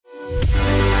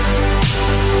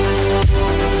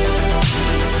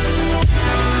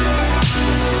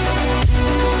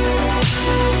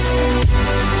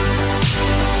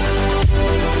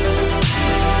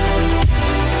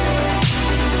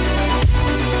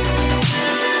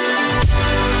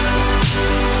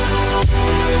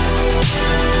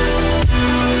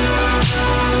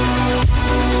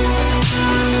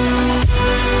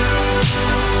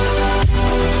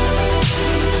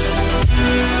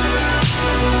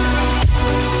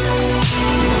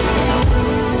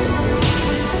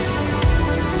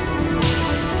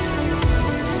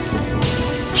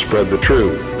Spread the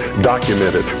truth.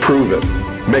 Document it. Prove it.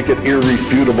 Make it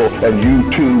irrefutable, and you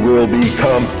too will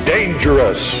become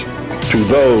dangerous to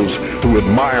those who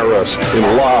admire us in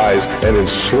lies and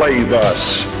enslave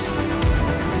us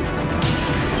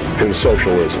in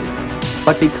socialism.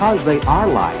 But because they are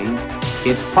lying,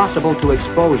 it's possible to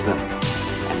expose them.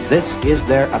 And this is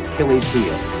their Achilles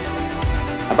heel.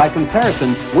 By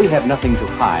comparison, we have nothing to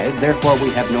hide, therefore we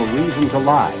have no reason to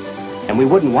lie. And we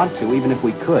wouldn't want to, even if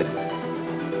we could.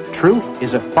 Truth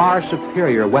is a far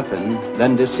superior weapon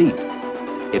than deceit.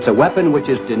 It's a weapon which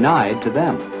is denied to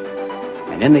them.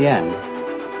 And in the end,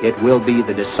 it will be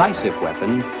the decisive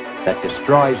weapon that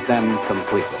destroys them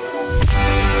completely.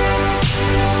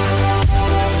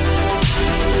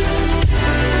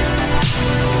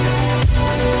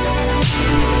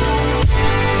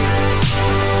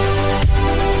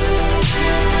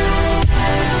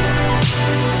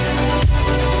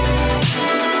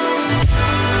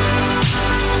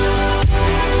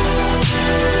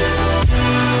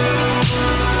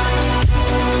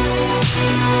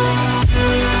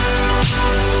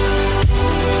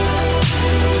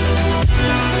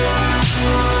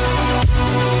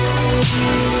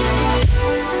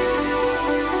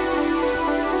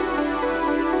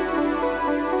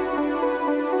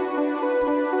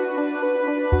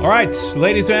 All right,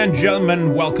 ladies and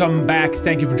gentlemen, welcome back.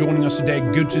 Thank you for joining us today.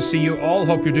 Good to see you all.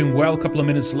 Hope you're doing well. A couple of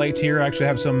minutes late here. I actually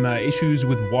have some issues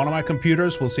with one of my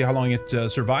computers. We'll see how long it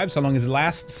survives, how long it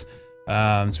lasts.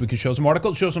 So we can show some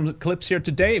articles, show some clips here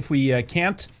today. If we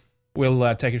can't,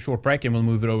 we'll take a short break and we'll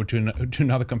move it over to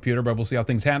another computer, but we'll see how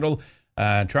things handle.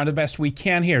 Trying the best we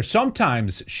can here.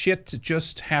 Sometimes shit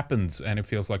just happens and it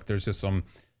feels like there's just some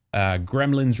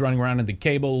gremlins running around in the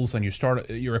cables, and you start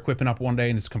your equipment up one day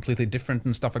and it's completely different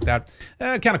and stuff like that.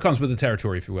 Kind of comes with the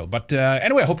territory, if you will. But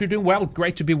anyway, I hope you're doing well.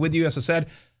 Great to be with you, as I said.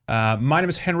 My name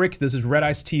is Henrik. This is Red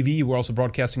Ice TV. We're also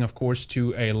broadcasting, of course,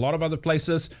 to a lot of other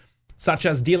places, such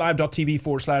as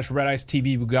dlive.tv/Red Ice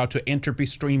TV. We go out to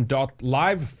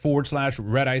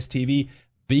entropystream.live/Red Ice TV,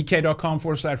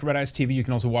 vk.com/Red Ice TV. You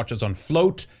can also watch us on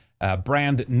Float,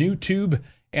 brand new tube,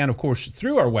 and of course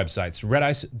through our websites,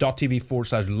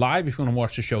 redice.tv/live if you want to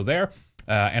watch the show there,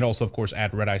 and also of course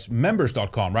at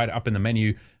redicemembers.com. Right up in the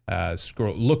menu,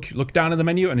 look down in the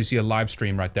menu and you see a live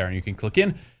stream right there, and you can click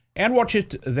in and watch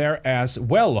it there as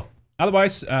well.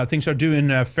 Otherwise, things are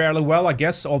doing fairly well, I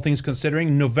guess, all things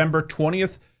considering. November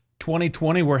 20th,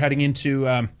 2020, we're heading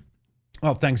into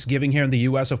Thanksgiving here in the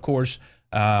US, of course.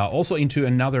 Also into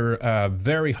another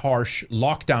very harsh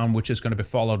lockdown, which is going to be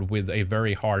followed with a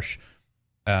very harsh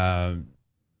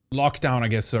lockdown, I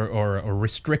guess, or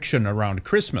restriction around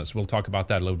Christmas. We'll talk about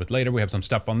that a little bit later. We have some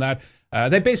stuff on that.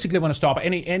 They basically want to stop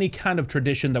any kind of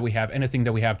tradition that we have, anything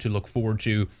that we have to look forward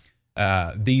to.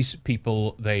 These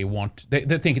people, they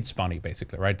think it's funny,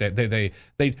 basically, right? They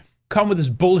come with this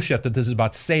bullshit that this is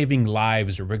about saving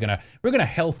lives, or we're gonna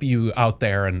help you out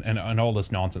there, and all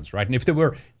this nonsense, right? And if they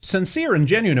were sincere and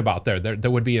genuine about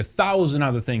there would be 1,000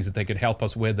 other things that they could help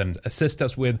us with and assist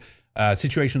us with,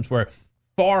 situations where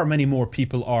far many more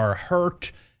people are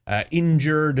hurt,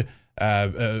 injured,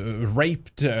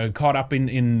 raped, caught up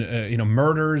in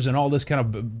murders and all this kind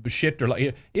of shit, or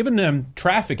like even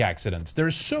traffic accidents.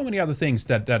 There's so many other things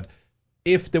that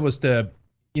if there was an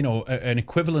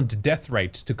equivalent death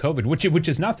rate to COVID, which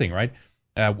is nothing, right?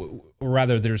 Or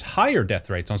rather, there's higher death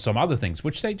rates on some other things,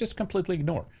 which they just completely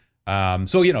ignore.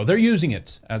 So they're using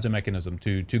it as a mechanism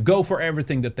to go for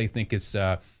everything that they think is.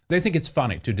 They think it's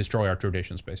funny to destroy our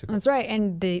traditions, basically. That's right.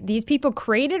 And these people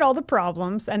created all the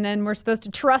problems, and then we're supposed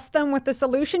to trust them with the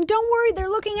solution. Don't worry, they're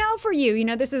looking out for you.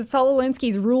 This is Saul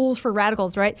Alinsky's rules for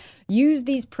radicals, right? Use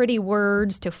these pretty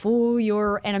words to fool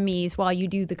your enemies while you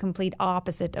do the complete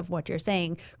opposite of what you're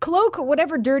saying. Cloak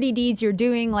whatever dirty deeds you're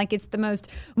doing like it's the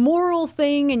most moral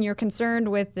thing, and you're concerned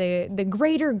with the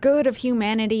greater good of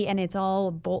humanity, and it's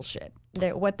all bullshit.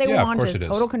 What they want is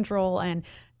total control and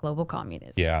global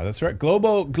communism. Yeah, that's right.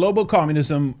 Global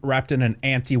communism wrapped in an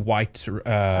anti-white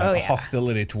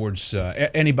hostility towards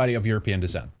anybody of European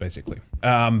descent, basically.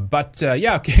 Good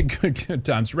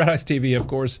times. Red Ice TV, of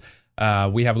course.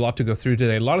 We have a lot to go through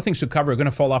today. A lot of things to cover. We're going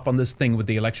to follow up on this thing with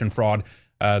the election fraud.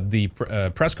 The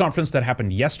press conference that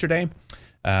happened yesterday.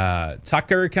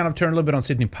 Tucker kind of turned a little bit on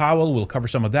Sidney Powell. We'll cover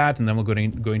some of that, and then we'll go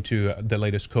into the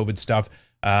latest COVID stuff.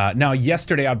 Now,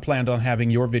 yesterday I'd planned on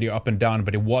having your video up and done,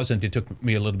 but it wasn't. It took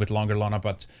me a little bit longer, Lana,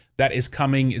 but that is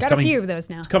coming. Got a few of those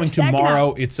now. It's coming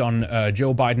tomorrow. It's on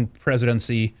Joe Biden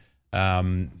presidency,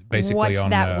 Basically what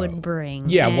on that would bring.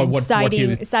 Yeah, and what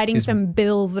citing some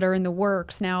bills that are in the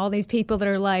works now. All these people that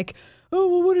are like, oh,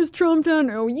 well, what has Trump done?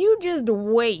 Oh, you just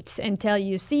wait until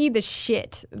you see the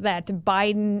shit that a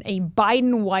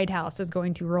Biden White House is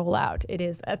going to roll out. It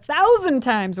is 1,000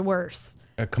 times worse.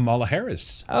 Kamala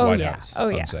Harris White House. Oh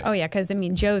yeah. Because I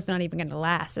mean, Joe's not even going to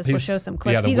last. We'll show some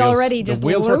clips. He's already just the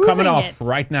wheels are coming off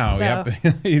right now. So.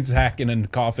 Yep, he's hacking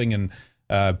and coughing and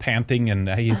panting, and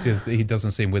he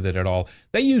doesn't seem with it at all.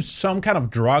 They use some kind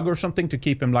of drug or something to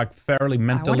keep him like fairly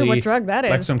mentally. I wonder what drug that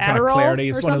is. Like some Adderall kind of clarity.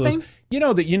 It's or one something?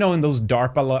 of those. In those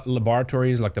DARPA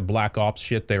laboratories, like the Black Ops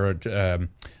shit, they're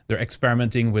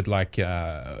experimenting with like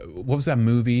what was that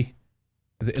movie?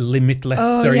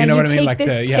 Limitless, or you know what I mean? Like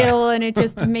this pill, and it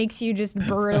just makes you just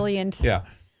brilliant. Yeah.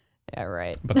 Yeah,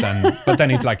 right. But then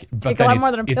it like take a lot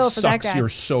more than a pill for that sucks guy. your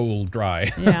soul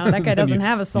dry. Yeah, that guy Then doesn't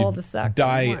have a soul to suck.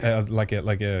 Die like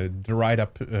a dried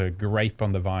up grape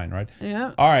on the vine, right?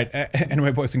 Yeah. All right.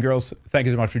 Anyway, boys and girls, thank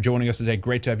you so much for joining us today.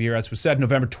 Great to have you here. As we said,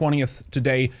 November 20th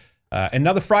today.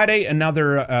 Another Friday,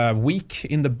 another week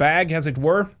in the bag, as it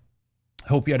were.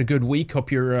 Hope you had a good week.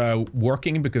 Hope you're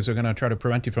working, because we're going to try to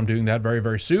prevent you from doing that very,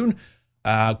 very soon.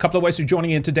 A couple of ways you're joining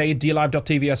in today.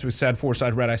 DLive.tv, as we said, /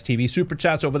 Red Ice TV. Super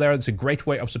chats over there. It's a great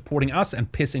way of supporting us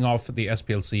and pissing off the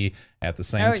SPLC at the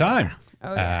same time. Yeah.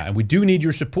 Oh, yeah. And we do need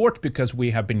your support, because we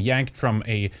have been yanked from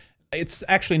it's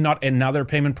actually not another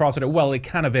payment processor. Well, it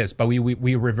kind of is, but we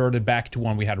reverted back to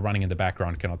one we had running in the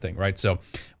background kind of thing, right? So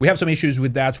we have some issues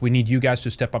with that. So we need you guys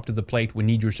to step up to the plate. We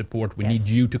need your support. We need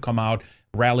you to come out,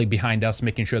 rally behind us,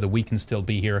 making sure that we can still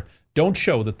be here. Don't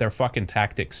show that their fucking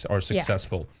tactics are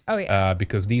successful. Yeah. Oh, yeah.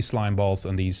 Because these slime balls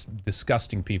and these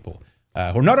disgusting people who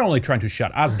are not only trying to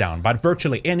shut us down, but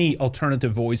virtually any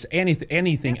alternative voice,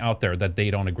 anything out there that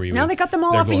they don't agree with. Now they got them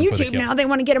all off of YouTube. Now they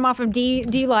want to get them off of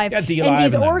DLive. Yeah, DLive. And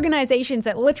these organizations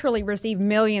that literally receive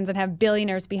millions and have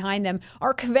billionaires behind them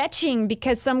are kvetching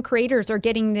because some creators are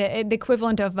getting the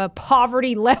equivalent of a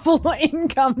poverty level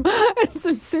income and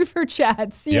some super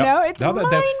chats. You know, it's mind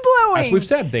blowing. As we've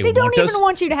said, they don't even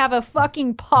want you to have a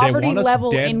fucking poverty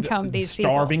level dead, income. These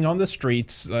starving on the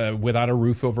streets without a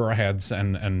roof over our heads,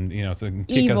 and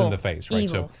kick us in the face, right?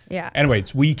 Evil. So, yeah.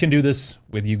 Anyways, we can do this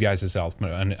with you guys' help,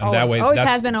 and always, that way, always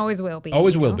has been, always will be.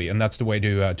 Always will be, and that's the way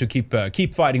to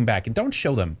keep fighting back. And don't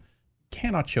show them,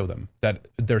 cannot show them that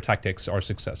their tactics are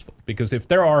successful, because if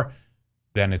there are,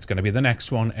 then it's going to be the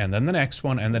next one, and then the next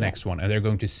one, and the next one, and they're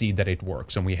going to see that it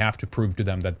works. And we have to prove to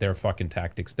them that their fucking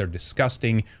tactics, their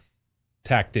disgusting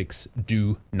tactics,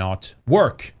 do not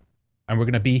work. And we're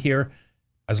going to be here.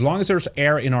 As long as there's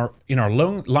air in our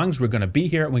lungs, we're going to be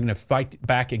here, and we're going to fight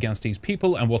back against these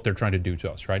people and what they're trying to do to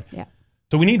us, right? Yeah.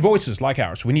 So we need voices like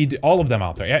ours. We need all of them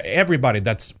out there. Everybody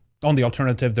that's on the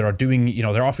alternative that are doing,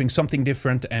 they're offering something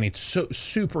different, and it's so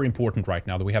super important right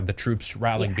now that we have the troops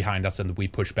rallying behind us and we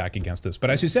push back against this.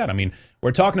 But as you said, I mean,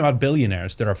 we're talking about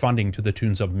billionaires that are funding to the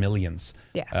tunes of millions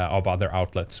of other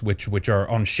outlets, which are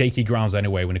on shaky grounds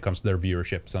anyway when it comes to their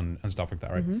viewerships and stuff like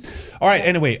that, right? All right,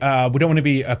 anyway, we don't want to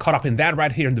be caught up in that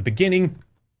right here in the beginning,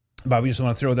 but we just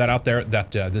want to throw that out there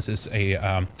that this is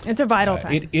it's a vital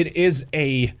time. It is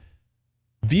a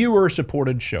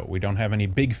viewer-supported show. We don't have any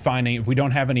big finding. We don't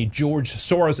have any George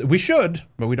Soros. We should,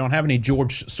 but we don't have any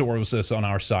George Soroses on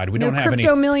our side. We don't have any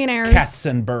millionaires,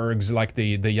 Katzenbergs like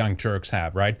the Young Turks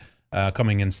have, right?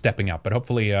 Coming and stepping up. But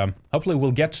hopefully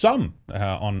we'll get some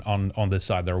on this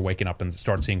side that are waking up and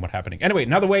start seeing what's happening. Anyway,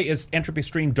 another way is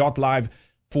entropystream.live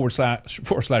 /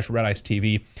 Red Ice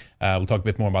TV. We'll talk a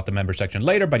bit more about the member section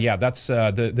later. But yeah, that's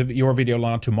your video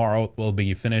launch tomorrow will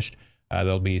be finished.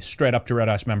 They'll be straight up to Red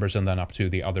Ice members and then up to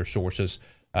the other sources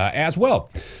as well.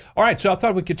 All right, so I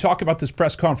thought we could talk about this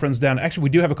press conference then. Actually, we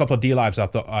do have a couple of D-Lives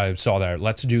I saw there.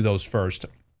 Let's do those first.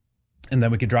 And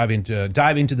then we could dive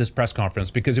into this press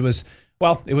conference, because it was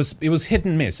hit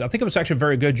and miss. I think it was actually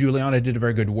very good. Giuliani did a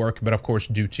very good work, but of course,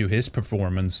 due to his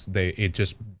performance, it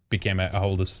just became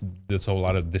this whole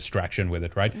lot of distraction with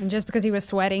it, right? And just because he was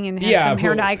sweating and had some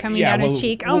hair dye coming down his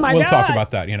cheek. Oh my God! We'll talk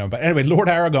about that, But anyway, Lord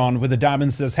Aragon with the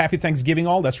diamond says, "Happy Thanksgiving,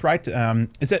 all." That's right.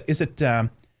 Is it?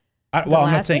 I'm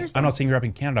not saying you're up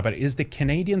in Canada, but is the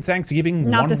Canadian Thanksgiving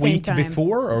not 1 week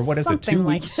before, or what is it? 2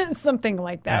 weeks? Something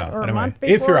like that, or anyway, a month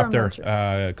before. If you're up there,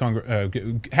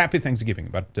 happy Thanksgiving.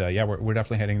 But we're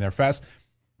definitely heading there fast.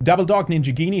 Double Dog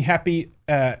Ninja Genie, happy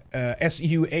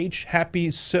SUH,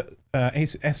 happy SUH.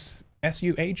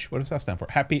 What does that stand for?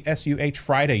 Happy SUH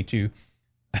Friday to.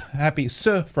 Happy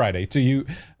Friday to you,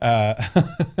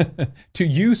 to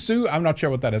you, Sue. I'm not sure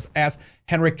what that is. As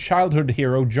Henrik, childhood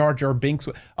hero, Jar Jar Binks.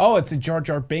 Oh, it's a Jar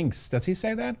Jar Binks. Does he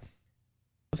say that?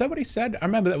 Was that what he said? I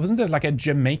remember that. Wasn't there like a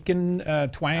Jamaican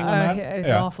twang on that? It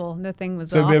was awful. The thing was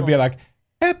so awful. So we'd be like,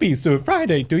 happy Sir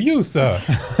Friday to you, sir.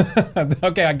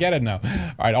 Okay, I get it now.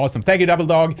 All right, awesome. Thank you, Double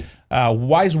Dog.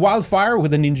 Wise Wildfire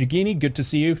with a Ninjagini. Good to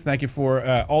see you. Thank you for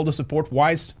all the support.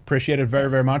 Wise, appreciate it very,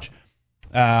 very much.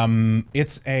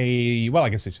 It's I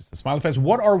guess it's just a smiley face.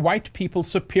 What are white people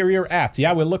superior at?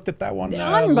 Yeah, we looked at that one.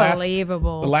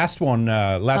 Unbelievable. The last one,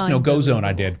 last No-Go Zone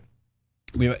I did.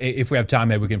 If we have time,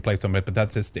 maybe we can play some of it, but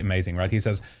that's just amazing, right? He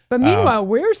says... But meanwhile,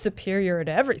 we're superior at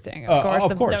everything. Of course.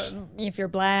 Of course. If you're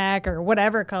black or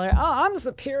whatever color, I'm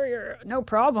superior. No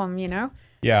problem, you know?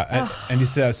 Yeah, and he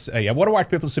says, what are white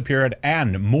people superior at?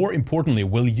 And more importantly,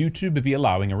 will YouTube be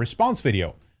allowing a response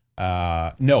video?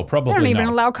 No, probably not. They don't even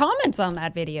allow comments on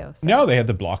that video. So. No, they had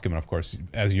to block him, of course,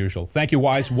 as usual. Thank you,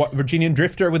 Wise. Virginian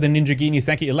Drifter with a Ninjagini.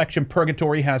 Thank you. Election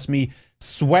Purgatory has me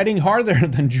sweating harder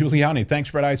than Giuliani.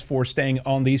 Thanks, Red Eyes, for staying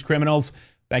on these criminals.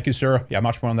 Thank you, sir. Yeah,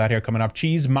 much more on that here coming up.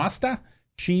 Cheese Master?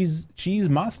 Cheese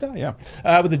Master? Yeah.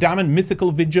 With the Diamond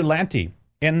Mythical Vigilante.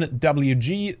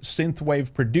 NWG,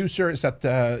 Synthwave Producer. Is that,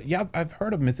 I've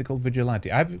heard of Mythical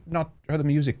Vigilante. I've not heard the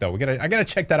music, though. I gotta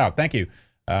check that out. Thank you.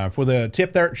 For the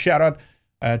tip there, shout out.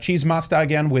 Cheese Master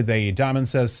again with a diamond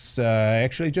says,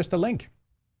 actually just a link.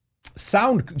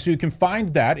 So you can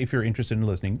find that if you're interested in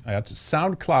listening. It's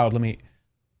SoundCloud. Let me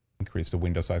increase the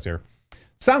window size here.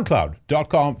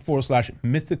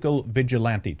 SoundCloud.com/mythical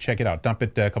vigilante. Check it out. Dump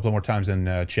it a couple of more times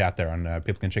in chat there and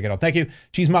people can check it out. Thank you.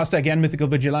 Cheese Master again, Mythical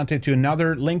Vigilante, to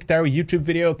another link there, YouTube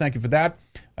video. Thank you for that.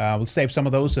 We'll save some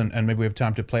of those and maybe we have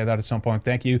time to play that at some point.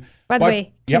 Thank you. By the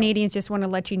way, Canadians just want to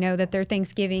let you know that their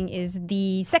Thanksgiving is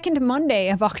the second Monday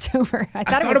of October. I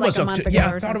thought it was like a month ago.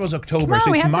 Yeah, I thought it was October.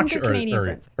 So it's much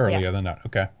earlier than that.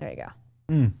 Okay. There you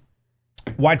go.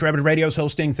 White Rabbit Radio's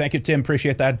hosting. Thank you, Tim.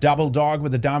 Appreciate that. Double Dog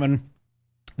with the diamond.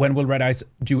 When will Red Eyes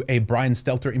do a Brian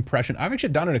Stelter impression? I've actually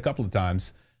done it a couple of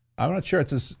times. I'm not sure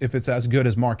if it's as good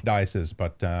as Mark Dice's,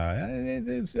 but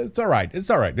it's all right.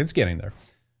 It's all right. It's getting there.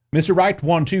 Mr. Wright,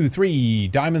 1, 2, 3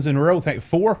 diamonds in a row.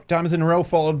 4 diamonds in a row,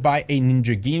 followed by a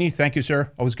Ninjagini. Thank you,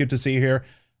 sir. Always good to see you here.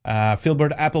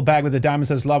 Philbert Applebag with the diamond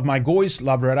says, love my goys.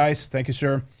 Love Red Eyes. Thank you,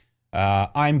 sir.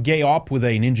 I'm Gay Op with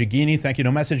a Ninjagini. Thank you.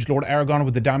 No message. Lord Aragon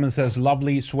with the diamond says,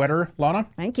 lovely sweater. Lana?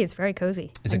 Thank you. It's very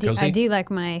cozy. Is it cozy? I do like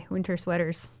my winter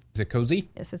sweaters. Is it cozy?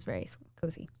 Yes, it's very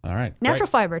cozy. All right. Natural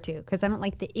fiber, too, because I don't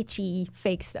like the itchy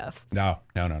fake stuff. No.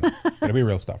 It'll be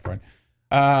real stuff, right?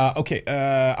 Okay.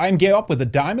 I'm Gay Up with a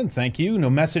diamond. Thank you. No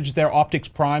message there. Optics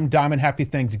Prime. Diamond. Happy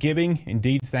Thanksgiving.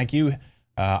 Indeed. Thank you.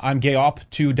 I'm Gay Up.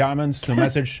 2 diamonds. No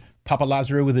message. Papa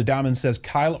Lazaro with a diamond says,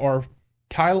 Kyle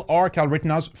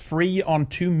Rittenhouse free on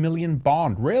 2 million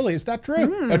bond. Really? Is that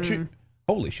true?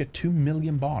 Holy shit, 2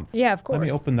 million bond. Yeah, of course. Let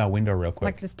me open that window real quick.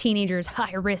 Like this teenager's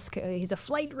high risk. He's a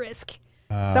flight risk.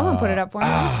 Someone put it up for me.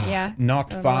 Yeah.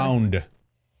 Not found.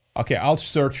 Okay, I'll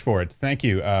search for it. Thank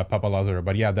you, Papa Lazaro.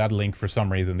 But yeah, that link, for some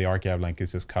reason, the archive link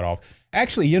is just cut off.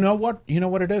 Actually, you know what? You know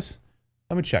what it is?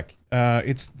 Let me check.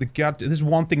 This is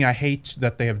one thing I hate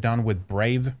that they have done with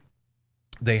Brave.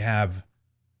 They have...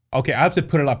 Okay, I have to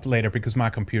put it up later because my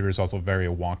computer is also very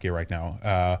wonky right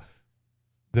now.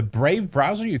 The Brave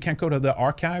browser, you can't go to the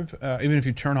archive, even if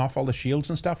you turn off all the shields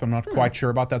and stuff. I'm not quite sure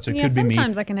about that, so it could be me.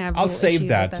 Sometimes I can have I'll save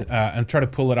that and try to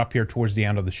pull it up here towards the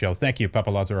end of the show. Thank you, Papa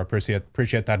Lazaro. I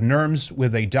appreciate that. Nerms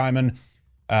with a diamond.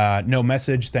 No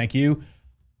message. Thank you.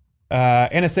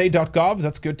 NSA.gov.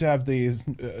 That's good to have the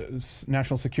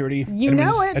National Security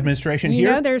Administration here. You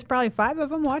know, there's probably 5 of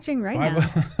them watching right now.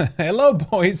 Hello,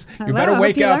 boys. You better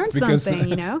wake up because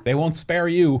they won't spare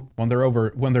you when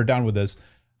they're done with this.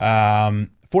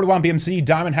 41 BMC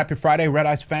Diamond. Happy Friday, Red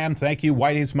Eyes fan. Thank you.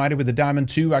 Whitey's Mighty with the diamond.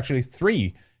 2, actually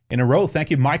 3 in a row. Thank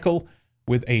you, Michael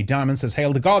with a diamond. Says,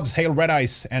 hail the gods, hail Red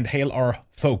Eyes, and hail our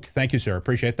folk. Thank you, sir.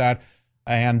 Appreciate that.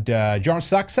 And John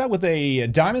Saxa with a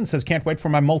diamond says, can't wait for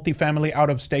my multifamily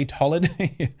out-of-state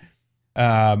holiday.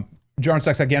 John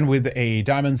Saxa again with a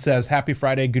diamond says, happy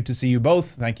Friday. Good to see you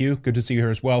both. Thank you. Good to see you here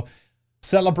as well.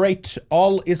 Celebrate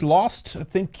all is lost. I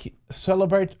think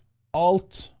celebrate all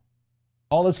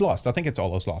is lost. I think it's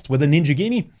all is lost. With a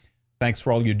Ninjagini. Thanks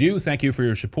for all you do. Thank you for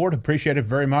your support. Appreciate it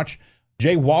very much.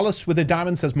 Jay Wallace with a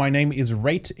diamond says, my name is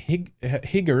Rate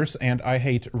Higgers and I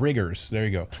hate riggers. There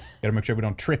you go. Gotta make sure we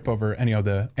don't trip over any of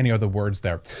the words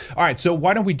there. All right, so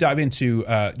why don't we dive into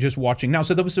just watching now?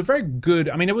 So there was a very good,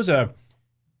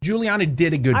 Giuliani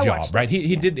did a good job, right?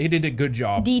 He did a good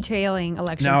job detailing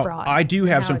election fraud. I do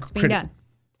have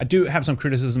some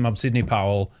criticism of Sidney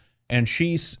Powell, and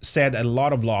she's said a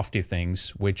lot of lofty things,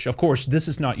 which of course this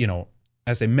is not,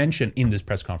 as I mentioned in this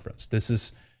press conference, this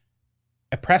is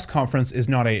a press conference is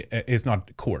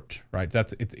not court, right?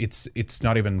 It's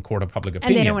not even court of public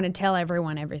opinion. And they don't want to tell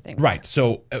everyone everything. Right.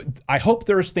 So I hope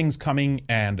there's things coming,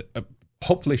 and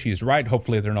hopefully she's right.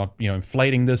 Hopefully they're not,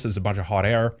 inflating this as a bunch of hot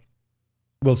air.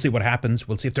 We'll see what happens.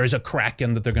 We'll see if there's a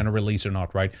Kraken that they're going to release or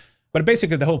not, right? But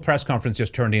basically, the whole press conference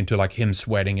just turned into like him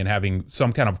sweating and having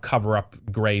some kind of cover-up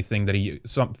gray thing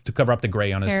to cover up the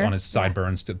gray on his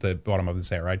sideburns to the bottom of his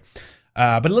hair, right?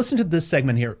 But listen to this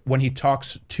segment here when he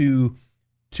talks to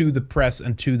the press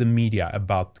and to the media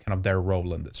about kind of their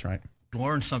role in this, right?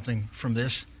 Learn something from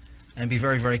this and be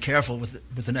very, very careful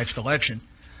with the next election.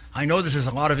 I know this is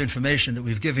a lot of information that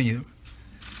we've given you,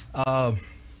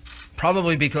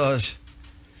 probably because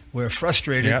we're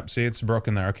frustrated. Yep, see, it's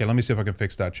broken there. Okay, let me see if I can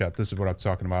fix that, chat. This is what I'm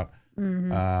talking about.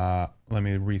 Let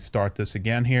me restart this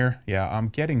again here. Yeah, I'm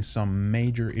getting some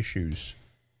major issues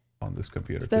on this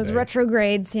computer It's those today.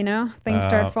 retrogrades, things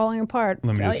start falling apart.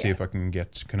 Let me just see if I can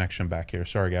get connection back here.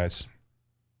 Sorry, guys.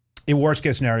 In worst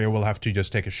case scenario, we'll have to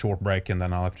just take a short break, and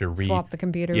then I'll have to swap the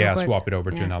computer. Yeah, swap it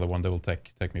over to another one. That will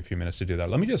take me a few minutes to do that.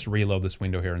 Let me just reload this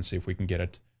window here and see if we can get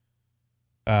it.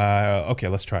 Okay,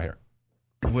 let's try here.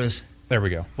 There we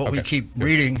go. What we keep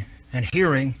reading and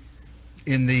hearing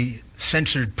in the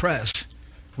censored press,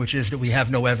 which is that we have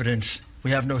no evidence,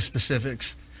 we have no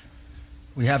specifics,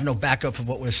 we have no backup for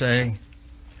what we're saying,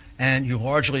 and you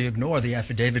largely ignore the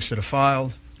affidavits that are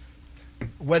filed.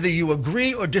 Whether you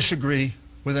agree or disagree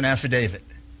with an affidavit,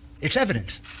 it's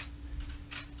evidence.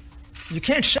 You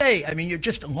can't say, you're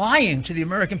just lying to the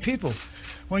American people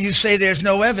when you say there's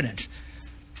no evidence.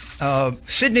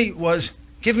 Sydney was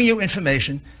giving you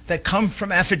information that come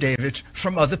from affidavits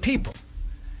from other people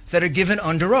that are given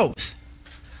under oath.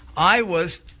 I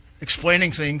was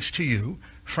explaining things to you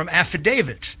from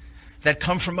affidavits that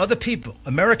come from other people,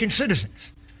 American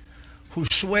citizens, who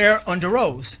swear under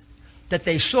oath that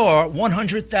they saw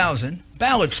 100,000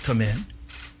 ballots come in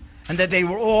and that they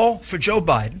were all for Joe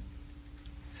Biden.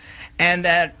 And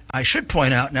that I should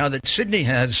point out, now that Sydney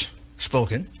has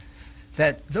spoken,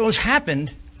 that those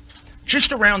happened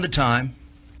just around the time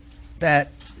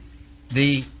that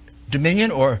the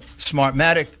Dominion or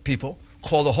Smartmatic people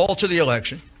called a halt to the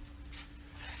election.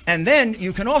 And then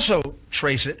you can also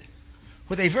trace it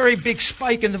with a very big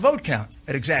spike in the vote count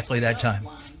at exactly that time.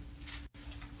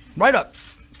 Right up.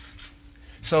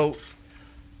 So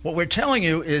what we're telling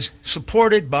you is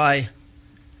supported by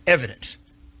evidence.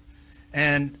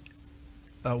 And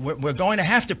we're going to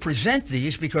have to present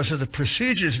these because of the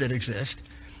procedures that exist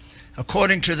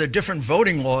according to the different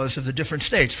voting laws of the different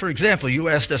states. For example, you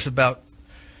asked us about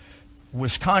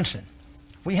Wisconsin.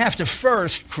 We have to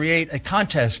first create a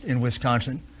contest in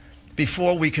Wisconsin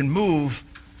before we can move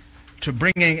to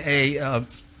bringing a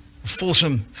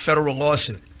fulsome federal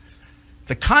lawsuit.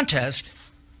 The contest,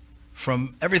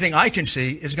 from everything I can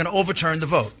see, is going to overturn the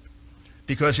vote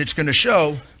because it's going to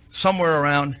show somewhere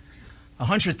around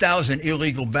 100,000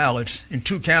 illegal ballots in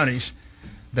 2 counties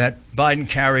that Biden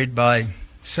carried by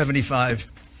 75,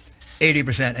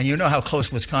 80%. And you know how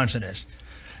close Wisconsin is.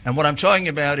 And what I'm talking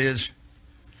about is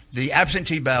the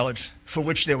absentee ballots for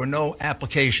which there were no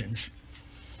applications.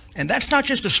 And that's not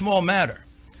just a small matter.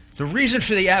 The reason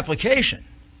for the application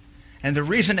and the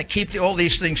reason to keep all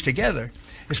these things together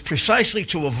is precisely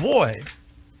to avoid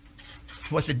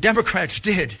what the Democrats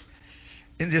did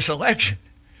in this election,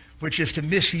 which is to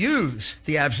misuse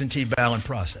the absentee ballot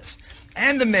process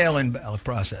and the mail-in ballot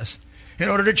process in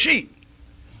order to cheat.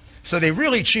 So they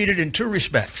really cheated in 2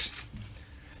 respects.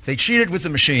 They cheated with the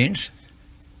machines.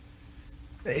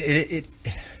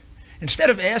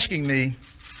 Instead of asking me,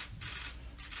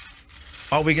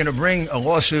 are we going to bring a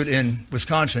lawsuit in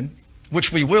Wisconsin,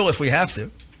 which we will if we have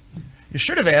to, you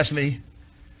should have asked me,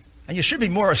 and you should be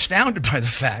more astounded by the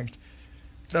fact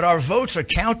that our votes are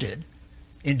counted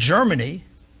in Germany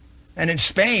and in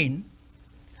Spain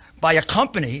by a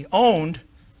company owned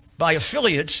by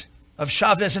affiliates of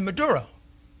Chavez and Maduro.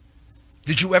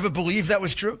 Did you ever believe that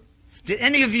was true? Did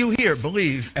any of you here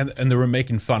believe? And they were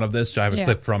making fun of this. So I have a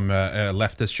clip from a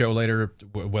leftist show later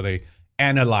where they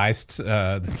analyzed,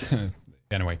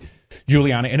 anyway,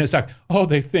 Giuliani. And it's like, oh,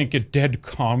 they think a dead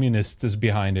communist is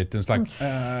behind it. And it's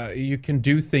like, you can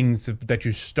do things that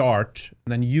you start,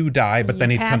 and then you die, but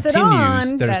then it continues.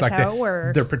 On. There's That's like how it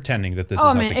works. They're pretending that this is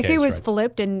not the case. If it was right?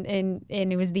 flipped and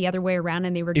it was the other way around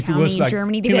and they were If it counting was like,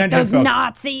 Germany, can you those imagine if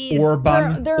Nazis.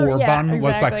 Orban Yeah, was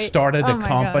like exactly. started Oh a my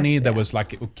company gosh, that was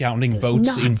like counting votes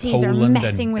Nazis in are Poland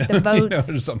messing and with the votes.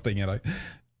 or something,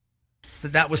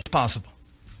 That was possible.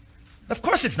 Of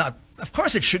course it's not. Of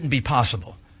course it shouldn't be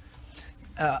possible.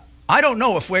 I don't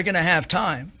know if we're going to have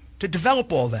time to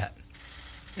develop all that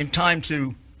in time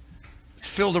to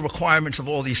fill the requirements of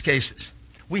all these cases.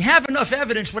 We have enough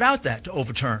evidence without that to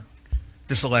overturn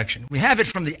this election. We have it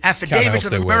from the affidavits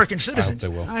of American citizens. I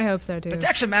hope they will. I hope so, too. But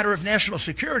that's a matter of national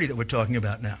security that we're talking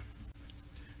about now.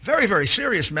 Very, very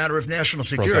serious matter of national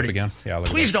security. Again. Yeah,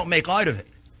 please don't make light of it.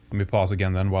 Let me pause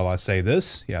again then while I say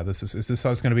this. Yeah, is this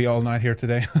how it's going to be all night here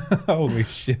today? Holy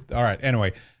shit. All right.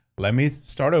 Anyway, let me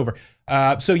start over.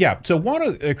 So one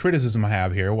of the criticism I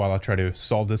have here while I try to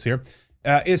solve this here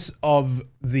is of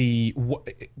the...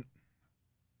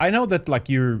 I know that like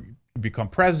you become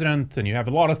president and you have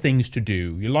a lot of things to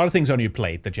do, a lot of things on your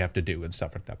plate that you have to do and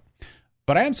stuff like that.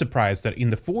 But I am surprised that in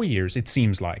the 4 years, it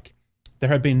seems like, there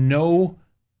have been no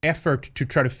effort to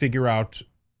try to figure out.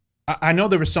 I know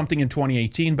there was something in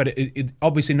 2018, but it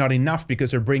obviously not enough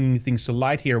because they're bringing things to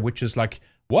light here, which is like,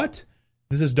 what?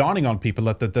 This is dawning on people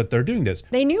that they're doing this.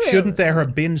 They knew it. Shouldn't there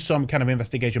have been some kind of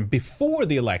investigation before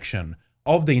the election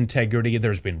of the integrity?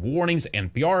 There's been warnings,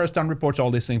 NPR has done reports,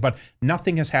 all these things, but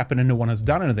nothing has happened and no one has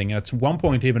done anything. And at one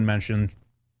point even mentions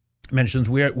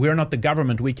we're not the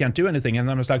government, we can't do anything. And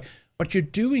then it's like, but you're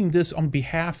doing this on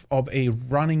behalf of a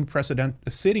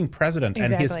sitting president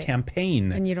and his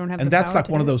campaign. And you don't have and the that's power like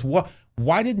to one of do those,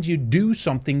 why didn't you do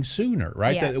something sooner,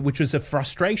 right? Yeah. Which was a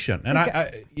frustration. And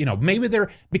I maybe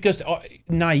they're because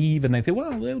naive and they think,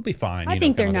 well, it'll be fine. I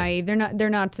think they're naive. They're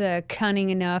not cunning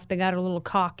enough. They got a little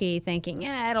cocky, thinking,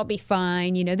 it'll be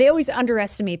fine. They always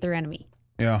underestimate their enemy.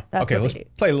 Yeah. That's okay, what let's they do.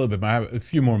 play a little bit. I have a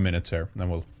few more minutes here, and then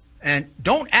we'll. And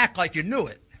don't act like you knew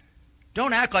it.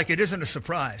 Don't act like it isn't a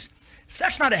surprise. If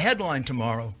that's not a headline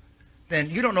tomorrow, then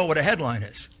you don't know what a headline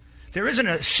is. There isn't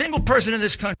a single person in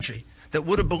this country that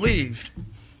would have believed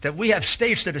that we have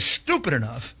states that are stupid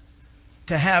enough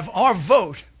to have our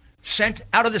vote sent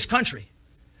out of this country.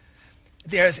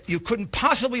 You couldn't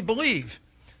possibly believe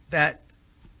that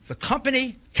the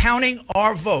company counting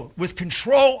our vote, with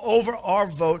control over our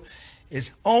vote, is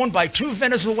owned by two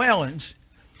Venezuelans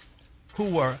who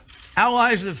were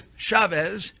allies of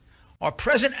Chavez, are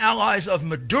present allies of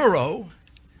Maduro,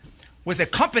 with a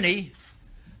company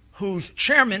whose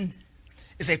chairman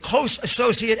is a close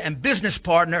associate and business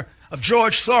partner of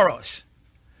George Soros,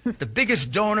 the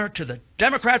biggest donor to the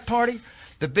Democrat Party,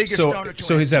 the biggest donor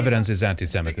to his Antifa, evidence is the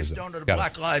anti-Semitism. biggest donor to Got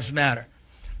Black Lives Matter.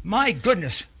 My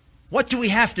goodness, what do we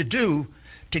have to do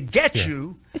to get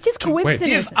you It's just to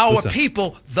coincidence. give our Listen.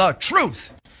 people the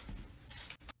truth?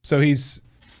 So he's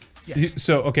Yes.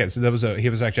 so he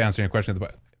was actually answering a question.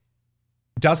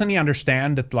 Doesn't he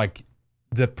understand that like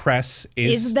the press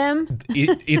is them?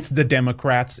 It's the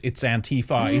Democrats, it's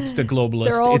Antifa, it's the globalists,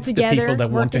 They're all it's the together, people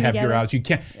that want to working have your together. house. You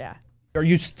can't. Yeah. Are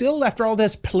you still, after all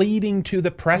this, pleading to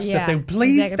the press that they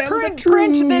please exactly. tell the Print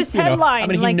truth? this You know? headline. I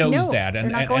mean, Like, he knows no, that, they're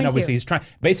and not going obviously to. he's trying.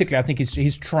 Basically, I think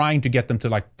he's trying to get them to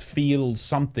like feel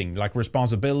something like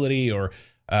responsibility or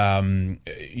not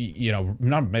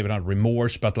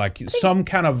remorse, but like some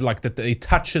kind of like that it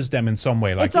touches them in some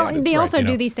way. Like They also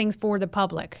do these things for the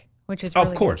public, which is really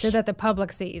Of course. good, so that the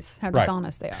public sees how Right.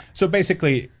 dishonest they are. So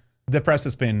basically, the press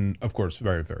has been, of course,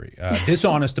 very, very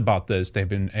dishonest about this. They've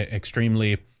been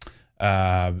extremely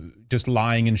just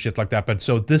lying and shit like that. But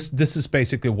so this is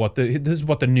basically what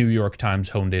the New York Times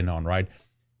honed in on, right?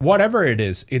 Whatever it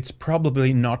is, it's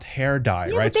probably not hair dye,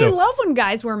 Yeah, right? but they love when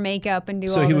guys wear makeup and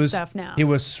do all this stuff now. He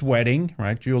was sweating,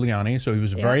 right, Giuliani, so he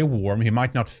was very warm. He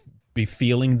might not be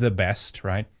feeling the best,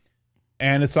 right?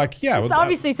 And it's like, It's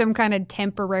obviously some kind of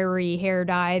temporary hair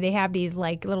dye. They have these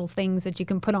like little things that you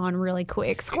can put on really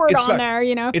quick, squirt on like, there,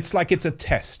 It's like it's a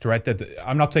test, right? That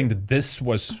I'm not saying that this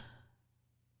was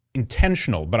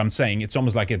intentional, but I'm saying it's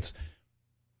almost like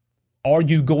are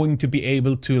you going to be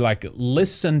able to like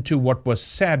listen to what was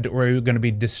said, or are you going to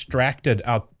be distracted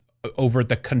out over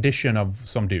the condition of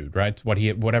some dude, right?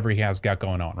 Whatever he has got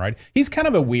going on, right? He's kind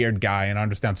of a weird guy, and I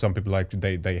understand some people like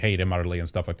they hate him utterly and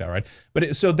stuff like that, right?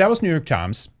 But so that was New York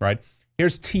Times, right?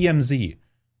 Here's TMZ.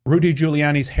 Rudy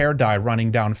Giuliani's hair dye running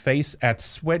down face at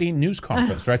sweaty news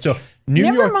conference, right? So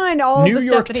Never mind all New the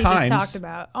York stuff that he Times, just talked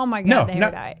about. Oh my God, the hair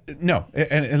dye. No,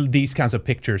 and these kinds of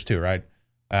pictures too, right?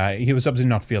 He was obviously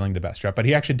not feeling the best, right? But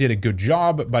he actually did a good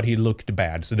job, but he looked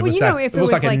bad. So there was that. It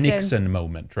was like a Nixon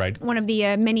moment, right? One of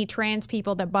the many trans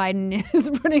people that Biden is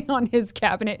putting on his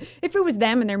cabinet. If it was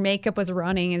them and their makeup was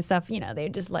running and stuff,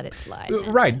 they'd just let it slide.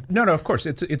 Right. No, of course.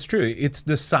 It's true. It's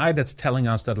the side that's telling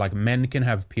us that like men can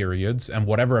have periods and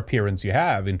whatever appearance you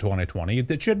have in 2020,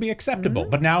 that should be acceptable.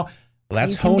 But now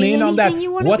let's hone in on that.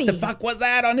 What the fuck was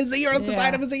that on his ear, on the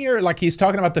side of his ear? Like he's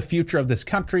talking about the future of this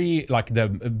country, like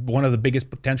one of the biggest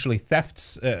potentially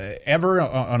thefts ever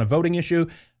on a voting issue.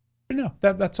 But no,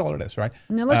 that's all it is, right?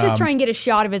 Now let's just try and get a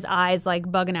shot of his eyes like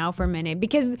bugging out for a minute,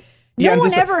 because Yeah, no one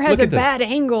this- ever has look a at this. bad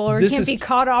angle or This can't be is-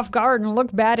 caught off guard and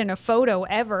look bad in a photo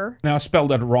ever. Now I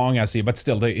spelled that wrong, I see, but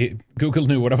still, Google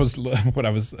knew what I was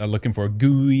looking for.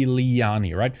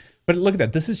 Giuliani, right? But look at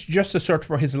that. This is just a search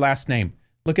for his last name.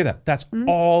 Look at that. That's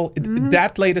all.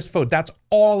 That latest photo. That's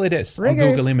all it is on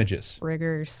Google Images.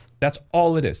 Riggers. That's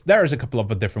all it is. There's a couple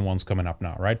of different ones coming up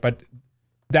now, right? But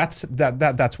that's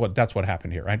what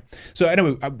happened here, right? So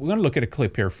anyway, we're going to look at a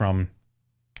clip here from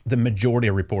the Majority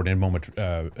Report in a moment.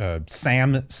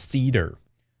 Sam Cedar.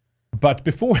 But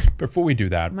before we do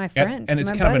that, My friend, and it's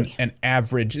my kind buddy. of an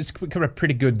average, it's kind of a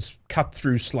pretty good cut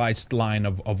through sliced line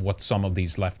of what some of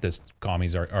these leftist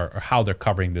commies are or how they're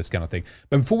covering this kind of thing.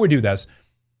 But before we do this,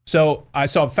 so I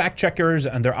saw fact checkers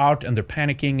and they're out and they're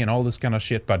panicking and all this kind of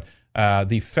shit. But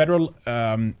the Federal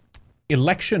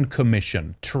Election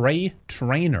Commission, Trey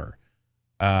Traynor,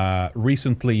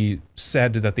 recently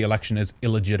said that the election is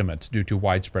illegitimate due to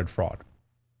widespread fraud.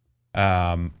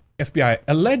 FBI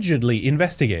allegedly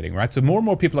investigating, right? So more and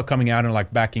more people are coming out and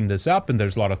like backing this up, and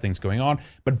there's a lot of things going on.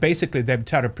 But basically, they've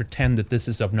tried to pretend that this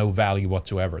is of no value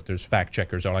whatsoever. There's fact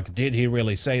checkers are like, did he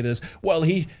really say this? Well,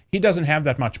 he doesn't have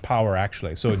that much power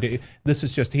actually. So this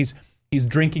is just he's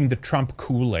drinking the Trump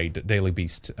Kool-Aid. Daily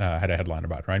Beast had a headline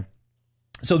about, right?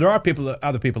 So there are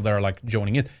other people that are like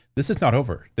joining it. This is not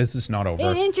over. This is not over.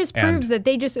 And it just proves that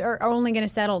they just are only going to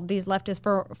settle these leftists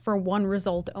for one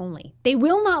result only. They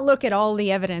will not look at all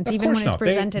the evidence, Of even course when it's not.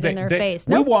 presented in their face.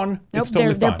 We won. Nope. It's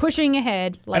totally They're fine. pushing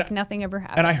ahead like nothing ever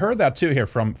happened. And I heard that too here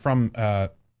from Sam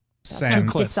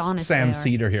dishonest they are.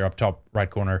 Cedar here up top right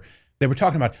corner. They were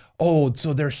talking about,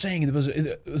 so they're saying it was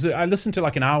I listened to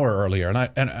like an hour earlier,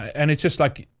 and it's just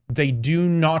like they do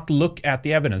not look at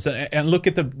the evidence and look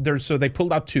at so they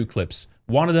pulled out two clips.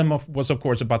 One of them was of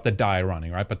course about the die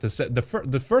running, right? But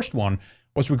the first one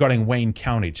was regarding Wayne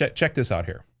County. Check this out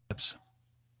here.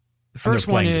 The first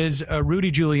one is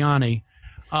Rudy Giuliani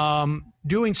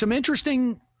doing some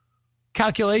interesting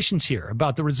calculations here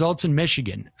about the results in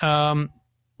Michigan.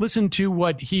 Listen to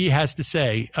what he has to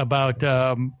say about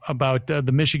the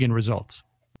Michigan results.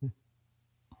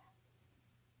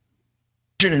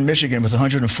 In Michigan with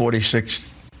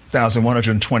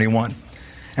 146,121.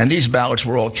 And these ballots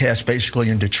were all cast basically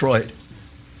in Detroit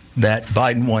that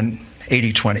Biden won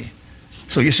 80-20.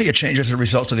 So you see a change as a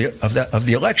result of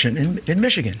the election in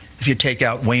Michigan if you take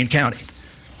out Wayne County.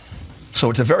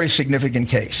 So it's a very significant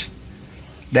case.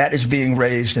 That is being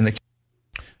raised in the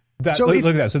look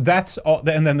at that. So that's all,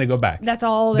 and then they go back. That's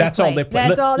all. That's all they play.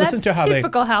 That's all. Listen That's to how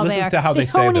typical how they are. Listen to how they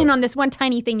say hone in that. on this one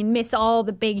tiny thing and miss all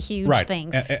the big, huge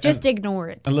things. Just ignore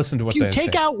it. And listen to what If you they say.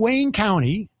 take out Wayne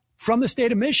County from the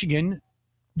state of Michigan,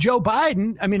 Joe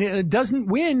Biden, it doesn't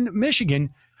win Michigan.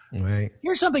 Right.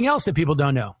 Here's something else that people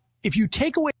don't know. If you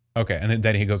take away Okay, and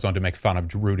then he goes on to make fun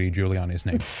of Rudy Giuliani's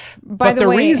name. By But the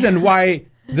way,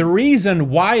 the reason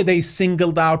why they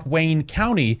singled out Wayne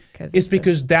County is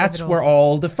because that's pivotal. where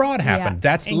all the fraud happened.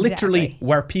 Yeah, That's literally exactly.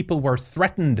 where people were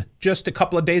threatened just a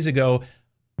couple of days ago.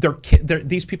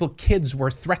 These kids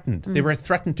were threatened. They were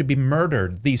threatened to be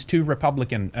murdered. These two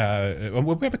Republican, we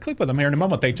have a clip of them here in a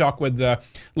moment. They talk with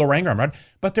Laura Ingraham, right?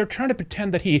 But they're trying to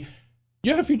pretend that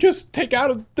if you just take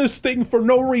out this thing for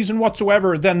no reason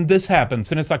whatsoever, then this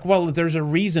happens. And it's like, well, there's a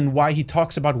reason why he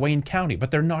talks about Wayne County,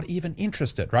 but they're not even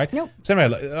interested, right? Nope. So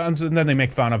anyway, and then they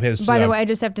make fun of his... By the way, I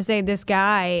just have to say, this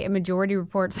guy, Majority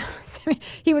Reports,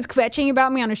 he was kvetching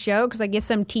about me on a show because I guess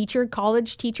some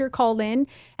college teacher called in,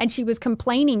 and she was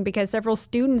complaining because several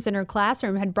students in her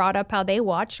classroom had brought up how they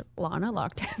watch Lana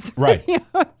Locht's Right.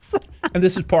 videos. And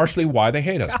this is partially why they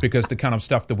hate us, because the kind of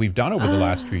stuff that we've done over the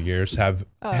last few years have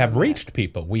reached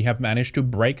people. We have managed to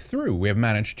break through. We have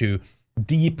managed to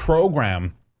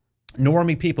deprogram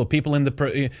normie people in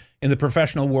the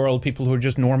professional world, people who are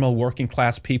just normal working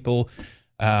class people.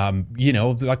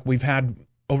 Like we've had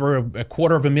over a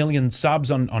 250,000 subs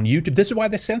on YouTube. This is why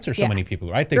they censor so many people,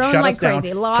 right? They Growing shut like us down,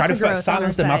 crazy. Lots try to of growth on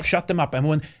silence our them up, side. shut them up.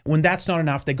 And when that's not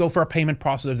enough, they go for a payment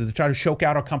processor. They try to choke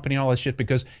out our company and all this shit,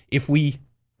 because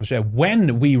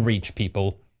when we reach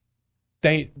people,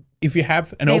 if you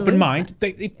have an open mind,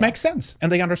 it makes sense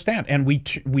and they understand. And we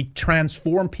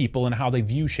transform people in how they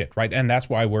view shit, right? And that's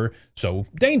why we're so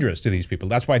dangerous to these people.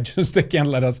 That's why they can't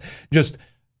let us just,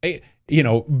 be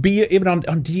even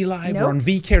on D-Live or on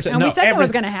VCares. And we said that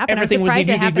was going to happen. Everything would surprised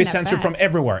it be happened that censored from fast.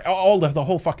 everywhere. All the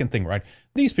whole fucking thing, right?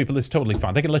 These people is totally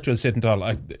fine. They can literally sit and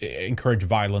encourage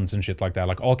violence and shit like that,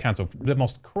 like all kinds of the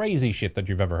most crazy shit that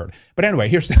you've ever heard. But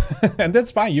anyway, and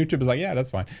that's fine. YouTube is like, yeah,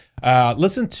 that's fine.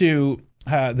 Listen to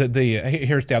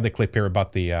here's the other clip here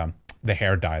about the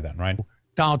hair dye then, right?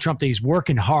 Donald Trump that he's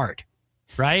working hard,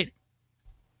 right?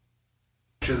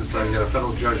 You got a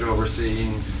federal judge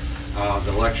overseeing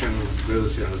The election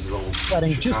goes, this is old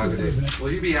Chicago days.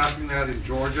 Will you be asking that in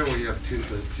Georgia, where you have two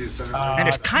senators? And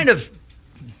it's kind of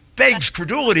begs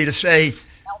credulity to say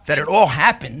that it all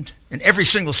happened in every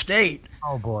single state.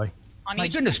 Oh, boy. My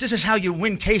goodness, this is how you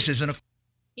win cases.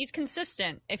 He's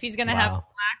consistent. If he's going to have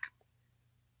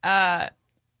black...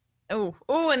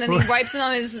 and then he wipes it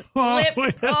on his lip.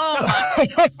 Oh,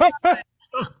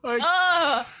 my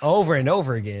God. Over and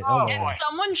over again. And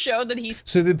someone showed that he's...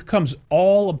 So it becomes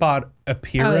all about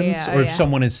appearance or if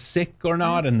someone is sick or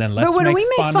not, and then let's But when make we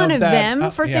make fun of that.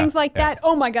 them for things like that,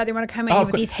 oh my God, they want to come in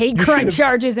with these hate crime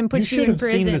charges and put you in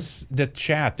prison. You should have seen the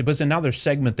chat. There was another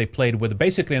segment they played with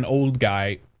basically an old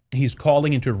guy. He's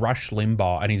calling into Rush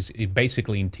Limbaugh, and he's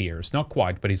basically in tears. Not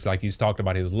quite, but he's talked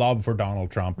about his love for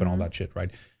Donald Trump and all that shit, right?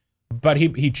 But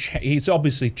he's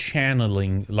obviously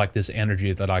channeling like this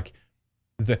energy that like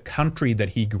the country that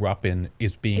he grew up in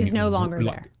is no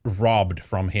longer robbed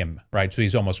from him, right? So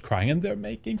he's almost crying, and they're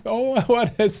making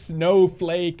what a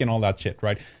snowflake and all that shit,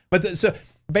 right? But so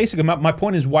basically, my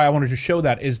point is why I wanted to show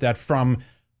that is that from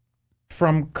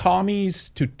commies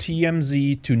to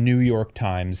TMZ to New York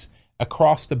Times,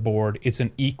 across the board, it's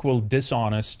an equal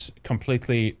dishonest,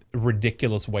 completely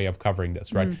ridiculous way of covering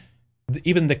this, right?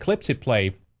 Even the clips he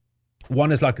play.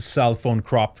 One is like a cell phone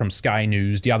crop from Sky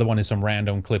News. The other one is some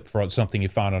random clip for something he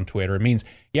found on Twitter. It means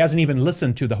he hasn't even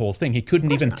listened to the whole thing. He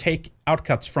couldn't even take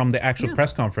outcuts from the actual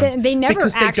press conference. They never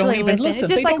actually listen. It's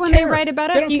just like when they write about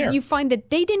us, you find that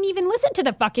they didn't even listen to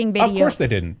the fucking video. Of course they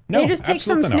didn't. No, they just take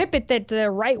some snippet that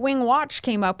the Right-Wing Watch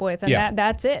came up with, and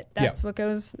that's it. That's what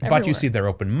goes everywhere. But you see, they're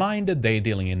open-minded. They're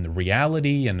dealing in the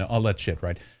reality and all that shit,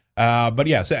 right? But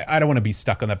yeah, so I don't want to be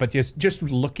stuck on that. But just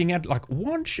looking at like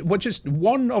just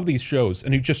one of these shows,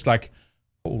 and you're just like,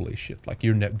 holy shit! Like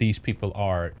these people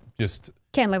are just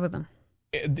can't live with them.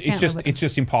 It's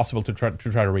just impossible to try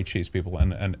to reach these people.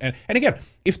 And again,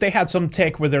 if they had some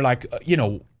take where they're like,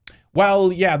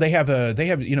 well, yeah, they have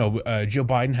Joe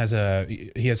Biden has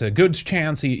a good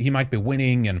chance he might be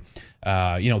winning, and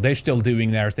they're still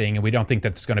doing their thing, and we don't think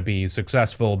that's going to be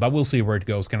successful, but we'll see where it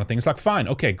goes, kind of thing. It's like, fine,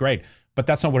 okay, great. But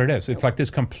that's not what it is. It's like this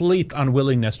complete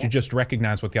unwillingness to just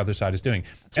recognize what the other side is doing.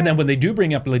 And then when they do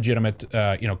bring up legitimate,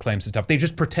 claims and stuff, they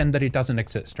just pretend that it doesn't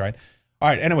exist, right? All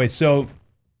right, anyway, so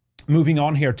moving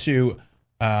on here to,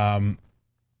 and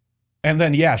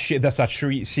then,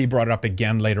 she brought it up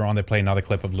again later on. They play another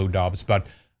clip of Lou Dobbs. But,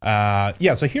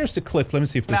 so here's the clip. Let me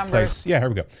see if this plays. Yeah, here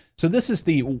we go. So this is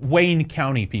the Wayne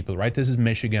County people, right? This is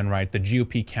Michigan, right? The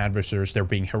GOP canvassers, they're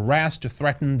being harassed,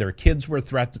 threatened. Their kids were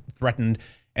threatened.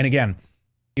 And again,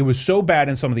 it was so bad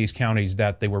in some of these counties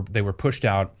that they were pushed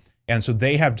out. And so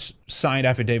they have signed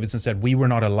affidavits and said we were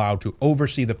not allowed to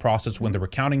oversee the process when they were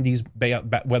counting these,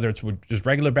 whether it's just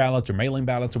regular ballots or mail-in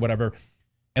ballots or whatever.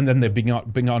 And then they've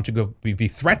been on to go be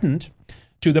threatened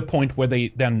to the point where they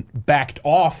then backed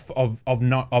off of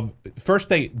first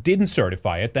they didn't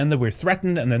certify it, then they were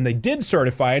threatened, and then they did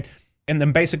certify it. And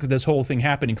then basically this whole thing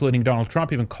happened, including Donald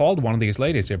Trump even called one of these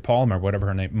ladies here, Palmer, whatever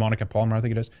her name, Monica Palmer, I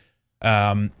think it is.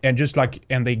 And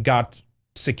they got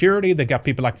security, they got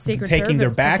people like Secret taking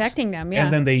Service their backs, protecting them, yeah.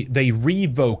 And then they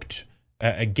revoked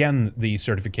again the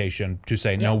certification to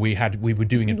say no, we were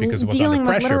doing it because it was dealing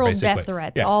under with pressure, literal basically. death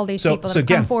threats. All these people that have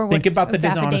again, come forward. Think about the with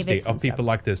dishonesty of people stuff.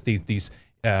 like this. These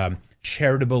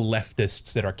charitable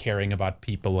leftists that are caring about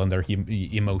people and their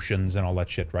emotions and all that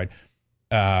shit, right?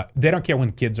 They don't care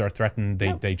when kids are threatened.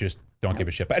 They just don't give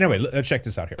a shit. But anyway, let's check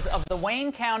this out here. Of the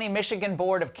Wayne County, Michigan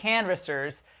Board of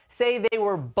Canvassers say they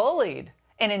were bullied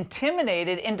and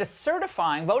intimidated into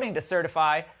voting to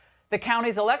certify the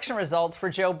county's election results for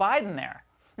Joe Biden there.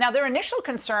 Now, their initial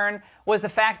concern was the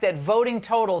fact that voting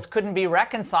totals couldn't be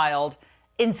reconciled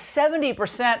in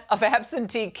 70% of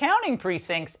absentee counting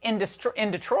precincts in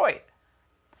Detroit.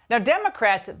 Now,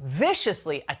 Democrats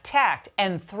viciously attacked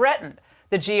and threatened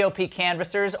the GOP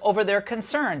canvassers over their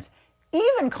concerns,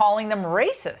 even calling them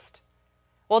racist.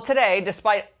 Well, today,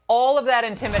 despite all of that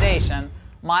intimidation,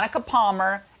 Monica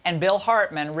Palmer and Bill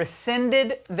Hartman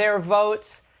rescinded their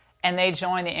votes, and they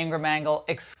joined the Ingram Angle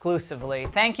exclusively.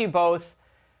 Thank you both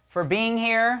for being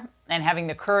here and having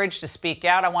the courage to speak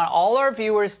out. I want all our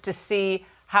viewers to see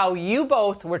how you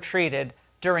both were treated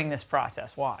during this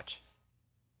process. Watch.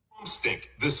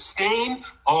 The stain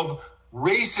of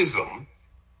racism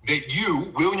that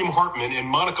you, William Hartman, and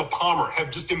Monica Palmer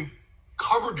have just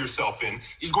covered yourself in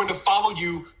is going to follow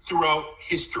you throughout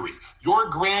history. Your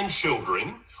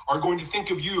grandchildren are going to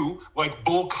think of you like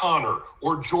Bull Connor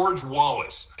or George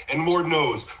Wallace. And Lord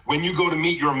knows, when you go to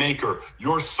meet your maker,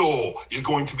 your soul is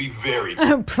going to be very,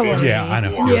 very yeah, I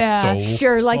know. Yeah, soul.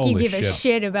 sure. Like Holy you give shit. a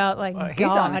shit about like He's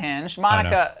God. unhinged.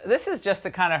 Monica, this is just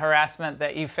the kind of harassment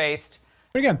that you faced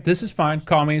But again, this is fine.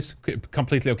 Commies,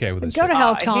 completely okay with this. Go to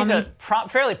hell, Commie. He's a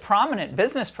fairly prominent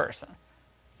business person.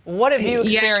 What have you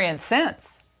experienced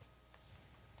since?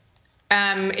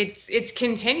 It's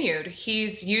continued.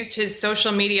 He's used his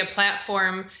social media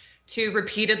platform to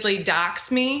repeatedly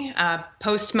dox me,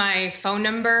 post my phone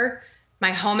number,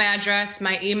 my home address,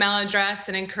 my email address,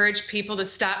 and encourage people to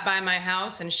stop by my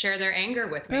house and share their anger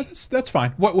with me. Yeah, that's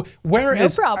fine. Where No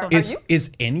problem. Is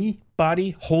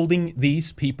anybody holding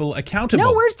these people accountable?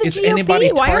 No, where's the is GOP?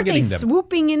 Anybody Why aren't they targeting them?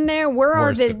 swooping in there? Where are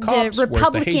Where's the cops? Where's the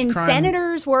Republican hate crime?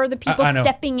 senators? Where are the people I know.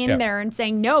 stepping in there and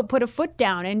saying, no, put a foot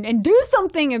down and do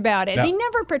something about it? Now- They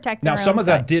never protect their Now, own some of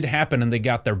side. that did happen, and they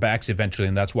got their backs eventually,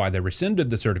 and that's why they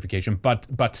rescinded the certification.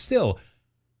 But still,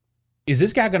 is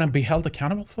this guy going to be held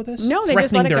accountable for this? No, they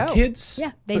just let it Threatening go. their kids?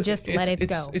 Yeah, they just let it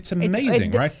go. It's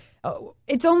amazing, right?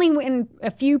 It's only when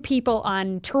a few people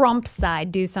on Trump's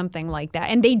side do something like that,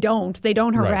 and they don't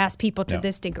harass people to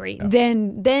this degree. No.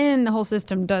 Then the whole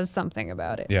system does something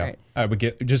about it. Yeah, Right? we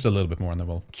get just a little bit more, and then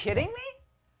we'll. Kidding me?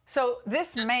 So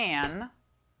this man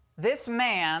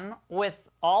with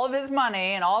all of his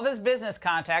money and all of his business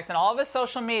contacts and all of his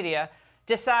social media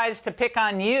decides to pick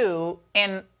on you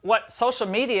in what social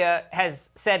media has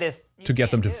said is To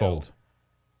get them to fold.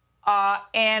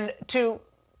 and to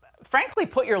frankly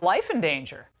put your life in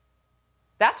danger.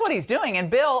 That's what he's doing. And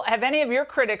Bill, have any of your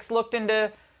critics looked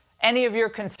into any of your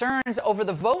concerns over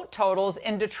the vote totals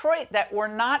in Detroit that were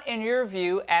not, in your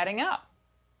view, adding up?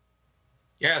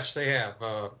 Yes, they have.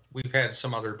 We've had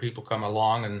some other people come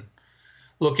along and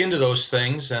look into those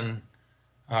things. And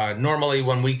normally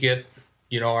when we get,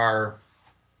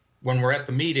 when we're at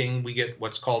the meeting, we get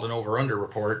what's called an over-under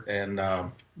report. And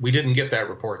we didn't get that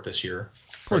report this year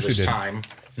for this time.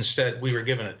 Instead, we were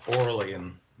given it orally,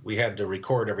 and we had to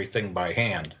record everything by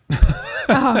hand.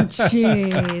 Oh,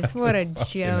 jeez, what a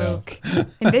joke!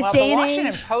 In this day the and Washington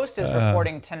age, Post is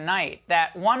reporting tonight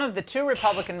that one of the two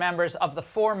Republican members of the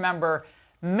four-member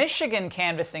Michigan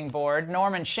canvassing board,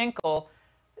 Norman Schinkel,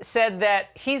 said that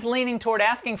he's leaning toward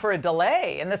asking for a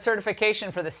delay in the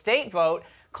certification for the state vote,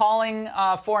 calling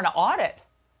for an audit.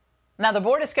 Now, the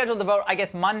board is scheduled to vote, I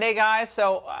guess, Monday, guys.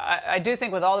 So I do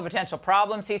think with all the potential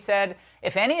problems, he said,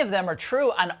 if any of them are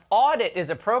true, an audit is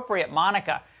appropriate.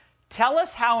 Monica, tell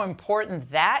us how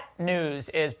important that news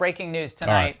is, breaking news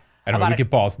tonight. All right. I know we could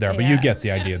pause there, but you get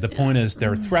the idea. The point is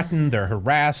they're threatened, they're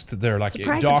harassed, they're like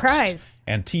Surprise, doxxed. surprise.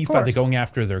 Antifa, they're going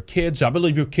after their kids. I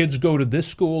believe your kids go to this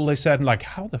school, they said. And like,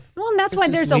 how the well, and that's this why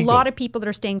is there's legal? a lot of people that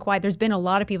are staying quiet. There's been a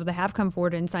lot of people that have come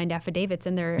forward and signed affidavits,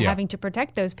 and they're having to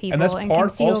protect those people that's and part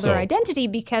conceal also- their identity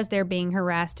because they're being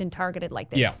harassed and targeted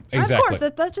like this. Yeah, exactly. Of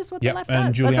course, that's just what the left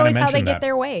and does. Giuliani That's always how they mentioned get that.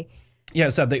 their way. Yeah,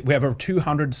 so we have over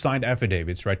 200 signed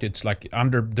affidavits, right? It's like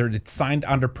it's signed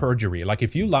under perjury. Like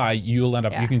if you lie, you'll end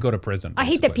up, you can go to prison. I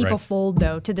hate that basically, people right? fold,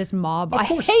 though, to this mob. Of I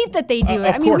course. hate that they do it.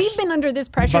 Of I mean, course. we've been under this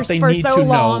pressure But they for need so to know-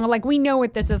 long. Like, we know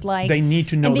what this is like. They need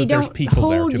to know and they that there's don't people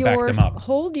there hold to back them up.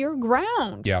 Hold your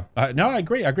ground. Yeah. No, I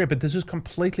agree. But this is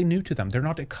completely new to them. They're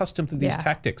not accustomed to these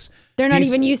tactics. They're not These-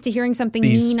 even used to hearing something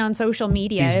these- mean on social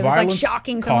media. these It was like violent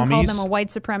shocking someone called them a commies white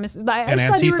supremacist. I and just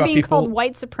thought they were Antifa being people- called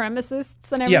white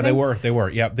supremacists and everything. Yeah, they were.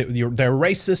 Yeah, they're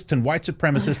racist and white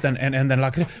supremacist, and then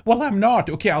like, well, I'm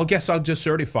not. Okay, I guess I'll just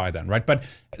certify then, right? But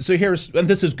so and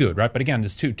this is good, right? But again,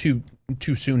 it's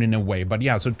too soon in a way. But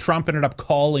yeah, so Trump ended up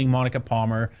calling Monica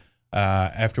Palmer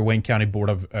after Wayne County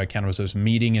Board of Canvassers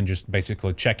meeting and just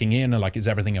basically checking in and like, is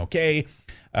everything okay?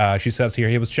 She says here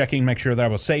he was checking, make sure that I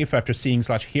was safe after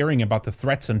hearing about the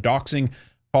threats and doxing.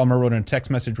 Palmer wrote in a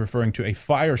text message referring to a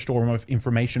firestorm of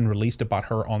information released about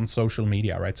her on social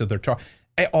media, right? So they're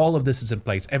all of this is in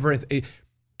place.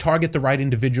 Target the right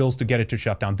individuals to get it to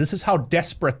shut down. This is how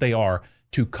desperate they are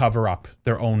to cover up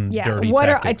their own dirty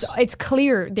tactics. It's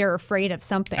clear they're afraid of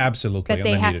something. Absolutely. That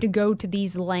they have to go to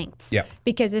these lengths. Yeah.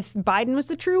 Because if Biden was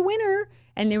the true winner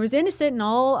and there was innocent and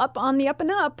all up on the up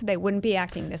and up, they wouldn't be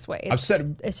acting this way. It's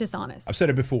just honest. I've said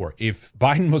it before. If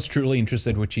Biden was truly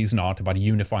interested, which he's not, about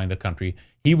unifying the country,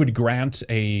 he would grant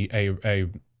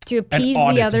to appease an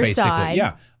audit, the other basically. side.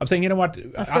 Yeah. I'm saying, you know what?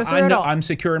 Let's go through it all. I'm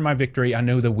secure in my victory. I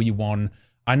know that we won.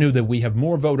 I know that we have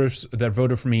more voters that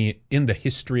voted for me in the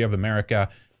history of America.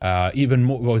 Even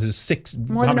more, what was it, six?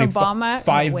 More than Obama?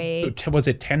 Five? No way. Was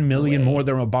it 10 million more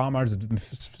than Obama? Or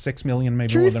 6 million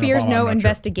maybe more Truth than fears Obama? no I'm not sure.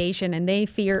 investigation, and they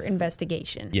fear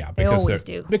investigation. Yeah, they always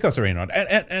do. Because they're in on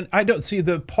it. And I don't see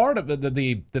the part of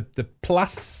the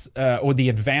plus or the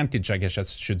advantage, I guess I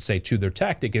should say, to their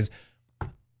tactic is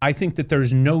I think that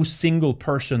there's no single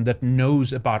person that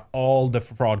knows about all the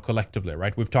fraud collectively,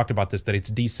 right? We've talked about this, that it's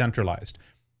decentralized.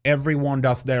 everyone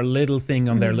does their little thing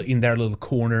on in their little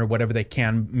corner, whatever they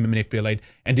can manipulate.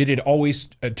 And did it always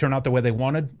turn out the way they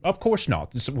wanted? Of course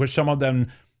not. Were some of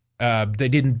them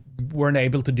they weren't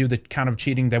able to do the kind of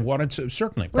cheating they wanted? So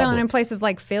certainly, probably. Well, and in places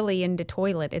like Philly and the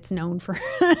toilet, it's known for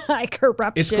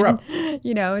corruption. It's corrupt.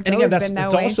 You know, it's and always again, been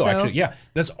that way. Also, so actually, yeah,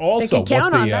 that's also they can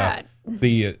count what on that.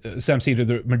 the Sam Cedar,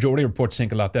 the majority report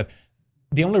single out that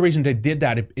the only reason they did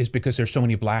that is because there's so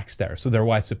many blacks there, so they're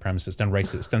white supremacists and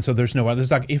racist, and so there's no other. It's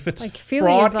like if it's like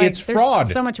fraud, it's fraud.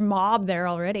 So much mob there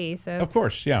already. So of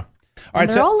course, yeah. All right,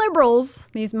 they're all liberals.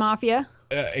 These mafia.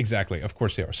 Exactly, of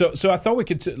course they are. So I thought we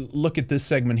could look at this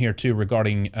segment here too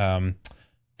regarding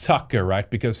Tucker, right?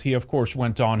 Because he, of course,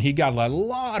 went on. He got a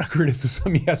lot of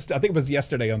criticism. I think it was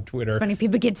yesterday on Twitter. It's funny,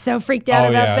 people get so freaked out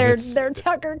about their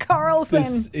Tucker Carlson.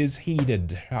 This is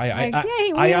heated. We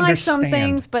like some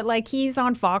things, but like he's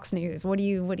on Fox News. What do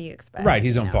you expect? Right,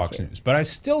 he's on Fox News. But I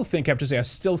still think, I have to say, I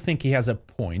still think he has a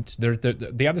point.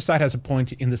 The other side has a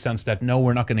point in the sense that, no,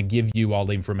 we're not going to give you all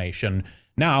the information.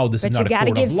 Now, this is not a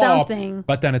court of law.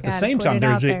 But then at the same time,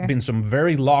 there's been some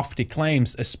very lofty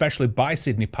claims, especially by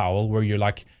Sidney Powell, where you're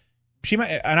like,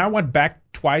 and I went back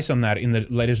twice on that in the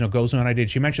latest No Go Zone I did.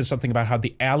 She mentioned something about how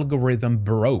the algorithm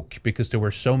broke because there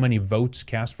were so many votes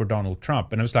cast for Donald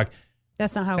Trump. And I was like,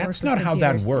 that's not how it works. That's not how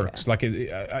that works.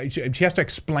 Yeah. Like, she has to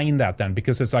explain that then,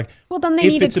 because it's like, well, then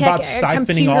they if it's about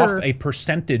siphoning off a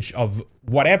percentage of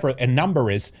whatever a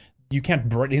number is, you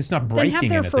can't. It's not breaking anything.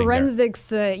 Then have their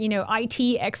forensics, IT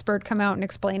expert come out and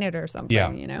explain it or something.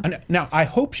 Yeah. You know. And now I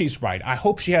hope she's right. I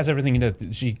hope she has everything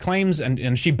that she claims,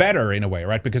 and she better in a way,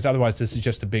 right? Because otherwise, this is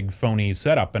just a big phony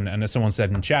setup. And as someone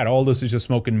said in chat, all this is just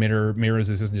smoke and mirrors.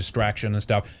 This is distraction and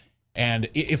stuff. And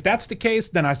if that's the case,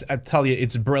 then I tell you,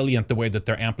 it's brilliant the way that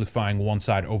they're amplifying one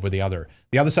side over the other.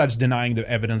 The other side is denying the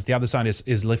evidence. The other side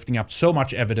is lifting up so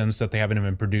much evidence that they haven't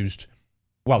even produced.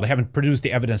 Well, they haven't produced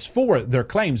the evidence for their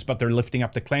claims, but they're lifting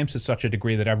up the claims to such a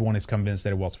degree that everyone is convinced that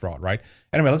it was fraud, right?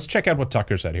 Anyway, let's check out what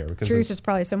Tucker said here. Because truth is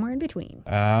probably somewhere in between.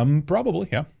 Probably,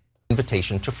 yeah.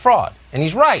 Invitation to fraud. And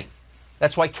he's right.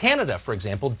 That's why Canada, for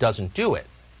example, doesn't do it.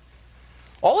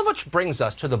 All of which brings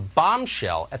us to the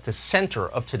bombshell at the center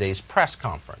of today's press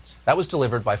conference. That was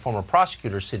delivered by former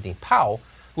prosecutor Sidney Powell,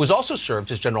 who has also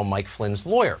served as General Mike Flynn's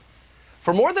lawyer.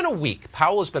 For more than a week,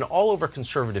 Powell has been all over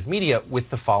conservative media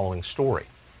with the following story.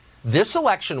 This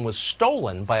election was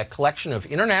stolen by a collection of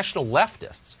international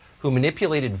leftists who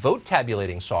manipulated vote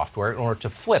tabulating software in order to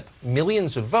flip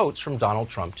millions of votes from Donald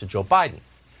Trump to Joe Biden.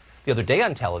 The other day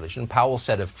on television, Powell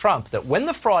said of Trump that when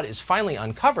the fraud is finally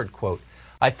uncovered, quote,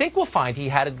 I think we'll find he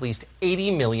had at least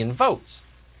 80 million votes.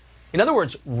 In other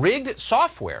words, rigged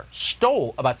software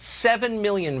stole about 7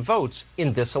 million votes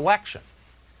in this election.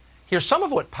 Here's some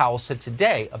of what Powell said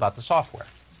today about the software.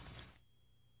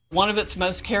 One of its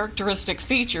most characteristic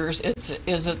features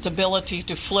is its ability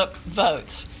to flip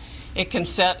votes. It can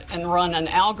set and run an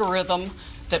algorithm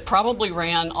that probably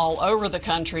ran all over the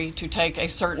country to take a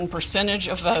certain percentage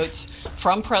of votes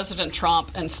from President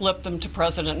Trump and flip them to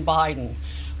President Biden,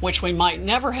 which we might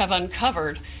never have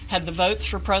uncovered had the votes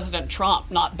for President Trump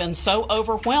not been so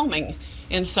overwhelming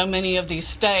in so many of these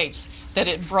states that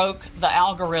it broke the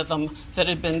algorithm that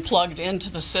had been plugged into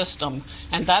the system.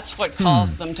 And that's what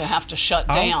caused them to have to shut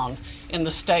down in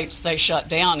the states they shut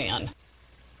down in.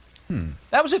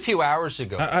 That was a few hours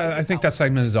ago. I think that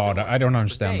segment is odd. I don't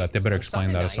understand that. They better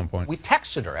explain that at some point. We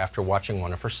texted her after watching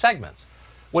one of her segments.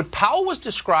 What Powell was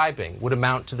describing would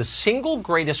amount to the single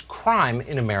greatest crime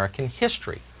in American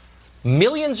history.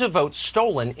 Millions of votes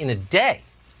stolen in a day.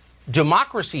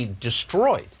 Democracy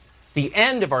destroyed. The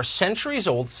end of our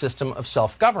centuries-old system of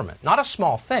self-government. Not a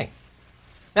small thing.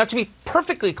 Now, to be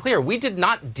perfectly clear, we did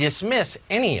not dismiss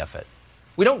any of it.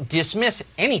 We don't dismiss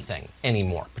anything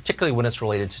anymore, particularly when it's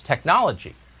related to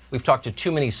technology. We've talked to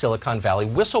too many Silicon Valley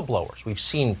whistleblowers. We've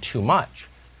seen too much.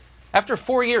 After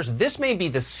 4 years, this may be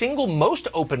the single most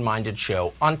open-minded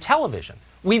show on television.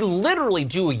 We literally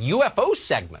do UFO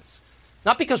segments.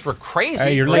 Not because we're crazy.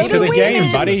 Hey, you're late to the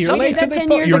game, buddy. You're late to the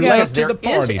party.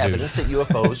 There is evidence that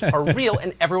UFOs are real,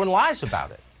 and everyone lies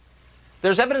about it.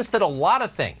 There's evidence that a lot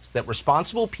of things that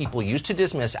responsible people used to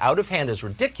dismiss out of hand as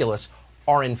ridiculous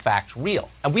are in fact real.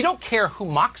 And we don't care who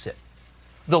mocks it.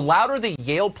 The louder the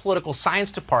Yale Political Science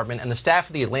Department and the staff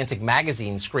of the Atlantic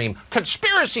magazine scream,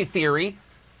 conspiracy theory,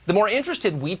 the more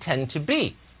interested we tend to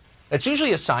be. That's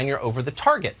usually a sign you're over the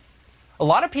target. A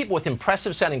lot of people with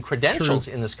impressive-sounding credentials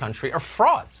in this country are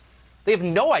frauds. They have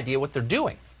no idea what they're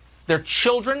doing. They're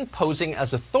children posing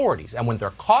as authorities, and when they're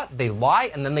caught, they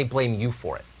lie, and then they blame you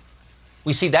for it.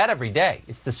 We see that every day.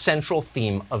 It's the central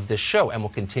theme of this show, and will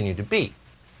continue to be.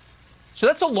 So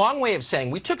that's a long way of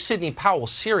saying we took Sidney Powell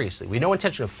seriously. We had no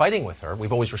intention of fighting with her.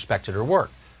 We've always respected her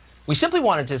work. We simply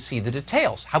wanted to see the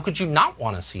details. How could you not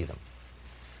want to see them?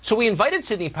 So we invited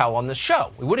Sidney Powell on the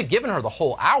show. We would have given her the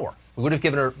whole hour. We would have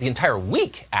given her the entire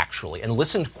week, actually, and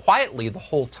listened quietly the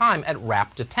whole time at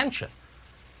rapt attention.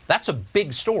 That's a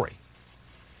big story.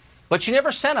 But she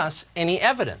never sent us any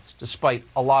evidence, despite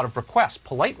a lot of requests,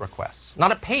 polite requests,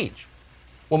 not a page.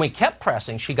 When we kept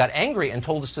pressing, she got angry and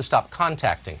told us to stop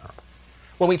contacting her.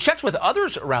 When we checked with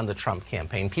others around the Trump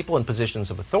campaign, people in positions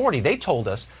of authority, they told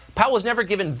us Powell has never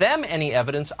given them any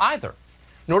evidence either,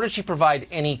 nor did she provide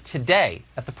any today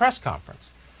at the press conference.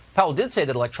 Powell did say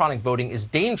that electronic voting is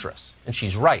dangerous, and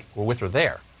she's right. We're with her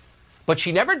there. But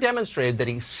she never demonstrated that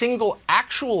a single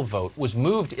actual vote was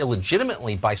moved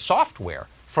illegitimately by software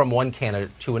from one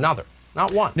candidate to another.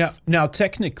 Not one. Now,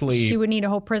 technically, she would need a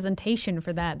whole presentation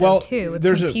for that, though, too, with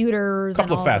there's computers. A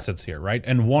couple of facets here, right?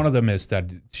 And one of them is that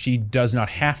she does not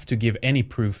have to give any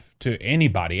proof to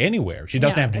anybody anywhere. She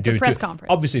doesn't have to do it. Press conference.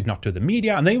 Obviously, not to the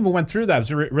media. And they even went through that.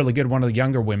 It was really good. One of the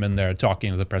younger women there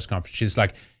talking at the press conference. She's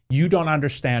like, "You don't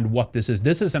understand what this is.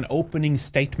 This is an opening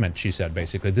statement," she said,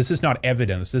 basically. This is not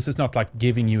evidence. This is not like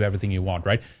giving you everything you want,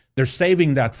 right? They're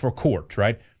saving that for court,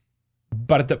 right?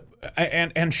 But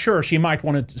and sure, she might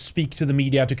want to speak to the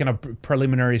media to kind of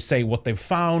preliminary say what they've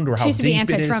found or how deep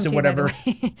it is or whatever.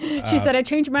 She said, "I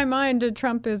changed my mind.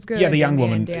 Trump is good." Yeah, the young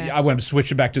woman. I want to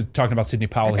switch it back to talking about Sidney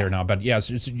Powell here now. But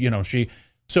yes, she.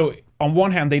 So on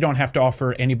one hand, they don't have to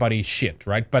offer anybody shit,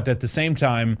 right? But at the same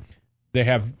time, they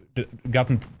have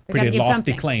gotten pretty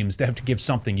lofty claims. They have to give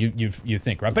something. You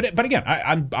think, right? But again,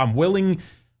 I'm willing.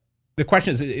 The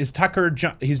question is Tucker,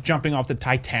 he's jumping off the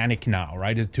Titanic now,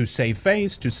 right? To save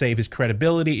face, to save his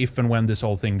credibility if and when this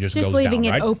whole thing just goes down, right? Just leaving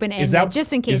it open-ended,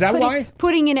 just in case. Is that why?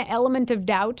 Putting in an element of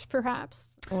doubt,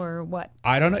 perhaps? Or what?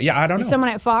 I don't know. Yeah, I don't know. Did someone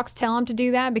at Fox tell him to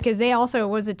do that? Because they also,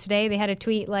 was it today, they had a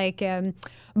tweet like,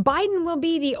 Biden will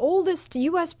be the oldest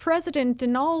U.S. president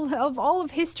in all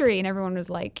of history. And everyone was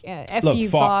like, F you,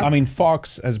 Fox. I mean,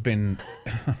 Fox has been...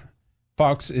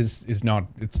 Fox is not.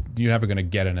 You're never going to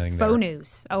get anything there. Faux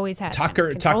news always has.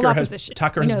 Tucker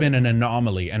has been an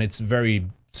anomaly, and it's very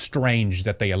strange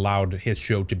that they allowed his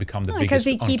show to become the biggest because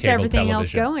he on keeps cable everything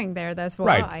television. else going there. That's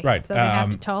why. Right. So they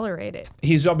have to tolerate it.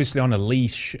 He's obviously on a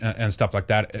leash and stuff like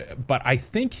that, but I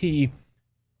think he.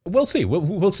 We'll see.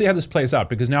 We'll see how this plays out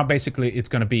because now basically it's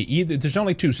going to be either. There's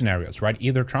only two scenarios, right?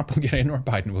 Either Trump will get in or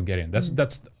Biden will get in.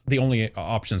 That's the only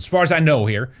options, as far as I know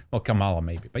here. Well, Kamala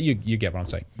maybe, but you get what I'm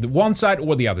saying. The one side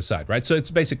or the other side, right? So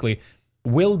it's basically,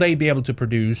 will they be able to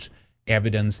produce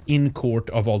evidence in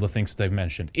court of all the things that they've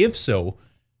mentioned? If so,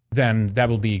 then that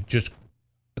will be just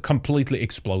completely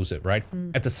explosive, right?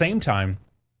 At the same time,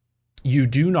 you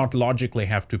do not logically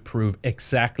have to prove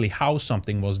exactly how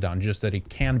something was done, just that it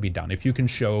can be done. If you can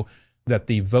show that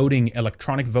the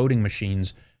electronic voting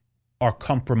machines are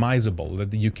compromisable,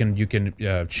 that you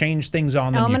can change things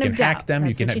on them, you can hack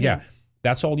them,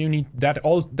 that's all you need.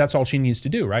 That's all she needs to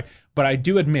do, right? But I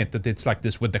do admit that it's like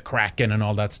this with the Kraken and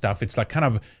all that stuff. It's like kind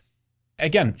of,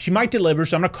 again, she might deliver,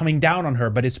 so I'm not coming down on her,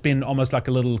 but it's been almost like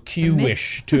a little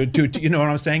cue-ish to you know what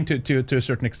I'm saying, to a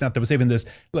certain extent. There was even this,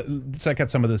 let's check out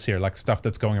some of this here, like stuff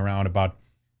that's going around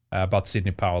about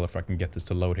Sidney Powell, if I can get this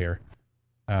to load here.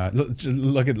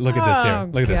 Look at this here.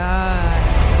 Look at this.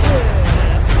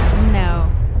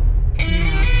 No.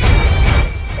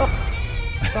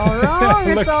 It's all wrong.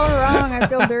 It's all wrong. I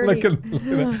feel dirty. Look at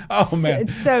that. Oh, man.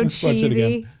 It's so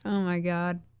cheesy. Oh, my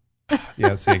God.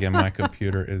 Yeah, see again, my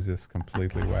computer is just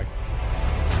completely whacked.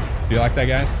 Do you like that,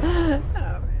 guys? Oh, man.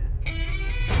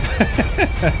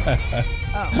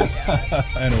 Oh, my God.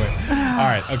 Anyway. All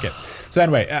right. Okay. So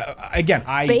anyway, again,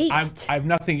 I have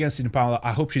nothing against Sidney Powell.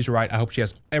 I hope she's right. I hope she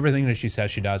has everything that she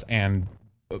says she does. And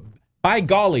by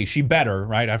golly, she better,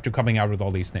 right, after coming out with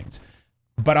all these things.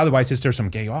 But otherwise, is there some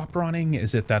gay op running?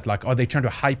 Is it that, like, are they trying to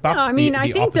hype up I mean, the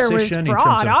I think there was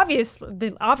fraud.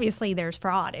 Of... Obviously, there's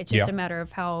fraud. It's just a matter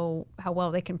of how well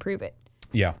they can prove it.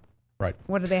 Yeah, right.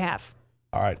 What do they have?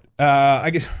 All right. I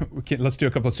guess let's do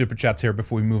a couple of super chats here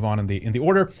before we move on in the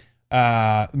order.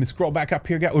 Let me scroll back up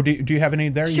here. Or do you have any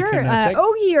there? Sure. You can, take?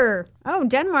 Ogier. Oh,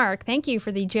 Denmark. Thank you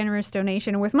for the generous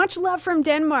donation. With much love from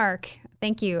Denmark.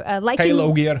 Thank you. Hey,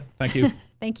 Ogier. Thank you.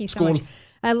 Thank you so much.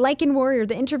 Lycan Warrior,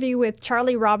 the interview with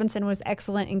Charlie Robinson was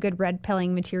excellent and good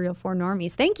red-pilling material for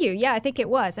normies. Thank you. Yeah, I think it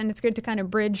was. And it's good to kind of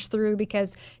bridge through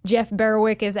because Jeff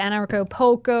Berwick is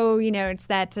anarcho-poco. You know, it's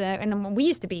that, and we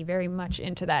used to be very much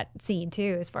into that scene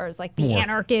too, as far as like the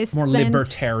anarchists. More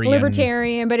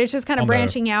libertarian, but it's just kind of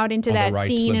branching out into that right,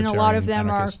 scene, and a lot of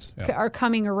them are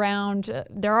coming around.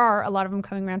 There are a lot of them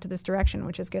coming around to this direction,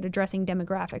 which is good, addressing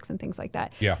demographics and things like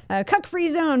that. Yeah. Cuck-free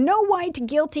zone, no white,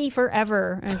 guilty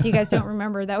forever. And if you guys don't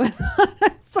remember, that was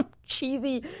some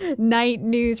cheesy night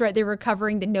news, right? They were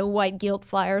covering the no white guilt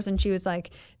flyers, and she was like,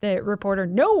 the reporter,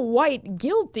 no white,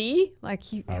 guilty. Like,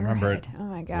 I remember it. Oh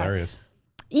my God. Hilarious.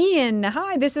 Ian,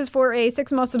 hi, this is for a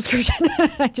 6-month subscription.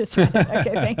 I just read it.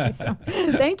 Okay, thank you.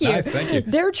 Thank you. Nice, thank you.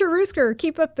 Dare Cherusker,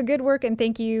 keep up the good work, and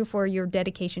thank you for your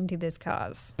dedication to this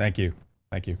cause. Thank you.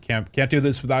 Thank you. Can't do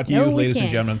this without you, ladies and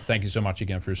gentlemen. Thank you so much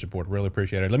again for your support. Really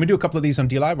appreciate it. Let me do a couple of these on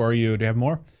DLive, or do you have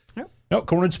more? No.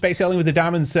 Cornered Space Alien with the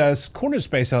Diamond says, Cornered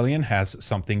Space Alien has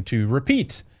something to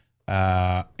repeat.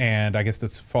 And I guess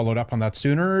that's followed up on that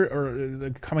sooner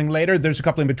or coming later. There's a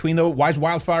couple in between, though. Wise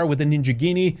Wildfire with the Ninja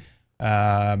Guinea.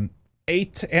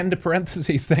 8 end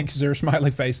parentheses. Thank you, sir.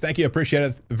 Smiley face. Thank you. Appreciate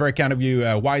it. Very kind of you.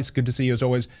 Wise, good to see you as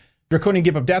always. Draconian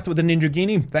Gift of Death with the Ninja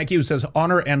Guinea. Thank you. Says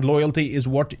honor and loyalty is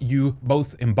what you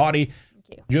both embody.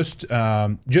 Just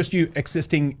you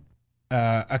existing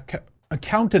a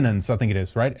countenance, I think it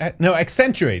is, right? No,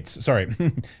 accentuates. Sorry,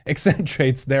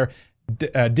 accentuates their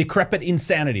decrepit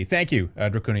insanity. Thank you,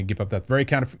 Draconian Gift of Death. Very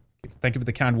kind of. Thank you for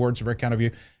the kind words. Very kind of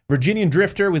you. Virginian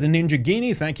Drifter with the Ninja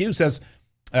Guinea. Thank you. Says.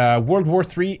 World War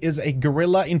III is a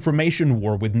guerrilla information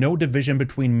war with no division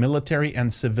between military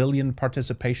and civilian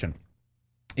participation.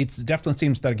 It definitely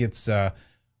seems that it's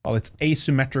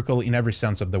asymmetrical in every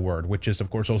sense of the word, which is, of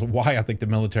course, also why I think the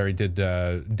military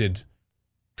did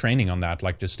training on that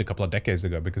like just a couple of decades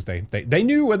ago, because they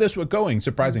knew where this was going,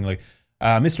 surprisingly.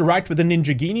 Mr. Wright with the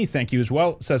Ninja Guinea, thank you as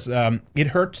well, says,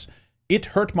 it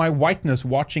hurt my whiteness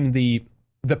watching the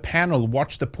panel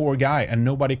watch the poor guy and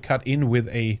nobody cut in with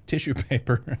a tissue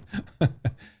paper.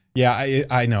 Yeah,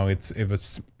 I know it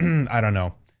was I don't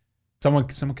know. Someone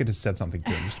could have said something to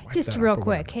him. Just real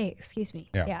quick. Hey, excuse me.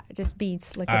 Yeah, just be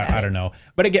slick. I don't know.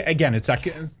 But again, it's like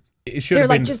it should They're have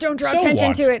like, been, just don't draw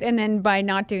attention to it, and then by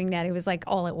not doing that, it was like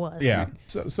all it was. Yeah.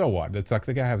 So what? It's like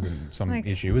the guy has some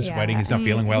issue. He's sweating. He's not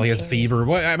feeling well. He has a fever.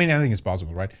 Well, I mean, anything is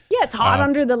possible, right? Yeah, it's hot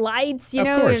under the lights. You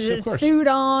know, of course. Suit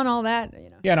on, all that.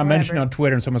 You know, yeah, and I mentioned on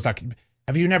Twitter, and someone's like,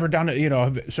 "Have you never done it? You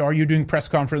know, so are you doing press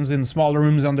conference in smaller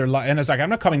rooms under light?" And it's like,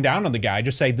 I'm not coming down on the guy. I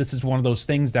just say this is one of those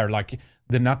things that are like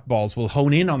the nutballs will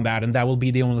hone in on that, and that will be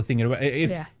the only thing.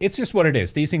 It's just what it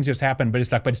is. These things just happen, but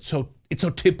it's like, but it's so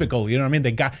typical. You know what I mean?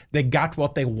 They got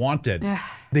what they wanted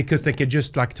because they could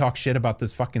just like talk shit about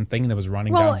this fucking thing that was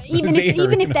running down. Well, even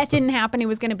if that didn't happen, it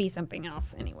was going to be something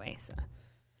else anyway. So.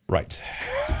 Right.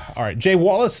 All right. Jay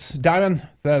Wallace, Diamond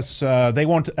says they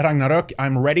want Ragnarok.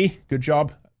 I'm ready. Good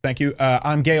job. Thank you.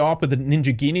 I'm Gay Op with the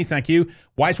Ninja Guinea. Thank you.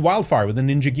 Wise Wildfire with the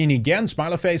Ninja Guinea again.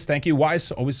 Smiley face. Thank you,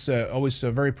 Wise. Always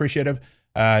very appreciative.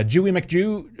 Jewy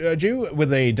McJew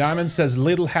with a diamond says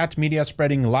Little Hat Media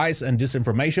spreading lies and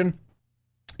disinformation.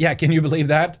 Yeah, can you believe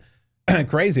that?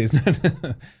 Crazy, isn't it?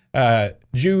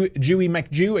 Jewy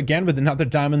McJew again with another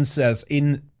diamond says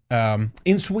in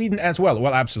Sweden as well.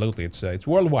 Well, absolutely. It's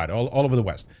worldwide, all over the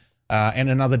West. And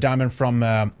another diamond from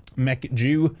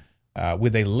McJew.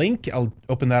 With a link. I'll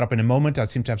open that up in a moment. I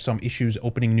seem to have some issues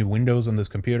opening new windows on this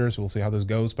computer, so we'll see how this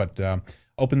goes, but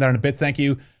open that in a bit. Thank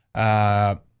you.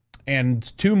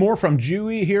 And 2 more from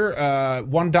Jewy here.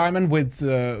 1 diamond with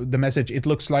the message, it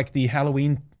looks like the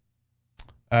Halloween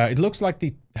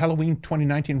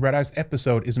 2019 Red Eyes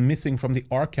episode is missing from the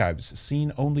archives.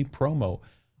 Seen only promo.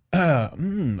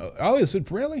 Oh, is it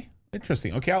really?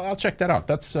 Interesting. Okay, I'll check that out.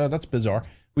 That's bizarre.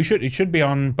 It should be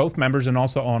on both members and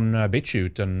also on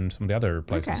BitChute and some of the other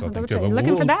places. Okay, I think too.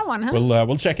 Looking for that one, huh?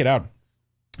 We'll check it out.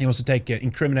 He wants to take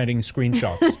incriminating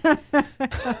screenshots.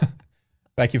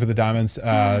 Thank you for the diamonds.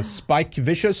 Spike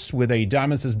Vicious with a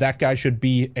diamond says that guy should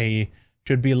be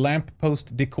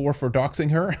lamppost decor for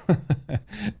doxing her.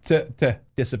 to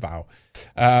disavow.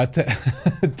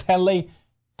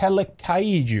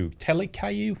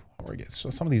 Telekaiju. Or I guess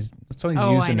some of these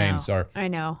usernames are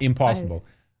impossible.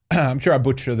 I'm sure I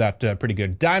butchered that pretty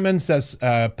good. Diamond says,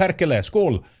 Perkele,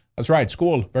 skål. That's right,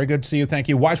 skål. Very good to see you, thank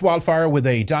you. Wise Wildfire with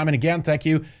a diamond again, thank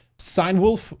you.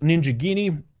 Signwolf, Ninja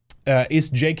Guinea. Is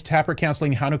Jake Tapper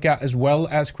canceling Hanukkah as well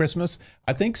as Christmas?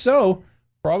 I think so,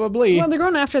 probably. Well, they're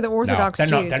going after the Orthodox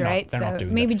Jews, right? They're not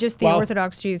doing maybe that. just the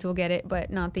Orthodox Jews will get it,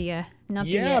 but not the other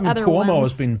Cuomo ones.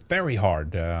 has been very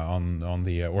hard on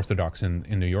the Orthodox in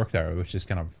New York there, which is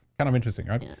kind of interesting,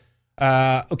 right? Yeah.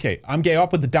 Okay, I'm gay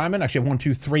up with the diamond. Actually, 1,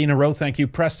 2, 3 in a row. Thank you.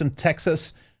 Preston,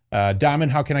 Texas.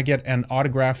 Diamond, how can I get an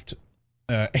autographed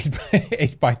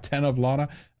 8 by 10 of Lana?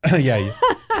 Yeah.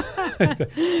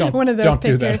 One of those don't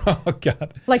pictures. do that. Oh,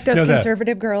 God. Like those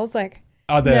conservative girls, like...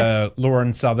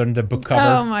 Lauren Southern, the book cover.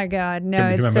 Oh my God, no!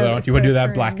 Do you remember that one? You would do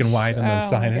that black and white and then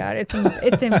sign it. Oh my God,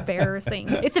 it's embarrassing.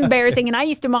 It's embarrassing, and I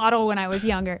used to model when I was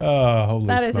younger. Oh, holy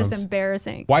That smokes. is just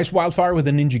embarrassing. Wise Wildfire with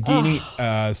a Ninja Genie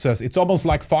says it's almost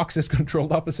like Fox's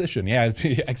controlled opposition. Yeah,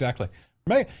 exactly.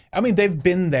 I mean, they've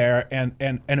been there,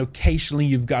 and occasionally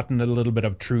you've gotten a little bit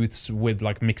of truths with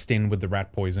like mixed in with the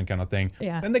rat poison kind of thing.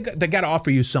 Yeah. And they got to offer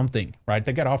you something, right?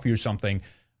 They got to offer you something,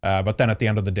 but then at the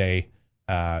end of the day.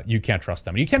 You can't trust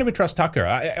them. You can't even trust Tucker.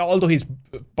 Although he's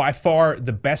by far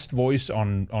the best voice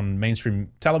on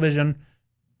mainstream television,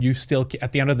 you still,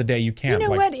 at the end of the day, you can't. You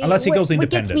know what? Unless he goes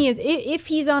independent. What gets me is if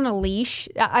he's on a leash,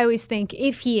 I always think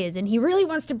if he is, and he really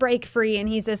wants to break free, and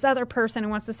he's this other person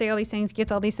and wants to say all these things,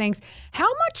 gets all these things, how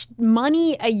much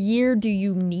money a year do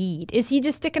you need? Is he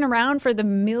just sticking around for the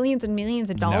millions and millions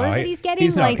of dollars that he's getting?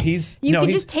 He's not. You can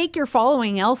just take your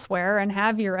following elsewhere and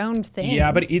have your own thing.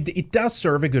 Yeah, but it does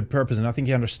serve a good purpose, and I think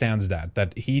he understands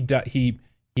that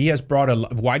he has brought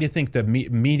why do you think the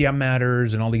Media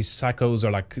Matters and all these psychos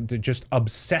are like, they're just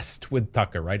obsessed with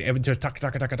Tucker, right? Just Tucker,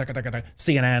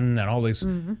 CNN and all these.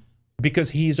 Mm-hmm.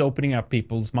 Because he's opening up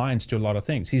people's minds to a lot of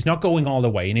things. He's not going all the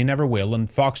way, and he never will, and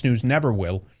Fox News never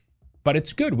will. But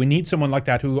it's good. We need someone like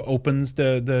that who opens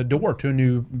the door to a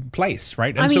new place,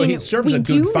 right? And so he serves a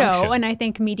good function. We do know, and I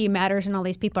think Media Matters and all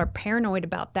these people are paranoid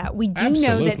about that. We do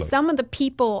know that some of the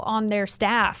people on their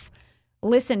staff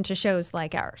listen to shows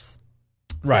like ours.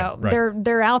 So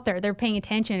they're out there, they're paying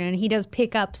attention, and he does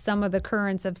pick up some of the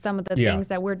currents of some of the things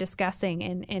that we're discussing,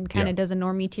 and kind of does a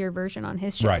normie tier version on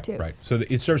his show too. Right. So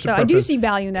it serves a purpose. I do see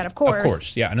value in that, of course. Of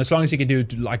course, yeah. And as long as he can do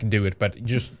it, I can do it. But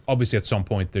just obviously at some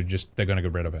point they're going to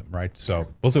get rid of him, right? So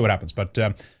we'll see what happens. But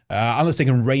unless they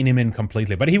can rein him in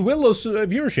completely, but he will lose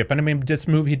viewership. And I mean, this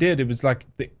move he did, it was like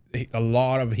a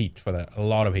lot of heat for that, a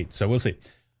lot of heat. So we'll see.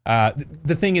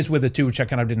 The thing is with it too, which I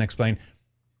kind of didn't explain.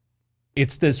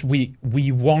 It's this, we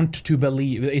want to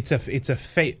believe, it's a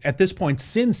faith at this point,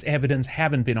 since evidence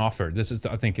haven't been offered. This is,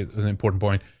 I think, an important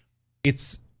point.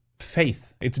 It's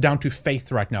faith. It's down to faith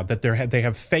right now, that they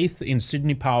have faith in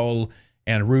Sidney Powell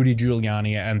and Rudy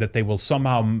Giuliani, and that they will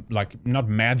somehow, like, not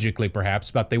magically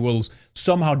perhaps, but they will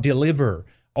somehow deliver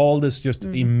all this just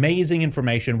amazing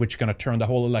information, which is going to turn the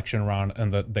whole election around,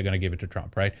 and they're going to give it to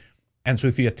Trump, right? And so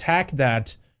if you attack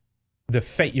that, the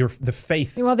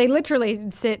faith. Well, they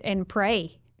literally sit and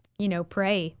pray,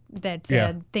 pray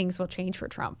that things will change for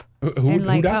Trump. Who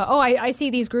does? I see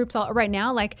these groups right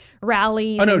now, like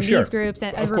rallies and these groups,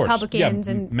 and Republicans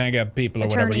and MAGA people or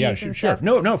whatever. Yeah, sure.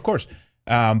 No, of course.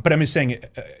 But I'm just saying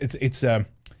it's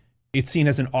seen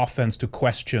as an offense to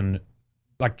question.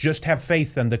 Like, just have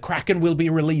faith and the Kraken will be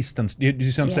released. And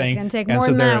you see what I'm saying? It's going to take more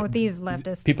than that with these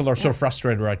leftists. People are so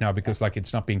frustrated right now because, like,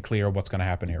 it's not being clear what's going to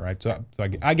happen here, right? So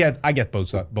I get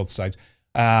both sides.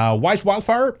 Wise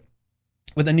Wildfire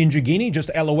with a Ninja Genie,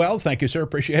 just LOL. Thank you, sir.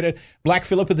 Appreciate it. Black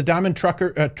Phillip with the Diamond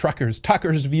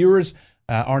Tucker's viewers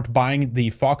aren't buying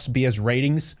the Fox BS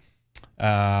ratings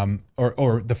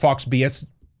or the Fox BS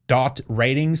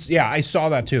ratings. Yeah, I saw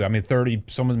that too. I mean,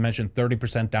 someone mentioned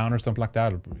 30% down or something like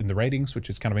that in the ratings, which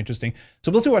is kind of interesting. So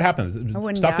we'll see what happens.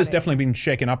 Stuff is definitely being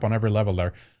shaken up on every level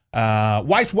there.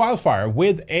 Wise Wildfire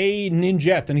with a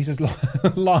ninjet, and he says,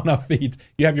 Lana feet.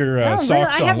 You have your socks on.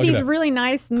 I have these really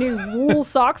nice new wool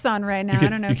socks on right now. I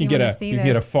don't know if you want to see this.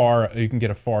 You can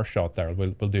get a far shot there. We'll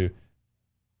do.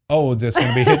 Oh, it's going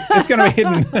to be hidden. It's going to be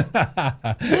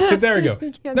hidden. There we go.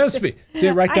 Those feet. See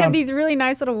it right down. I have these really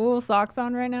nice little wool socks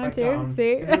on right now, too. Down.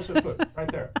 See? There's the foot. Right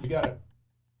there. You got it.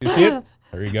 You see it?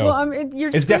 There you go. Well,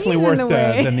 it's definitely worth the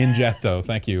ninjet, though.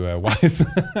 Thank you, Wise.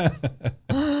 All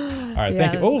right.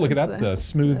 Thank you. Oh, look at that. The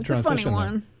smooth transition. A funny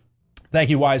one. There. Thank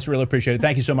you, Wise. Really appreciate it.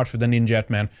 Thank you so much for the ninjet,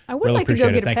 man. I would like to go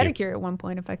get a pedicure at one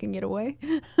point if I can get away.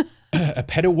 A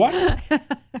pedo what?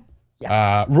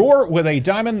 Yeah. Roar with a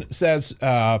diamond says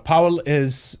Powell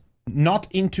is not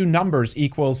into numbers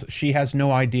equals she has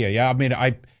no idea. Yeah, I mean,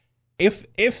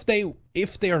 if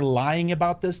they're lying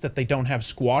about this, that they don't have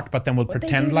squat, but then will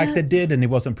pretend like they did and it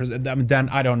wasn't.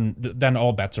 Then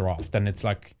all bets are off. Then it's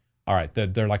like, all right,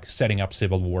 they're like setting up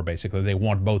civil war basically. They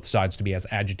want both sides to be as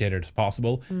agitated as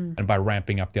possible, and by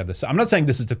ramping up the other side. I'm not saying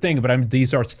this is the thing, but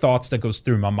these are thoughts that goes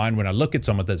through my mind when I look at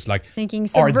some of this. Like thinking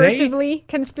subversively,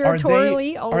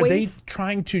 conspiratorially, always. Are they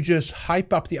trying to just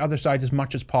hype up the other side as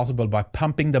much as possible by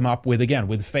pumping them up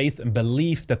with faith and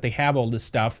belief that they have all this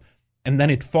stuff, and then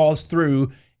it falls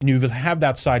through, and you will have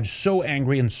that side so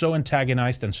angry and so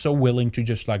antagonized and so willing to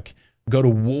just like go to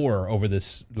war over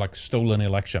this like stolen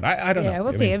election. I don't know. Yeah,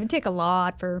 we'll see. It would take a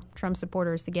lot for Trump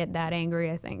supporters to get that angry,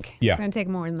 I think. Yeah. It's going to take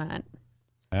more than that.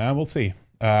 We'll see.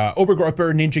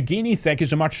 Obergrupper Ninja Genie, thank you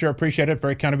so much, sir. Appreciate it.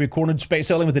 Very kind of you. Cornered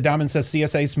Space Alien with the diamond says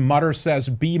CSA's mother says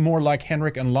be more like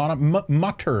Henrik and Lana.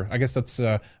 Mutter, I guess that's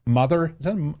mother. Is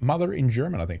that mother in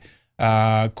German, I think.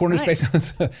 Cornered Space Alien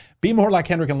says be more like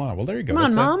Henrik and Lana. Well, there you go. Come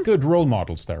on, Mom. Good role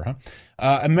models there,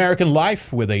 huh? American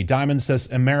Life with a diamond says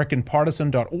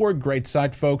AmericanPartisan.org. Great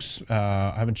site, folks.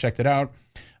 I haven't checked it out.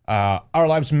 Our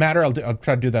Lives Matter. I'll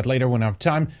try to do that later when I have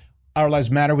time. Our Lives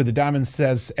Matter with the diamond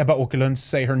says Ebba Åkerlund.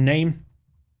 Say her name.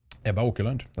 Ebba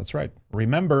Åkerlund, that's right.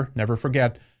 Remember, never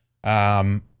forget.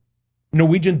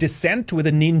 Norwegian Descent with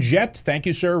a ninjet. Thank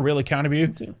you, sir. Really kind of you.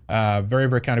 Thank you. Very,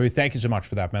 very kind of you. Thank you so much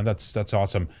for that, man. That's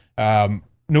awesome.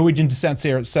 Norwegian Descent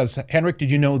here says, Henrik,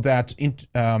 did you know that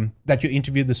that you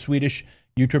interviewed the Swedish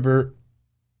YouTuber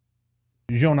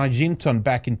Jonna Jinton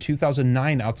back in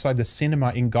 2009 outside the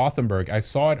cinema in Gothenburg? I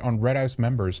saw it on Red Eyes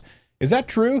members. Is that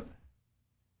true?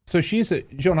 So she's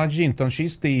Jonna Jinton.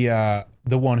 She's the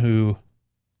one who.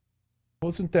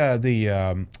 Wasn't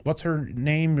the what's her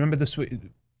name? Remember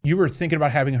you were thinking about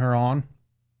having her on?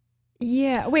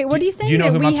 Yeah. Wait, what are you saying? Do you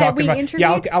know who I'm talking about?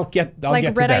 Yeah, I'll get like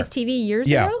to Red there. Eyes TV years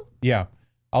ago? Yeah.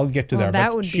 I'll get to there.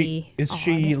 That would be Is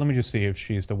she? Let me just see if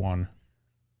she's the one.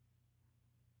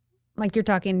 Like you're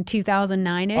talking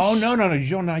 2009-ish? Oh, no.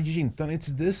 Jonna Jinton. It's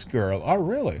this girl. Oh,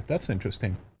 really? That's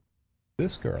interesting.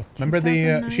 This girl. Remember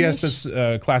she has this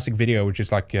classic video, which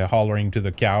is like hollering to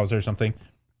the cows or something.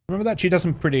 Remember that? She does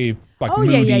some pretty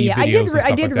moody videos.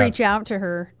 I did reach out to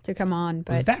her to come on,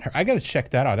 but was that her? I got to check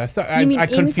that out. I thought you mean I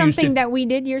in something that we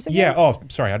did years ago? Yeah. Oh,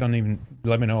 sorry. I don't even.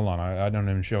 Let me know, Lana. I don't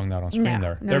even showing that on screen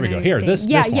there. There we go. Here, this.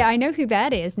 Yeah, this one. I know who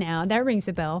that is now. That rings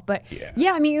a bell. But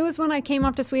yeah, I mean, it was when I came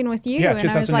up to Sweden with you, yeah, and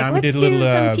I was like, let's do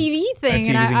some TV thing,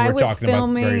 and I was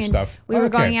filming, and we were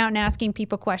going out and asking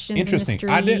people questions. Interesting.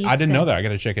 In the streets, I didn't know that. I got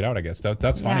to check it out. I guess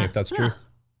that's funny if that's true.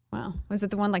 Wow. Was it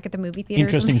the one like at the movie theater?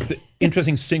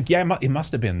 Interesting sync. Yeah, it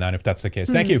must have been that if that's the case.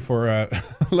 Thank you for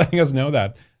letting us know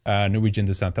that. Norwegian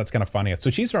Descent. That's kind of funny. So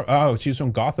she's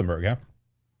from Gothenburg, yeah?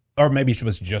 Or maybe she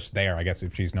was just there, I guess,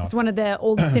 if she's not. It's one of the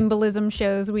old symbolism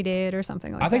shows we did or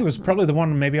something like that. I think it was probably the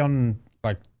one maybe on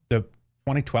like the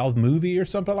 2012 movie or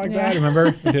something like that.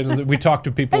 Remember? We talked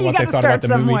to people what they thought about the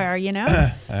movie. Somewhere, you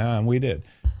know? We did.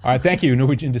 All right, thank you,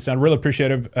 Norwegian Descent. Really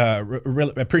appreciative.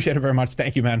 Really appreciate it very much.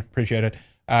 Thank you, man. Appreciate it.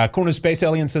 Corner Space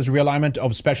Alien says realignment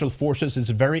of special forces is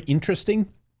very interesting.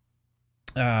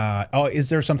 Is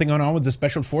there something going on with the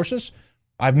special forces?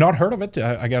 I've not heard of it.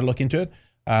 I got to look into it.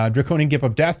 Draconian Gift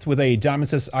of Death with a diamond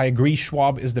says, I agree,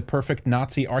 Schwab is the perfect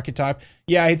Nazi archetype.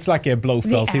 Yeah, it's like a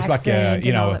Blofeld. He's like a,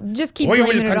 just keep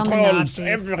blaming it on the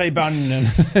Nazis. Everyone.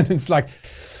 And it's like...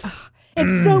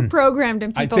 It's so programmed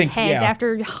in people's heads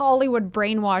after Hollywood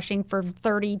brainwashing for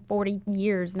 30, 40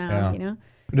 years now, you know?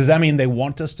 Does that mean they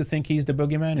want us to think he's the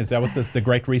boogeyman? Is that what the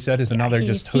Great Reset is? Another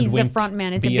just hoodwink? He's the front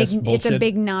man. It's a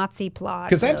big Nazi plot.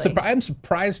 Because I'm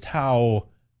surprised how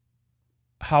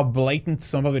blatant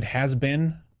some of it has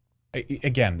been.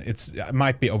 Again, it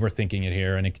might be overthinking it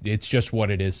here, and it's just what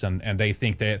it is, and they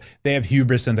think they have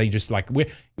hubris, and they just like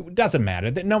it doesn't matter.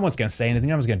 No one's gonna say anything.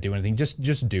 No one's gonna do anything.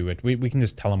 Just do it. We can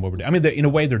just tell them what we're doing. I mean, in a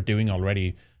way, they're doing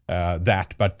already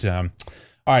that. But all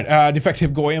right,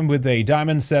 Defective Goyim with a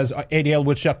diamond says ADL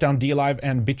would shut down DLive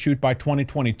and BitChute by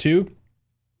 2022.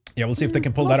 Yeah, we'll see if they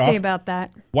can pull that off. We'll see about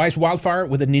that. Wise Wildfire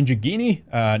with a Ninja Genie.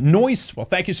 Noise. Well,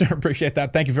 thank you, sir. Appreciate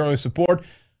that. Thank you for your support.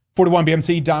 41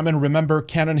 BMC, Diamond, remember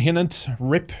Cannon Hinnant,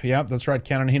 RIP, yeah, that's right,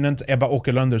 Cannon Hinnant, Ebba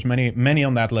Åkerlund, there's many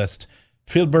on that list.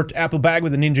 Philbert Applebag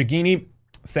with a Ninja Genie,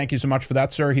 thank you so much for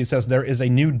that, sir. He says there is a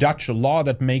new Dutch law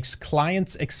that makes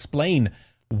clients explain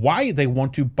why they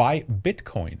want to buy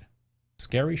Bitcoin.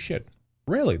 Scary shit.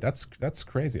 Really, that's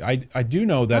crazy. I do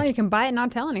know that... Well, you can buy it and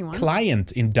not tell anyone.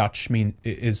 Client in Dutch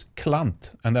is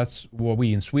klant, and that's what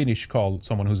we in Swedish call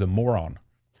someone who's a moron.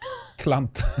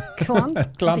 Klant.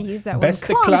 Klant. To use that Beste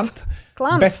klant.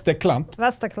 Beste klant.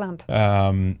 Beste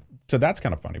klant. So that's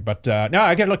kind of funny. But no,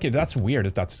 I get look. That's weird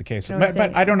if that's the case. But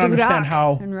I don't understand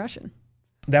how in Russian.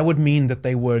 That would mean that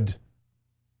they would.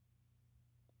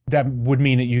 That would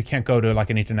mean that you can't go to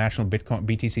like an international Bitcoin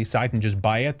BTC site and just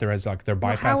buy it. They're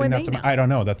bypassing that. I don't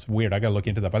know. That's weird. I got to look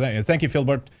into that. But anyway, thank you,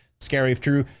 Philbert. Scary if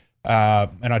true,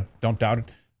 and I don't doubt it.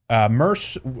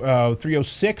 Merce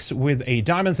 306 with a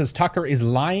diamond says Tucker is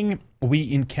lying. We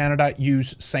in Canada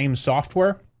use same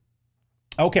software.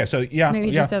 Okay, so yeah, maybe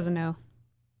he just doesn't know.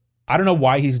 I don't know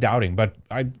why he's doubting, but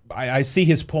I see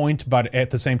his point, but at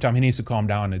the same time, he needs to calm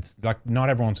down. It's like not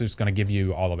everyone's just going to give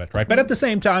you all of it, right? But at the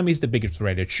same time, he's the biggest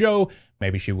rated show.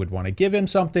 Maybe she would want to give him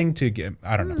something to give.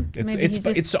 I don't know.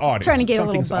 It's odd. Trying to get a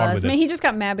little buzz. I mean, he just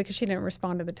got mad because she didn't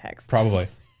respond to the text. Probably.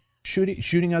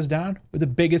 Shooting us down with the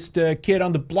biggest kid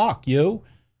on the block, yo.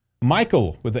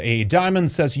 Michael with a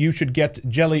diamond says you should get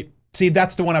jelly. See,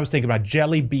 that's the one I was thinking about.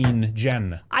 Jelly Bean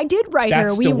Jen. I did write her.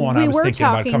 That's the one I was thinking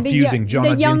about, confusing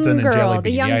Jonah Jinton and Jelly Bean.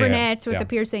 The young brunette with the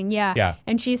piercing, yeah.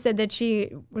 And she said that she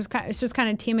was kind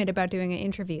of timid about doing an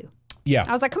interview. Yeah.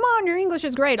 I was like, come on, your English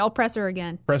is great. I'll press her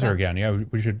again. Her again. Yeah,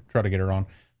 we should try to get her on.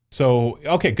 So,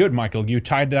 okay, good, Michael. You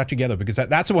tied that together because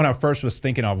that's the one I first was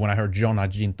thinking of when I heard Jonah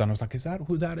Jinton. I was like, is that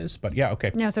who that is? But yeah,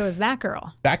 okay. No, so it was that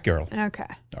girl. That girl. Okay.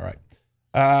 All right.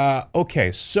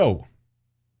 Okay, so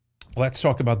let's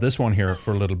talk about this one here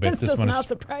for a little bit. This does not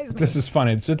surprise me. This is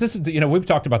funny. So this is, we've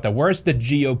talked about that. Where's the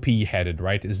GOP headed,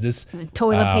 right? Is this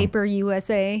toilet paper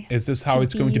USA? Is this how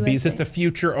it's going to be? Is this the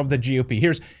future of the GOP?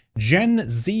 Here's Gen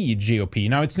Z GOP.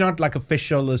 Now, it's not like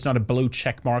official. There's not a blue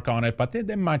check mark on it, but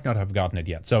they might not have gotten it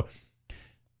yet. So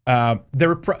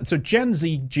so Gen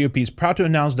Z GOP is proud to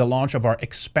announce the launch of our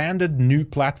expanded new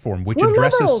platform, which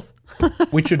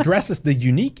addresses the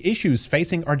unique issues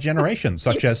facing our generation,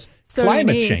 such as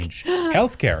climate change,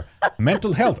 healthcare,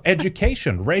 mental health,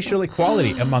 education, racial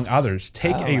equality, among others.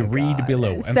 Take a read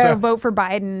below. And so vote for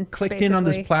Biden. Click in on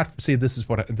this platform. See, this is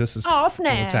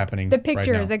what's happening. The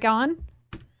picture, right is it gone?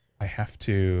 I have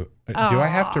to. Do I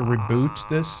have to reboot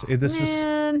this? This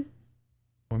is.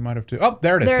 We might have to. Oh,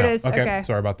 there it is. There now. it is. Okay,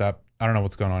 sorry about that. I don't know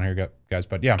what's going on here, guys,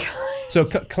 but yeah. So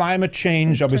climate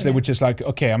change, obviously, which is like,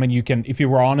 okay, I mean, you can, if you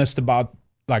were honest about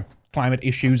like climate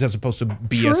issues as opposed to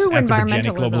BS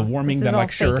anthropogenic global warming, then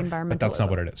like sure, but that's not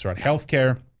what it is, right?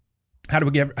 Healthcare. How do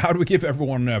we give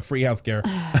everyone free healthcare?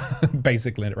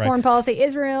 Basically, right? Foreign policy,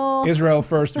 Israel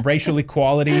first, racial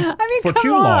equality. I mean, for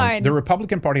too long, the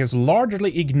Republican Party has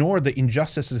largely ignored the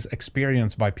injustices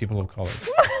experienced by people of color.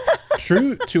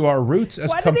 True to our roots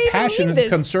as compassionate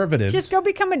conservatives. Just go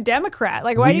become a Democrat.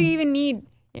 Like, why do you even need...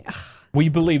 We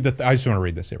believe that... I just want to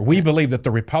read this here. We believe that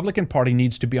the Republican Party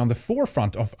needs to be on the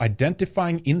forefront of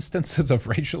identifying instances of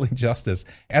racial injustice.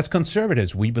 As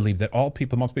conservatives, we believe that all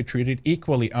people must be treated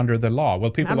equally under the law.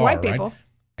 Well, people are, white right? People.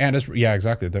 And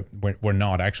exactly. We're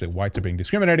not actually. Whites are being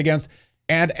discriminated against.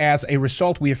 And as a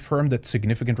result, we affirm that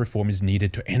significant reform is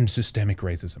needed to end systemic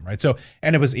racism, right? So,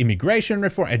 and it was immigration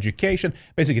reform, education,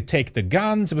 basically take the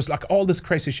guns. It was like all this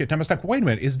crazy shit. And I was like, wait a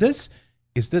minute, is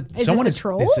someone this a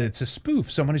troll? It's a spoof.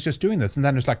 Someone is just doing this. And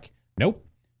then it's like, nope.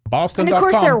 Boston.com. And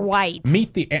of course they're white.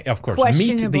 Meet the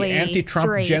anti-Trump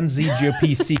straight. Gen Z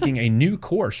GOP seeking a new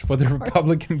course for the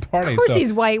Republican Party. Of course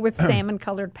he's white with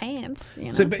salmon-colored pants,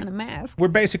 and a mask. We're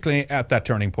basically at that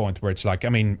turning point where it's like, I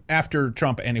mean, after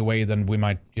Trump anyway, then we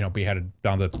might, be headed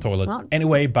down the toilet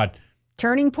anyway, but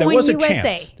turning point there was a USA.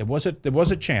 Chance. There was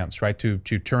a chance, right, to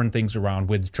turn things around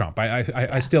with Trump.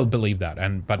 I still believe that.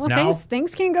 But now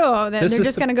things can go. They're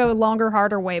just going to go longer,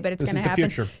 harder way, but it's going to happen.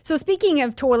 Future. So speaking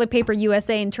of toilet paper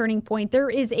USA and turning point,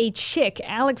 there is a chick,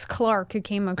 Alex Clark, who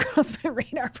came across my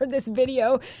radar for this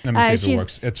video. Let me see if it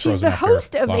works. It's she's the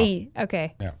host of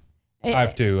okay. Yeah. I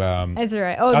have to. That's all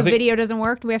right. Oh, the video doesn't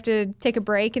work. Do we have to take a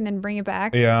break and then bring it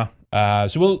back? Yeah.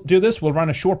 So we'll do this. We'll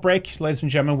run a short break, ladies and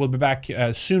gentlemen. We'll be back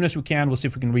as soon as we can. We'll see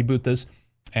if we can reboot this.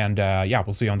 And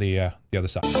we'll see you on the other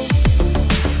side.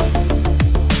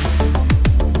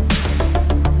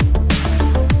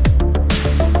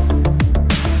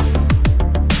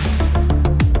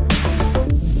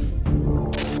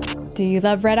 Do you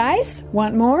love Red Ice?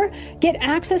 Want more? Get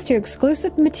access to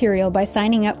exclusive material by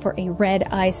signing up for a Red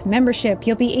Ice membership.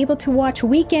 You'll be able to watch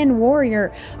Weekend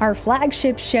Warrior, our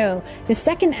flagship show, the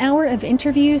second hour of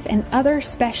interviews, and other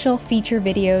special feature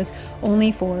videos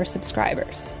only for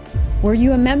subscribers. Were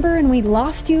you a member and we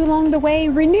lost you along the way?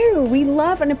 Renew! We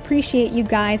love and appreciate you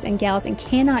guys and gals and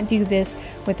cannot do this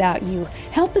without you.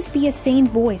 Help us be a sane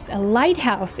voice, a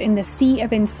lighthouse in the sea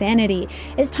of insanity.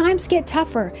 As times get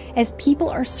tougher, as people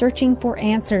are searching for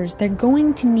answers, they're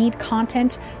going to need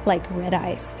content like Red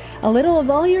Ice. A little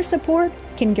of all your support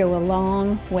can go a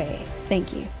long way.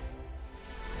 Thank you.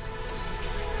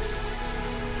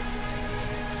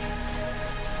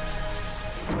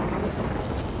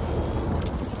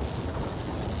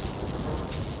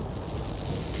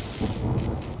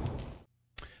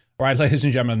 All right, ladies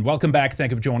and gentlemen, welcome back.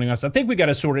 Thank you for joining us. I think we got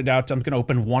it sorted out. I'm going to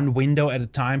open one window at a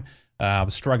time. I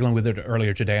was struggling with it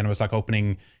earlier today, and I was like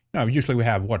opening, usually we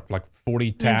have,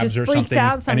 40 tabs or something?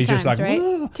 And he's just like, right?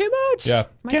 Too much. Yeah,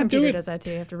 My can't computer do it. does that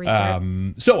too. You have to restart.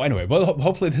 So anyway, well,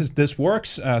 hopefully this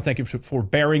works. Thank you for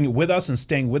bearing with us and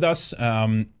staying with us.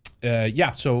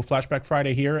 so Flashback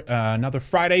Friday here. Another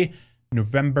Friday,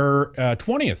 November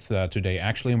 20th today,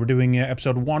 actually. And we're doing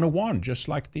episode 101, just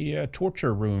like the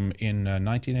torture room in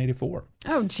 1984.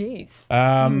 Oh, geez.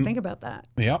 I didn't think about that.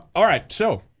 Yeah. All right,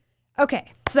 so.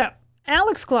 Okay, so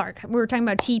Alex Clark, we were talking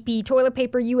about TP, Toilet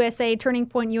Paper USA, Turning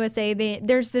Point USA.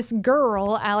 There's this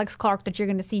girl, Alex Clark, that you're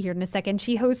going to see here in a second.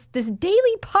 She hosts this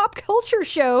daily pop culture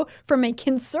show from a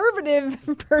conservative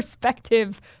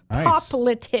perspective, Nice.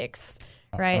 Politics.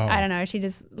 Right? I don't know. She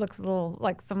just looks a little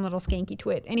like some little skanky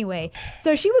twit. Anyway,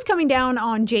 so she was coming down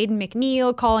on Jaden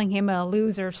McNeil, calling him a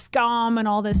loser scum and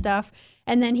all this stuff.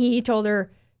 And then he told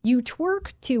her, "You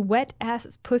twerk to wet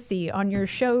ass pussy on your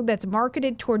show that's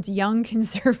marketed towards young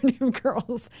conservative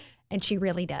girls." And she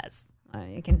really does.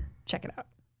 You can check it out.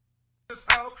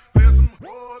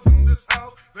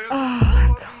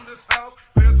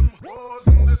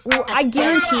 Well, I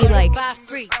guarantee, like,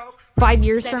 5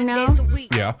 years from now,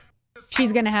 Yeah.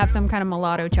 she's going to have some kind of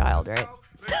mulatto child, right?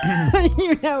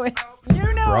 You know it.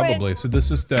 You know Probably. it. So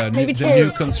this is the Maybe new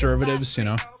two. conservatives, you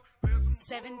know.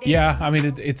 Yeah, I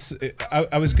mean,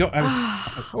 I was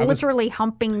Literally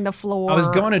humping the floor. I was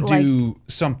going to do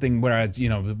something where I,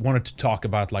 wanted to talk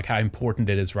about like how important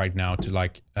it is right now to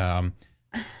like,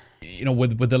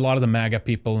 with a lot of the MAGA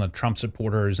people and the Trump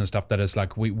supporters and stuff, that is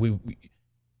like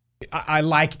I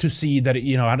like to see that,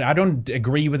 I don't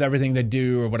agree with everything they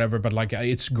do or whatever, but like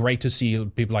it's great to see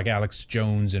people like Alex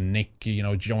Jones and Nick,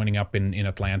 joining up in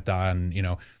Atlanta, and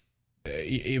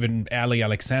even Ali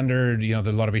Alexander. There's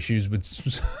a lot of issues with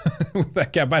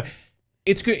that guy, but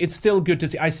it's good. It's still good to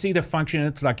see. I see the function.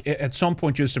 It's like at some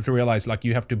point you just have to realize like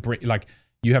you have to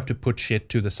put shit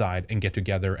to the side and get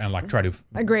together and like try to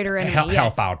a greater enemy,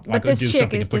 help out, like but this do chick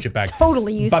something is and push just it back.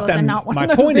 totally useless. But then and not one my of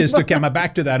those point is to people. come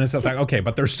back to that and stuff like, okay,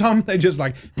 but there's some they just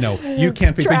like, no, you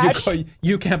can't be Trash.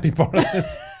 you can't be part of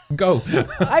this. Go.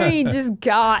 I mean, just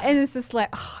God, and it's just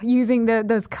like using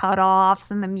those cutoffs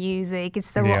and the music. It's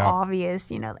so obvious,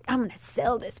 like I'm gonna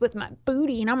sell this with my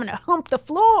booty and I'm gonna hump the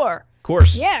floor. Of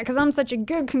course. Yeah, because I'm such a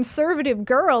good conservative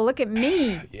girl. Look at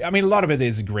me. I mean, a lot of it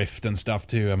is grift and stuff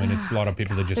too. I mean, it's a lot of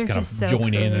people that just kind of so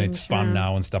join in and it's cringe, fun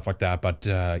now and stuff like that. But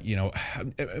I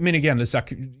mean, again, it's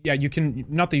like, you can,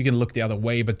 not that you can look the other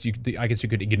way, but I guess you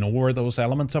could ignore those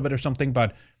elements of it or something.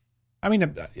 But I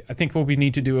mean, I think what we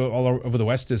need to do all over the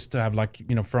West is to have like,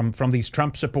 from these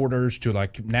Trump supporters to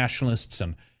like nationalists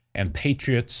and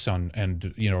patriots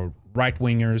and right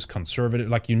wingers, conservative.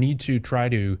 Like you need to try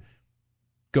to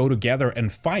go together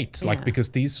and fight, like,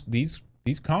 because these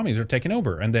commies are taking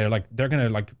over and they're gonna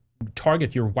like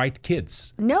target your white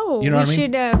kids. No, you know we what I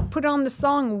mean? should put on the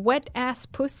song "Wet Ass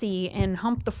Pussy" and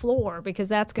hump the floor, because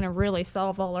that's going to really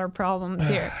solve all our problems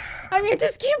here. I mean, I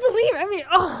just can't believe.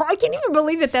 I can't even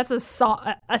believe that that's a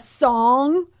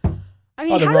song. I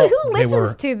mean, who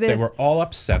listens to this? They were all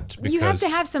upset because you have to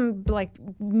have some like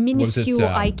minuscule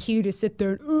IQ to sit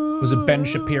there. Was it Ben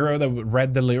Shapiro that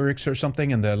read the lyrics or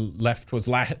something, and the left was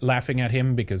laughing at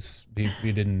him because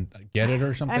he didn't get it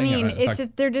or something? I mean,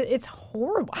 it's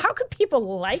horrible. How could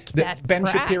people like that? Ben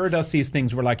crap? Shapiro does these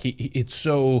things where like it's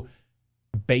so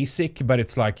basic, but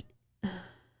it's like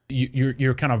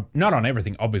you're kind of not on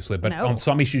everything, obviously, but on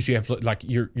some issues you have like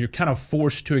you're kind of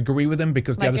forced to agree with them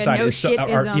because the other side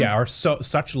are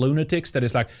such lunatics that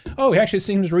it's like, oh, he actually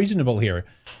seems reasonable here,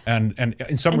 and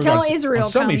in some regards, on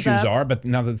some issues are, but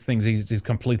in other things he's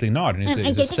completely not, and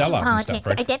it's a sellout and stuff,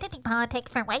 right? Identity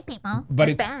politics for white people. But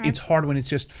it's hard when it's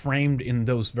just framed in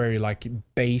those very like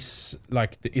base,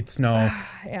 like it's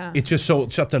it's just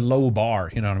such a low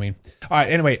bar, you know what I mean? All right,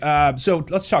 anyway, so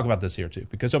let's talk about this here too,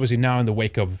 because obviously now in the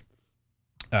wake of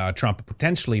Trump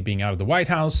potentially being out of the White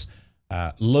House,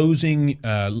 losing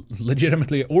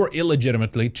legitimately or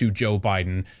illegitimately to Joe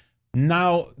Biden.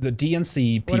 Now the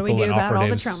DNC people and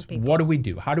operatives, what do we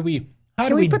do? How do we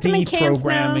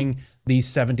deprogramming these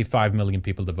 75 million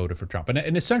people that voted for Trump?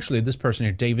 And essentially this person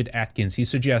here, David Atkins, he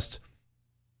suggests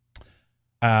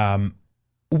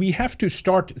we have to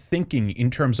start thinking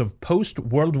in terms of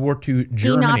post-World War II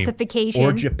Germany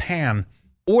or Japan,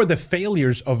 or the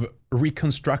failures of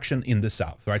Reconstruction in the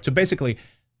South, right? So basically,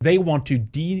 they want to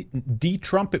de-Nazify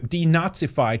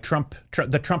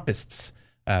the Trumpists.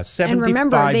 75 and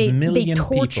remember, they people.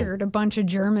 tortured a bunch of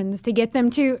Germans to get them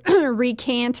to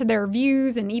recant their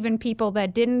views, and even people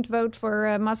that didn't vote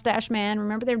for Mustache Man.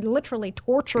 Remember, they're literally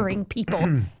torturing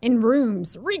people in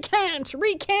rooms. Recant,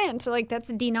 like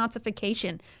that's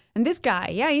denazification. And this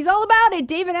guy, he's all about it.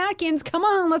 David Atkins, come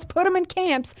on, let's put him in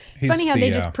camps. It's funny how they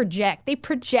just project. They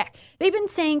project. They've been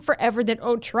saying forever that,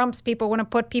 Trump's people want to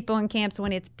put people in camps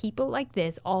when it's people like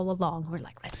this all along who are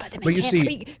like, let's put them in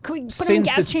camps. Can we put them in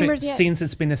gas chambers yet? Since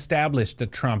it's been established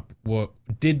that Trump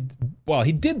did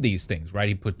these things, right?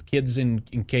 He put kids in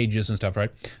cages and stuff,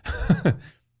 right?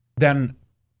 then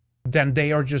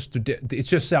they are it's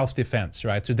just self-defense,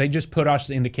 right? So they just put us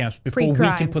in the camps before we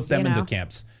can put them in the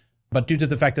camps. But due to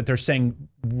the fact that they're saying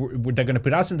they're going to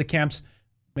put us in the camps,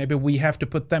 maybe we have to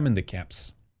put them in the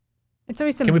camps. It's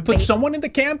always some. Can we put someone in the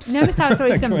camps? Notice how it's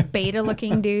always some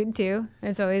beta-looking dude too.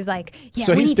 It's always like,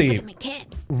 so we he's need to put them in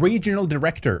camps. Regional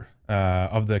director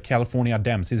of the California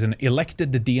Dems. He's an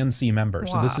elected DNC member.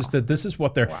 Wow. So this is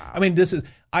what they're. Wow. I mean, this is.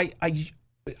 I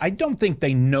don't think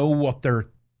they know what they're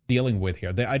dealing with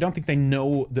here. I don't think they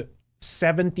know the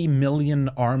 70 million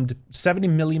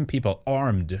people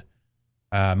armed.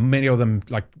 Many of them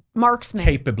like marksmen,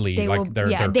 capably, they're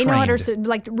they know how to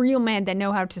like real men that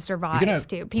know how to survive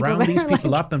too. People round these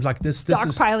people up and like this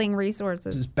stockpiling resources.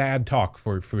 This is bad talk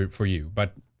for you,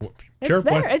 but it's sure.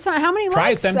 There. It's how many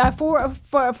likes? It then.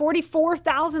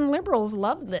 44,000 liberals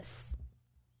love this.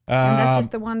 And that's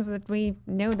just the ones that we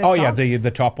know.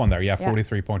 The top one there,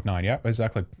 43.9, yeah,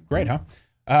 exactly. Great, huh?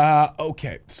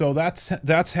 Okay, so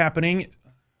that's happening.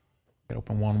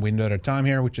 Open one window at a time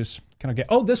here, which is kind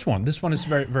of this one is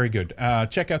very, very good.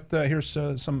 Check out here's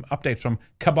some updates from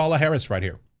Kamala Harris right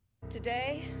here.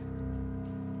 Today,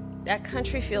 that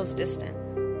country feels distant.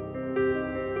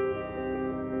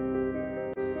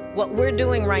 What we're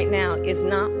doing right now is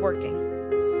not working.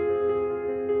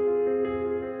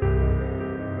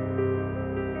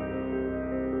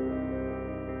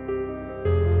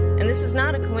 And this is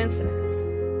not a coincidence.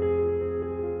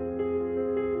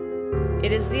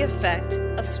 It is the effect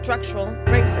of structural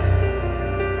racism.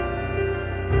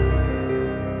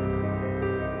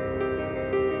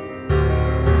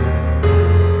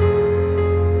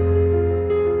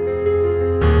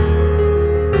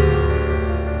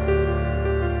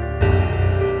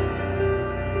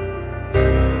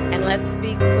 And let's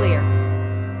be clear,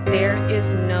 there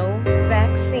is no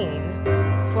vaccine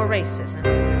for racism.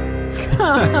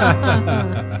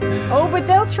 But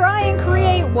they'll try and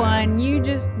create one. You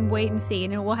just wait and see.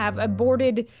 And it will have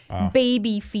aborted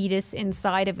baby fetus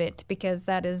inside of it, because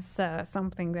that is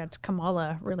something that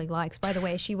Kamala really likes. By the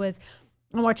way,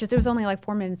 watch this, it was only like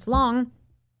 4 minutes long,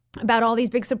 about all these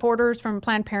big supporters from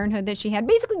Planned Parenthood that she had.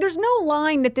 Basically, there's no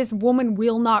line that this woman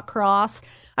will not cross.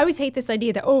 I always hate this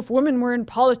idea that, if women were in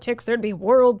politics, there'd be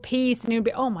world peace. And it would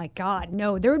be, oh my God,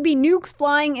 no. There would be nukes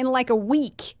flying in like a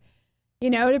week.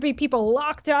 There'd be people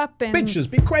locked up and bitches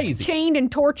be crazy, chained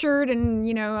and tortured,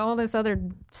 and all this other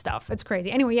stuff. It's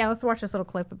crazy. Anyway, let's watch this little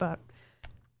clip about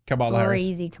Kamala Harris.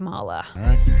 Crazy Kamala. All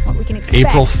right. What we can expect.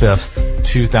 April 5th,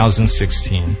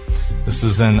 2016. This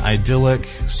is an idyllic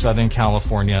Southern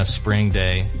California spring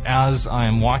day. As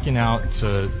I'm walking out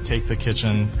to take the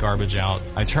kitchen garbage out,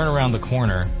 I turn around the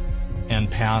corner and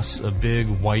pass a big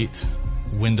white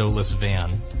windowless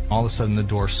van. All of a sudden, the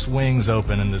door swings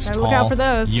open, and this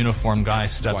tall, uniformed guy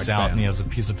steps out, and he has a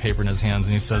piece of paper in his hands,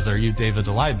 and he says, "Are you David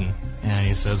Daleiden?" And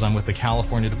he says, "I'm with the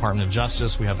California Department of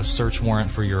Justice. We have a search warrant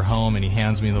for your home." And he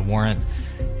hands me the warrant,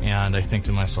 and I think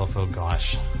to myself, oh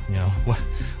gosh,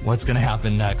 what's going to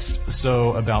happen next?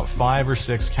 So about 5 or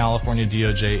 6 California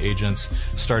DOJ agents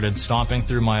started stomping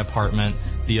through my apartment.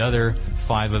 The other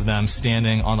 5 of them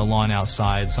standing on the lawn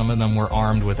outside. Some of them were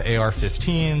armed with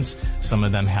AR-15s. Some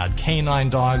of them had canine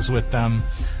dogs with them.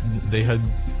 They had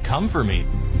come for me.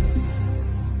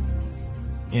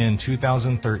 In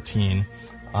 2013,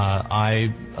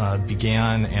 I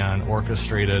began and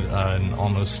orchestrated an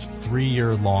almost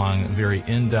 3-year-long, very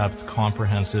in-depth,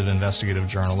 comprehensive investigative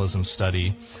journalism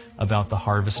study about the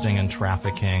harvesting and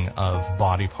trafficking of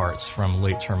body parts from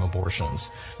late-term abortions.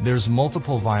 There's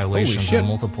multiple violations and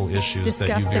multiple issues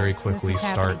that you very quickly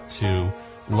start to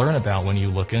learn about when you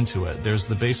look into it. There's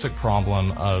the basic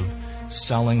problem of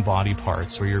selling body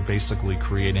parts, where you're basically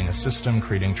creating a system,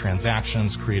 creating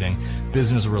transactions, creating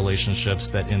business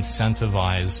relationships that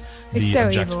incentivize the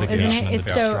objectification and the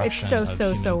destruction of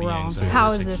human beings.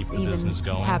 How is this even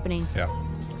happening?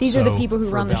 These are the people who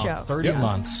run the show. For about 30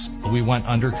 months, we went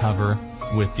undercover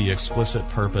with the explicit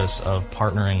purpose of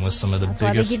partnering with some of the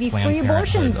biggest Planned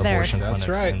Parenthood abortion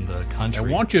clinics in the country.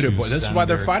 They want you to. This is why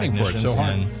they're fighting for it so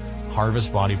hard.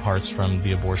 Harvest body parts from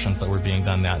the abortions that were being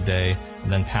done that day,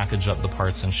 and then package up the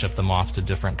parts and ship them off to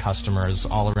different customers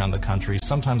all around the country,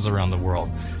 sometimes around the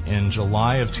world. In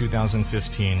July of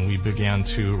 2015, we began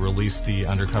to release the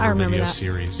Undercover video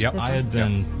series. I had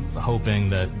been hoping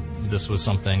that this was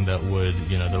something that would,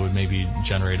 that would maybe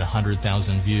generate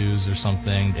 100,000 views or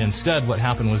something. Instead, what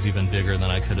happened was even bigger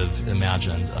than I could have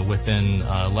imagined. Within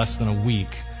less than a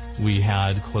week, we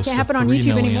had close to 3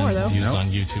 million views on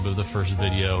YouTube of the first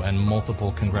video, and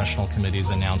multiple congressional committees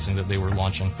announcing that they were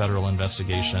launching federal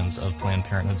investigations of Planned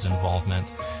Parenthood's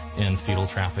involvement in fetal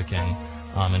trafficking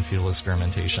and fetal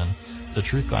experimentation. The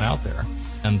truth got out there.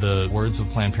 And the words of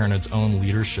Planned Parenthood's own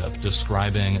leadership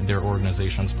describing their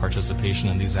organization's participation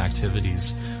in these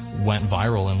activities went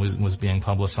viral and was being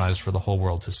publicized for the whole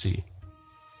world to see.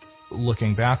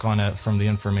 Looking back on it from the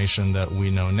information that we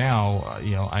know now,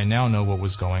 I now know what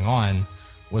was going on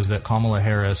was that Kamala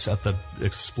Harris, at the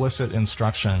explicit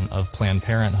instruction of Planned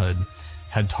Parenthood,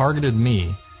 had targeted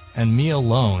me, and me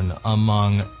alone,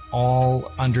 among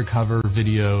all undercover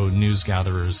video news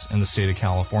gatherers in the state of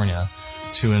California,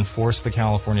 to enforce the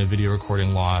California video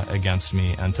recording law against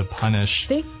me and to punish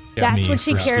that's what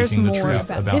she cares more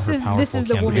about. This is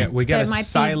the woman that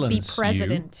might be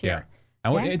president here.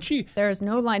 And there is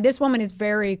no line. This woman is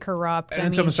very corrupt. I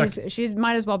mean, she's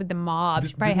might as well be the mob.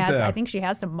 She probably has. I think she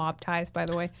has some mob ties, by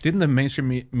the way. Didn't the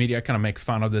mainstream media kind of make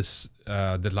fun of this?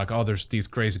 That like, oh, there's these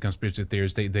crazy conspiracy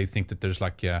theories. They think that there's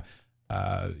like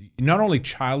not only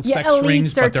child sex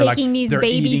rings, but they're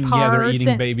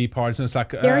eating baby parts, and it's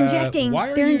like they're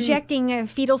injecting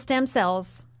fetal stem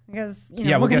cells. Because,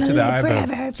 we'll get to that. I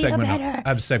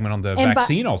have a segment on the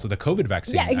vaccine, also the COVID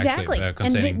vaccine. Yeah, exactly.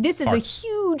 Actually, and this is a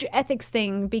huge ethics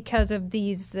thing because of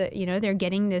these. They're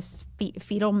getting this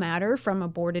fetal matter from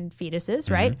aborted fetuses,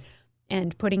 right,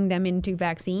 and putting them into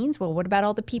vaccines. Well, what about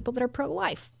all the people that are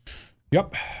pro-life?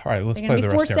 Yep. All right, let's play the rest.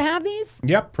 They're forced to have these?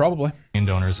 Yep, probably.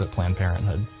 Donors at Planned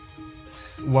Parenthood.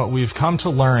 What we've come to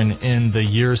learn in the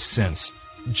years since,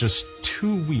 just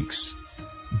 2 weeks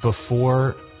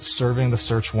before serving the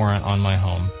search warrant on my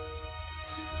home,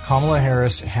 Kamala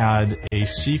Harris had a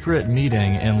secret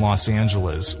meeting in Los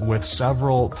Angeles with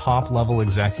several top-level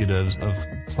executives of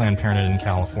Planned Parenthood in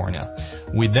California.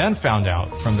 We then found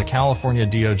out from the California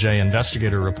DOJ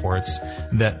investigator reports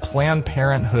that Planned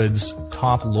Parenthood's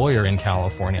top lawyer in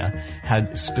California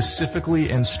had specifically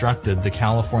instructed the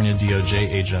California DOJ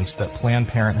agents that Planned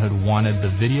Parenthood wanted the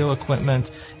video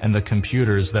equipment and the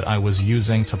computers that I was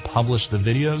using to publish the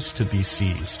videos to be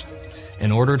seized,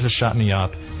 in order to shut me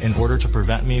up, in order to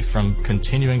prevent me from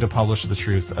continuing to publish the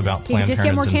truth about Planned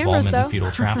Parenthood's involvement in fetal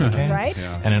trafficking, right?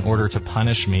 And in order to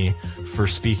punish me for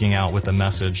speaking out with a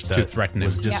message that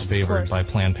was disfavored by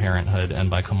Planned Parenthood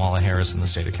and by Kamala Harris in the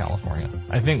state of California.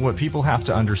 I think what people have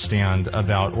to understand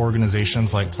about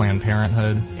organizations like Planned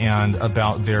Parenthood and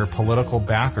about their political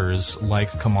backers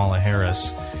like Kamala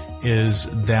Harris is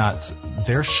that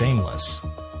they're shameless,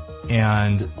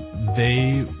 and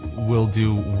they will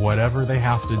do whatever they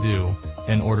have to do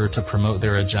in order to promote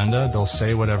their agenda. They'll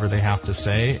say whatever they have to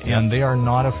say, and they are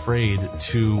not afraid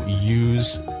to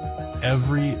use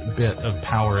every bit of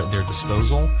power at their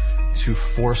disposal to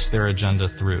force their agenda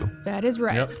through. That is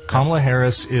right. Kamala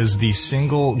Harris is the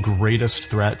single greatest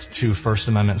threat to First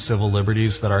Amendment civil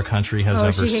liberties that our country has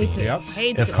ever seen.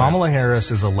 If Kamala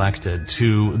Harris is elected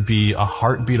to be a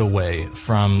heartbeat away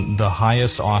from the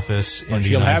highest office in the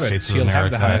United States of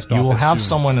America, you will have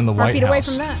someone in the White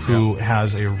House who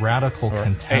has a radical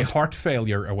contempt, a heart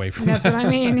failure away from That's what I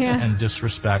mean, and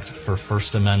disrespect for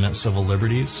First Amendment civil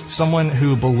liberties. Someone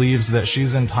who believes that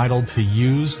she's entitled to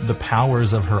use the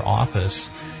powers of her office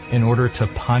in order to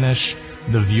punish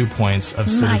the viewpoints of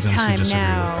citizens who disagree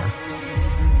with her.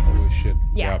 Holy shit.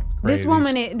 Yeah. This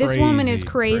woman is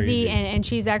crazy. And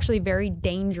she's actually very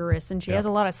dangerous, and she has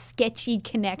a lot of sketchy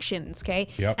connections, okay?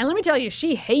 And let me tell you,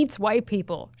 she hates white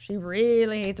people. She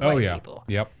really hates white people.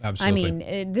 Yep, absolutely. I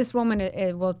mean, this woman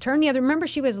will turn the other. Remember,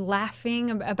 she was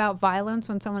laughing about violence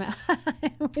when someone.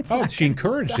 She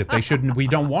encouraged it. We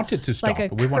don't want it to stop.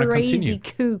 Like we want to continue. Crazy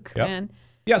kook, man.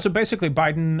 Yeah, so basically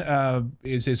Biden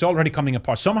is already coming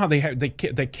apart. Somehow they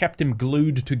kept him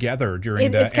glued together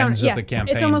during the ends of the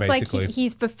campaign. It's almost like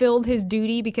he's fulfilled his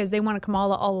duty because they wanted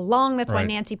Kamala all along. That's why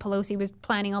Nancy Pelosi was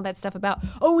planning all that stuff about,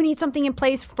 we need something in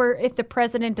place for if the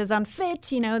president is unfit,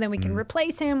 then we can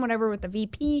replace him, whatever, with the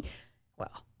VP.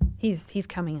 Well, he's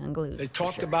coming unglued. They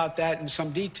talked about that in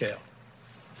some detail.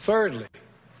 Thirdly,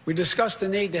 we discussed the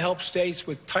need to help states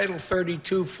with Title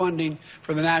 32 funding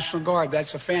for the National Guard.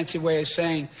 That's a fancy way of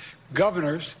saying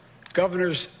governors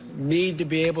need to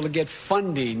be able to get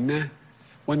funding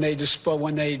when they need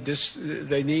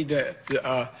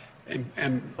to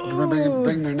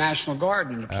bring their National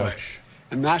Guard into play.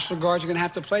 And National Guards are going to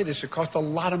have to play this. It costs a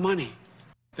lot of money.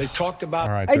 They talked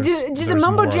about just a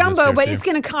mumbo jumbo, but it's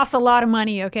going to cost a lot of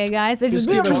money, okay, guys? It's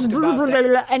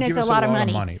and it's a lot of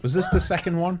money. Was this the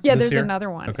second one? Yeah, there's another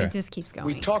one. Okay. It just keeps going.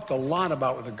 We talked a lot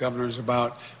about with the governors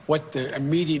about what the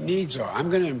immediate needs are.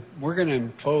 We're going to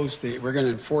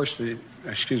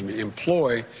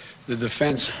employ the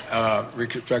Defense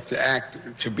Reconstructive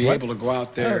Act to be able to go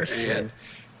out there and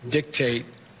dictate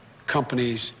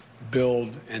companies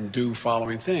build and do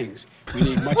following things. We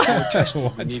need much more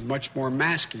testing. We need much more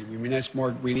masking. We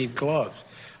need gloves.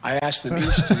 I asked them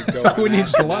each to go we and need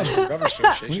ask the gloves. National Governors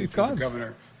Association, to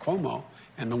Governor Cuomo,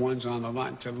 and the ones on the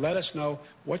line to let us know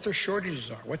what their shortages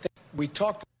are. We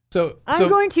talked. We're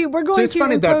going to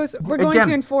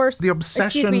enforce the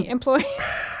obsession. Employ.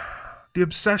 The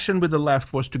obsession with the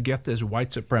left was to get this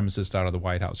white supremacist out of the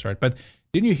White House, right? But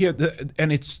didn't you hear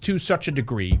and it's to such a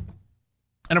degree.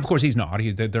 And of course he's not.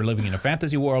 They're living in a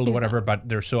fantasy world or whatever, but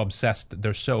they're so obsessed.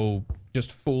 They're so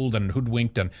just fooled and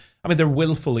hoodwinked. And I mean, they're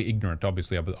willfully ignorant,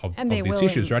 obviously, of these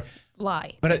issues, right?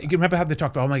 Lie. But you remember how they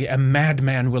talked about, a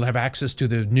madman will have access to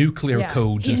the nuclear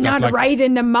codes. He's and stuff not right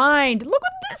in the mind. Look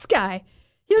at this guy.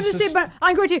 He'll just say, but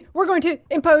we're going to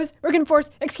enforce,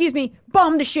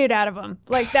 bomb the shit out of them.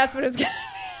 Like, that's what it's going to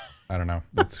I don't know.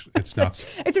 It's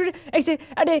nuts. Round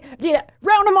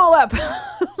them all up.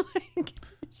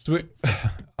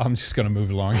 I'm just going to move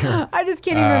along here. I just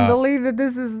can't even believe that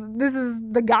this is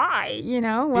the guy,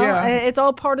 Well, it's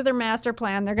all part of their master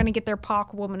plan. They're going to get their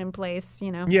POC woman in place,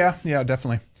 Yeah,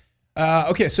 definitely.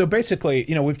 Okay, so basically,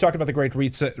 we've talked about the Great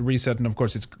Reset, and of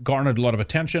course, it's garnered a lot of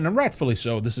attention, and rightfully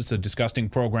so. This is a disgusting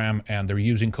program, and they're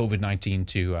using COVID-19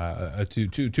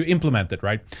 to implement it,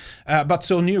 right? But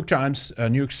so New York Times,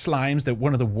 New York Slimes, they're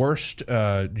one of the worst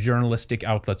journalistic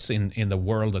outlets in the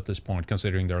world at this point,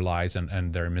 considering their lies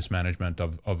and their mismanagement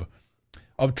of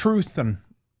truth and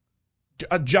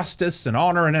justice and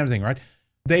honor and everything, right?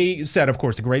 They said, of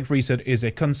course, the Great Reset is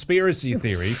a conspiracy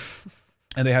theory.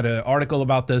 And they had an article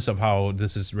about this, of how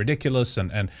this is ridiculous,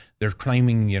 and they're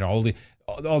claiming,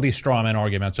 all these straw man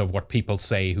arguments of what people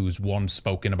say who's once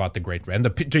spoken about the Great Reset.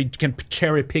 And they can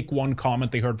cherry pick one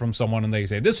comment they heard from someone, and they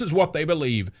say, this is what they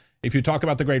believe. If you talk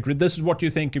about the Great Reset, this is what you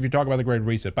think if you talk about the Great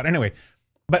Reset. But anyway,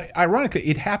 ironically,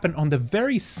 it happened on the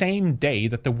very same day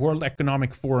that the World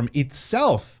Economic Forum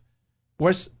itself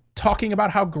was talking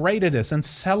about how great it is and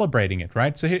celebrating it,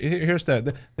 right? So here's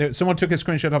someone took a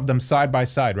screenshot of them side by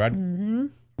side, right? Mm-hmm.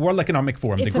 World Economic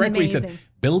Forum, It's the Great amazing. Reset,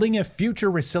 building a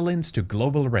future resilience to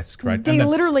global risk, right? They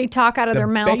literally talk out of their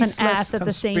mouth and ass at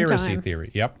the same time. Conspiracy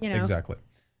theory, yep, exactly.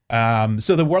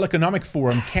 So the World Economic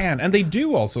Forum can, and they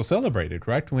do also celebrate it,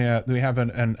 right? We have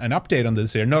an update on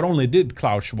this here. Not only did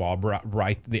Klaus Schwab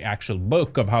write the actual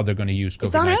book of how they're going to use COVID-19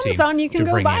 it's on Amazon, you can to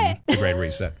go bring buy in it. the Great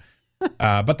Reset.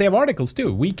 But they have articles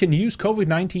too. We can use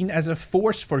COVID-19 as a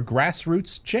force for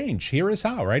grassroots change. Here is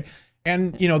how, right?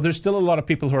 And, there's still a lot of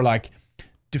people who are like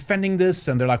defending this,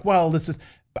 and they're like, well,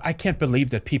 I can't believe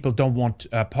that people don't want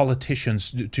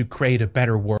politicians to create a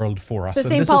better world for us. The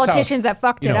same politicians that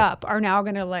fucked it up are now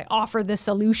going to offer the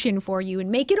solution for you and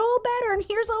make it all better. And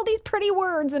here's all these pretty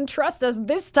words, and trust us,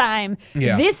 this time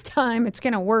it's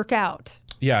going to work out.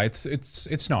 Yeah,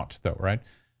 it's not though, right?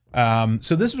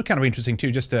 So this was kind of interesting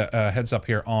too. Just a heads up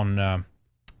here on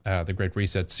the Great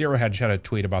Reset. Zero Hedge had a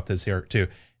tweet about this here too.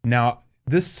 Now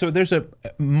there's a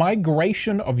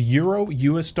migration of euro,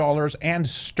 US dollars, and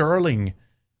sterling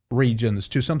regions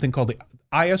to something called the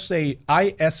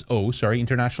ISO,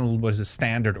 International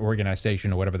Standard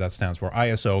Organization, or whatever that stands for,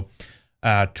 ISO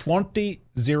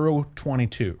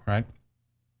 20022, right?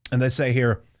 And they say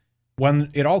here, when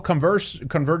it all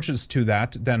converges to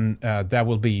that, then that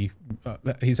will be,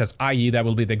 he says, i.e. that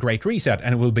will be the Great Reset,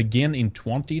 and it will begin in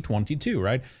 2022,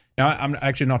 right? Now, I'm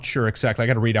actually not sure exactly. I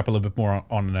got to read up a little bit more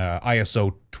on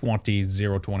ISO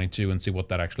 20022 and see what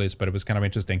that actually is, but it was kind of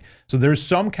interesting. So there's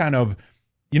some kind of,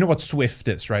 you know what SWIFT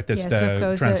is, right? That's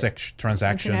the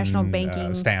transaction international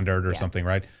banking standard or something,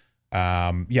 right?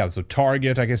 So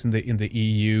Target, I guess, in the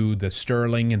EU, the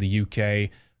Sterling in the UK,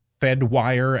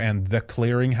 Fedwire and the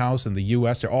Clearinghouse in the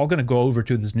US, they're all going to go over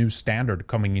to this new standard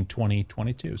coming in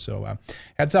 2022. So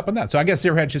heads up on that. So I guess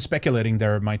Zero Hedge is speculating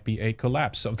there might be a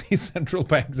collapse of these central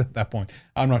banks at that point.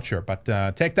 I'm not sure, but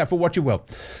take that for what you will.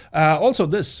 Also,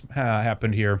 this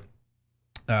happened here.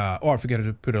 I forgot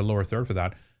to put a lower third for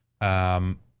that.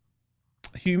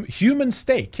 Human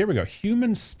Stake. Here we go.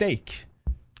 Human Stake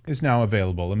is now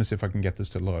available. Let me see if I can get this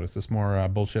to load. Is this more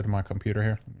bullshit on my computer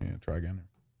here? Let me try again.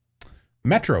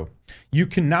 Metro, you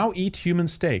can now eat human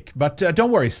steak, but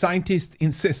don't worry, scientists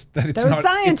insist that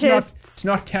it's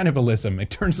not cannibalism.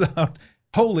 It turns out,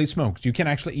 holy smokes, you can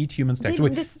actually eat human steak.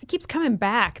 This keeps coming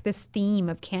back, this theme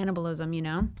of cannibalism,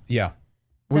 Yeah.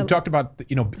 We've talked about,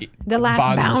 the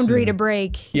last boundary to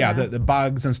break. Yeah, the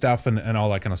bugs and stuff and all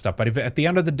that kind of stuff. But if at the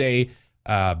end of the day,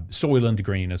 Soylent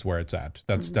Green is where it's at.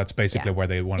 That's basically where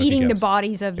they want to be. Eating the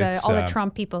bodies of all the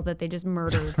Trump people that they just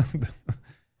murdered.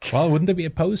 Well, wouldn't they be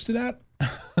opposed to that?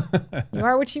 You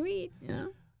are what you eat.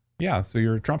 Yeah, so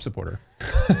you're a Trump supporter.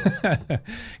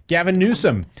 Gavin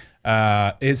Newsom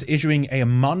is issuing a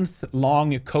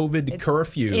month-long COVID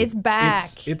curfew. It's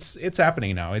back. It's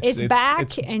happening now. It's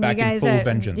back, and back you guys, in full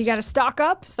vengeance. you got to stock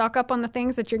up on the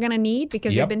things that you're going to need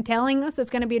because they've been telling us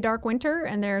it's going to be a dark winter,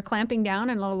 and they're clamping down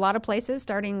in a lot of places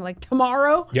starting like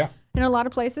tomorrow. Yeah, in a lot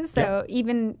of places. So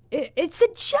even it's a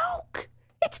joke.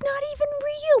 It's not even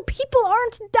real. People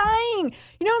aren't dying.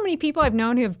 You know how many people I've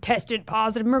known who have tested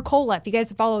positive? Mercola. If you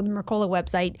guys follow the Mercola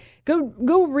website,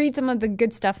 go read some of the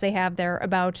good stuff they have there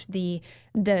about the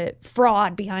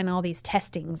fraud behind all these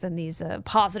testings and these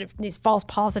false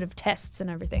positive tests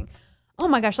and everything. Oh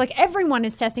my gosh! Like everyone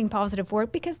is testing positive for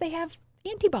it because they have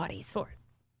antibodies for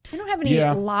it. They don't have any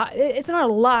it's not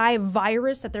a live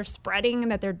virus that they're spreading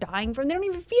and that they're dying from. They don't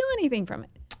even feel anything from it.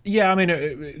 Yeah, I mean,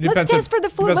 it depends. Let's test for the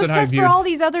flu. Let's test for all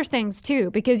these other things too,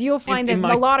 because you'll find that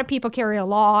a lot of people carry a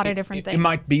lot of different things. It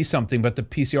might be something, but the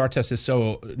PCR test is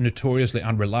so notoriously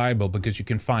unreliable because you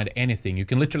can find anything. You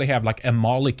can literally have like a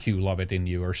molecule of it in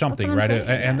you or something, right?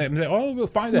 And then we'll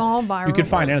find small it. Viral you can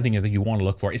find anything that you want to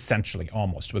look for, essentially,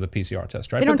 almost with a PCR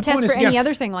test, right? They don't test for any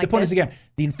other thing like this. The point is, again,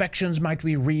 the infections might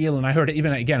be real, and I heard it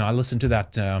even again. I listened to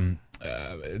that.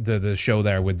 The show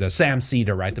there with the Sam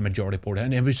Cedar, right, the Majority Report,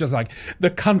 and it was just like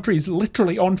the country's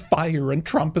literally on fire, and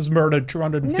Trump has murdered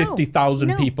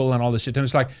 250,000 people and all this shit. And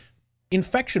it's like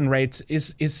infection rates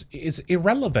is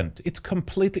irrelevant. It's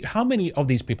completely. How many of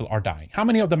these people are dying? How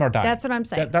many of them are dying? That's what I'm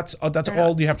saying. That's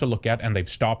all you have to look at, and they've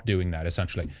stopped doing that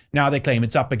essentially. Now they claim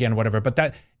it's up again, whatever, but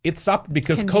that it's up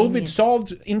because COVID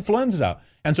solved influenza.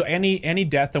 And so any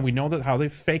death, and we know that how they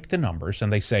fake the numbers,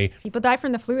 and they say people die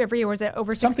from the flu every year. Was it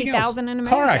over 60,000 in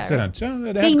America? Car accident.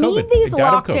 They need these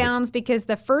lockdowns because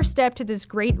the first step to this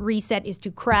great reset is to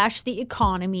crash the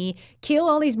economy, kill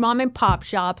all these mom and pop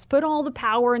shops, put all the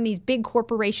power in these big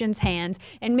corporations' hands,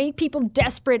 and make people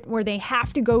desperate where they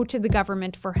have to go to the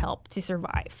government for help to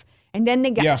survive. And then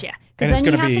they got you. Because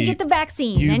then you have to get the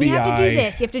vaccine. UBI. Then you have to do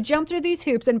this. You have to jump through these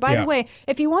hoops. And by the way,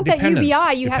 if you want that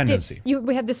UBI, you have to.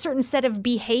 We have this certain set of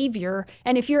behavior.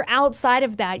 And if you're outside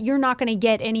of that, you're not going to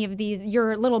get any of these.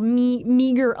 Your little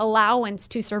meager allowance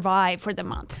to survive for the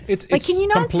month. Can you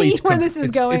not see where this is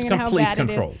going and how bad it is? It's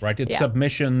complete control, right? It's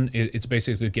submission. It's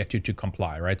basically to get you to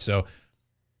comply, right? So.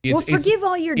 Forgive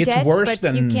all your debts,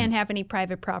 but you can't have any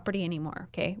private property anymore,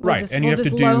 okay? We'll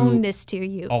just loan this to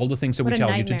you. All the things that we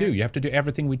tell you to do. You have to do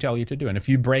everything we tell you to do. And if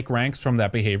you break ranks from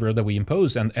that behavior that we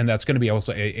impose, and that's going to be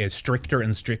also a stricter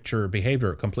and stricter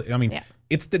behavior. I mean,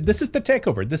 this is the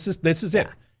takeover. This is it.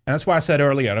 And that's why I said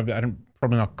earlier, I'm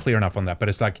probably not clear enough on that, but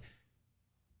it's like,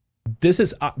 this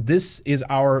is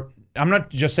our... I'm not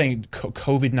just saying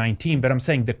COVID-19, but I'm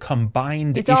saying the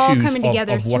combined issues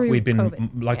of what we've been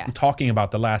talking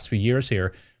about the last few years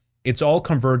here. It's all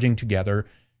converging together,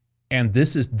 and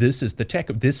this is the tech.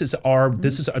 This is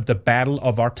the battle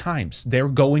of our times. They're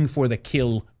going for the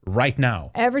kill right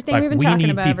now. Everything we've been talking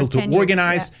about. We need people to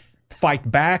organize, fight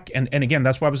back, and again,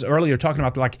 that's why I was earlier talking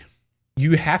about like.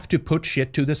 You have to put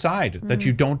shit to the side that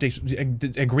you don't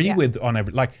agree with on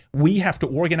every. Like we have to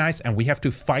organize and we have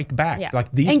to fight back. Yeah.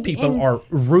 Like these people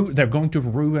they're going to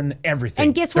ruin everything.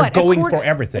 And guess what? They're going for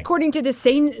everything. According to the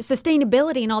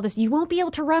sustainability and all this, you won't be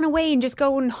able to run away and just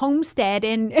go and homestead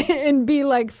and be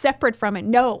like separate from it.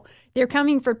 No. They're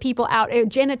coming for people out.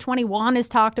 Agenda 21 has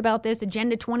talked about this.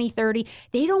 Agenda 2030.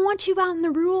 They don't want you out in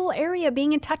the rural area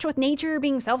being in touch with nature,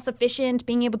 being self-sufficient,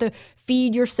 being able to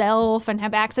feed yourself and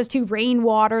have access to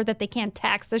rainwater that they can't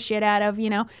tax the shit out of,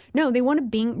 No, they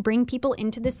want to bring people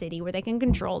into the city where they can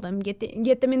control them, get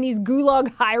them in these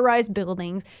gulag high-rise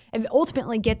buildings, and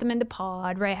ultimately get them into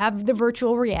pod, right? Have the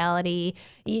virtual reality,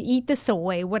 eat the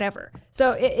soy, whatever.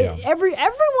 So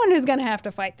everyone is going to have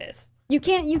to fight this. You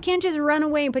can't just run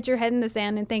away and put your head in the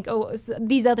sand and think,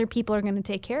 these other people are going to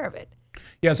take care of it.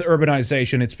 Yeah, so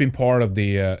urbanization, it's been part of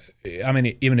the,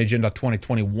 even Agenda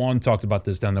 2021 talked about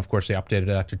this, then of course they updated it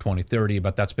after 2030,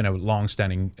 but that's been a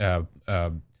long-standing, kind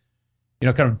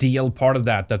of deal, part of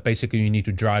that basically you need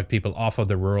to drive people off of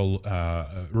the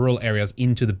rural areas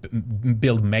into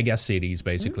build mega cities,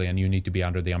 basically, and you need to be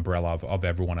under the umbrella of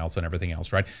everyone else and everything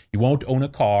else, right? You won't own a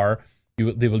car.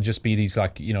 They will just be these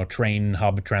train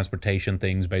hub transportation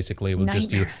things. Basically, it will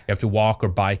just you have to walk or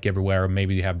bike everywhere. Or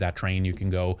maybe you have that train you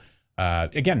can go.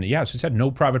 Again, as you said,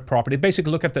 no private property.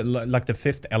 Basically, look at the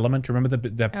fifth element. Remember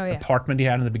the apartment he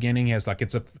had in the beginning? He has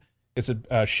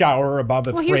a shower above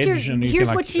a fridge, and here's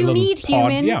can, what you need, pod.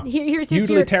 human. Yeah. Here's just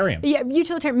utilitarian.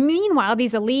 Utilitarian. Meanwhile,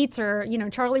 these elites are,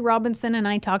 Charlie Robinson and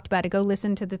I talked about it. Go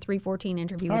listen to the 314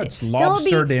 interview. It's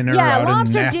lobster dinner out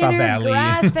in Napa Valley.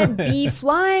 Grass-fed beef,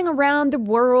 flying around the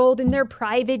world in their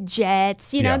private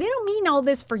jets. They don't mean all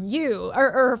this for you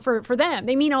or for them.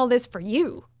 They mean all this for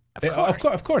you.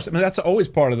 Of course. I mean, that's always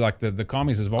part of the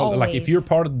commies as well. Like if you're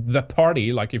part of the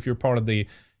party, like if you're part of the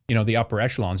the upper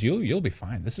echelons, you'll be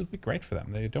fine. This will be great for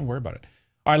them. Don't worry about it.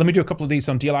 All right, let me do a couple of these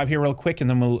on DLive here real quick, and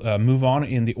then we'll move on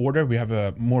in the order. We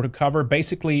have more to cover.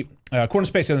 Basically, Corner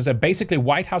Space said basically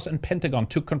White House and Pentagon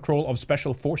took control of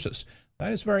special forces.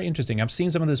 That is very interesting. I've seen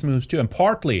some of these moves too, and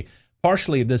partially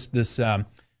this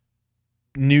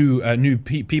new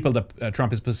people that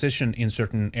Trump is positioned in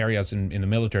certain areas in the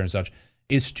military and such,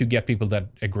 is to get people that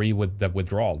agree with the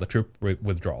withdrawal, the troop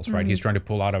withdrawals, right? He's trying to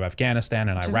pull out of Afghanistan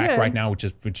and Iraq right now, which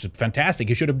is fantastic.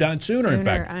 He should have done it sooner, in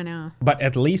fact. I know. But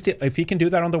at least if he can do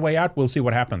that on the way out, we'll see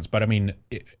what happens. But I mean,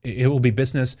 it will be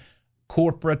business,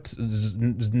 corporate,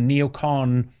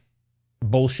 neocon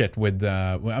bullshit with,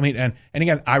 and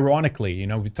again, ironically,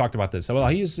 we talked about this. Well,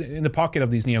 he's in the pocket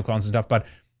of these neocons and stuff, but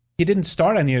he didn't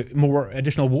start any more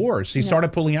additional wars. He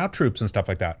started pulling out troops and stuff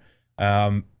like that.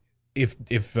 If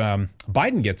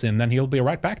Biden gets in, then he'll be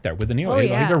right back there with the neo.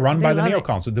 He'll be run by the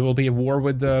neocons. So there will be a war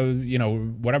with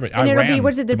whatever. And Iran it'll be,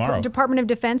 what is it, the tomorrow. Department of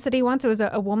Defense that he wants? It was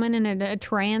a woman and a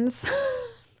trans.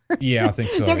 Yeah, I think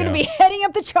so. They're going to be heading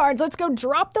up the charge. Let's go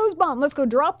drop those bombs. Let's go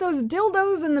drop those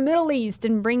dildos in the Middle East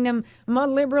and bring them more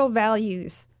liberal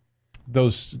values.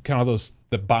 The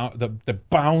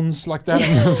bounds like that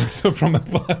from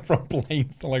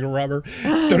planes like a rubber.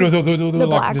 The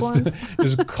black ones.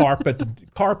 Just carpet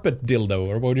dildo,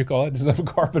 or what do you call it? Just a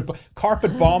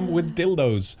carpet bomb with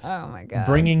dildos. Oh my god!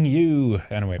 Bringing you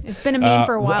anyway. It's been a meme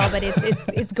for a while, but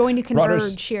it's going to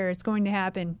converge here. It's going to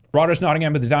happen. Rodders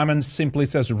Nottingham with the diamonds simply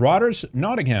says Rodders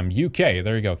Nottingham UK.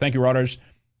 There you go. Thank you, Rodders.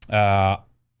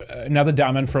 Another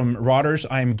diamond from Rodders.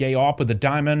 I am gay op with the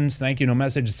diamonds. Thank you. No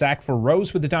message. Zach for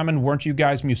Rose with the diamond. Weren't you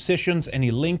guys musicians?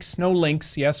 Any links? No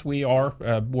links. Yes, we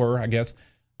were, I guess.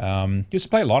 Used to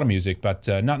play a lot of music, but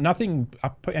nothing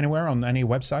up anywhere on any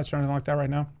websites or anything like that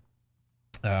right now.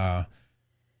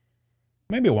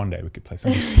 Maybe one day we could play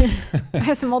some music. I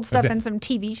have some old stuff and some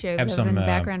TV shows that was in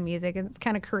background music, and it's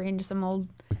kind of cringe. Some old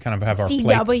we kind of have our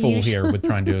plate full here with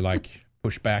trying to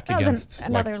push back against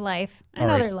another life.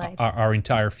 Our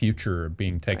entire future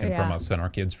being taken from us and our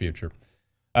kids' future.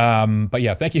 But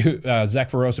yeah, thank you, Zach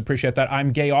Feroz. Appreciate that.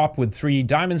 I'm gay op with 3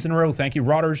 diamonds in a row. Thank you,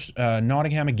 Rodders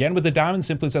Nottingham again with the diamond.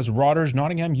 Simply says Rodders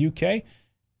Nottingham UK. I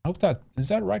hope that is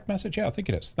that a right message. Yeah, I think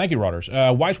it is. Thank you,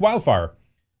 Rodders. Wise Wildfire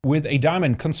with a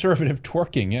diamond. Conservative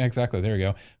twerking. Yeah, exactly. There you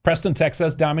go. Preston Tech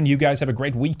says diamond. You guys have a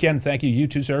great weekend. Thank you. You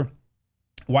too, sir.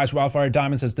 Wise Wildfire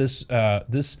diamond says this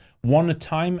one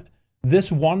time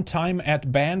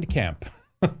at band camp.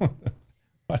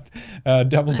 What?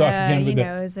 Double Duck again with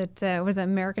was it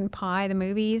American Pie, the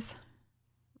movies?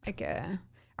 Like a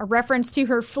reference to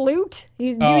her flute?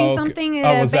 He's doing something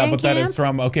at was band that what camp? that is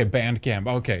from? Okay, band camp.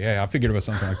 Okay, yeah, I figured it was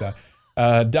something like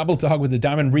that. Double Dog with the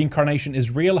diamond. Reincarnation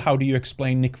is real. How do you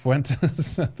explain Nick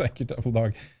Fuentes? Thank you, Double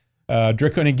Dog.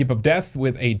 Draconic Gift of Death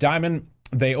with a diamond.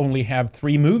 They only have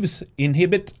 3 moves: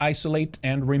 inhibit, isolate,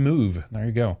 and remove. There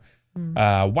you go.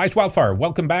 Wise Wildfire,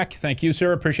 welcome back. Thank you,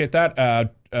 sir. Appreciate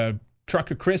that.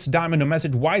 Trucker Chris, diamond, no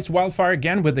message. Wise Wildfire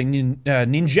again with a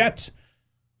ninjet.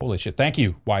 Holy shit. Thank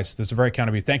you, Wise. That's very kind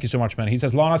of you. Thank you so much, man. He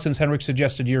says, Lana, since Henrik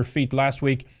suggested your feet last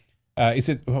week, is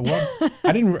it what?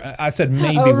 I said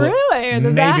maybe. Oh, really?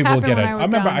 Does that maybe we'll happen get it. when I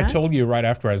remember gone, I told you right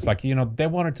after. I was like, they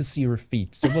wanted to see your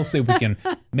feet, so we'll see if we can.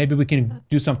 Maybe we can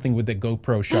do something with the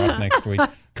GoPro shot next week.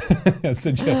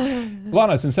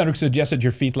 Lana, since Henrik suggested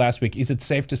your feet last week, is it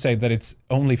safe to say that it's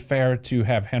only fair to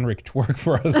have Henrik twerk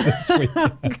for us this week?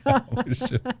 Oh,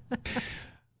 shit.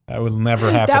 That will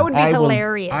never happen. That would be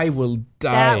hilarious. I will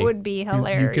die. That would be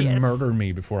hilarious. You can murder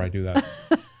me before I do that.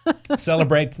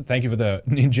 Celebrate. Thank you for the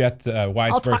ninjet.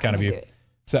 Wise, very kind of you.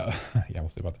 So, yeah, we'll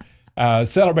see about that.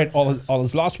 Celebrate all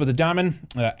is lost with a diamond.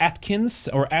 Atkins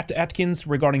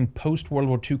regarding post World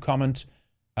War II comment.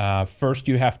 First,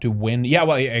 you have to win. Yeah,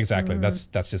 well, exactly. That's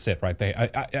just it, right?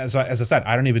 As I said,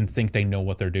 I don't even think they know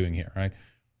what they're doing here, right?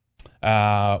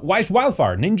 Wise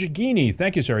Wildfire, Ninja Genie,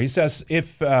 thank you, sir. He says,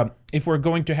 if we're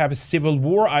going to have a civil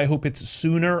war, I hope it's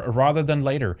sooner rather than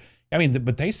later. I mean,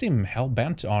 but they seem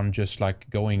hell-bent on just,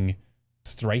 going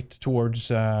straight towards...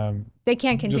 they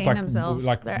can't contain themselves.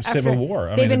 Civil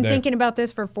war. They've been thinking about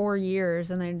this for 4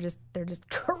 years, and they're just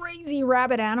crazy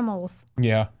rabid animals.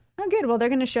 Yeah. Oh, good. Well, they're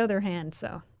going to show their hand,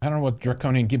 so. I don't know what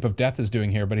Draconian Gimp of Death is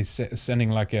doing here, but he's sending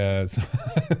like a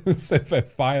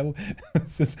file.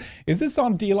 Is this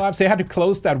on DLive? So I had to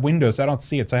close that window, so I don't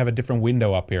see it. So I have a different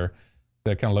window up here.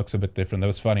 That kind of looks a bit different. That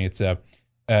was funny. It's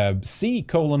C://user/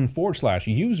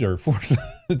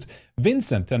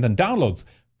 Vincent, and then downloads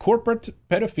corporate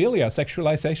pedophilia,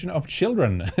 sexualization of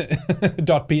children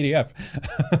 .pdf.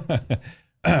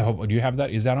 Do you have that?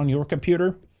 Is that on your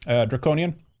computer,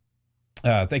 Draconian?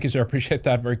 Thank you, sir. Appreciate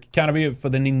that. Very kind of you for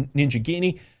the Ninja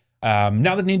Genie.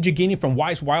 Now the Ninja Genie from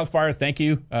Wise Wildfire. Thank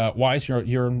you, Wise.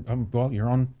 You're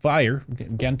on fire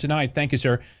again tonight. Thank you,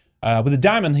 sir. With the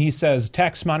diamond, he says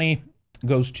tax money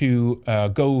goes to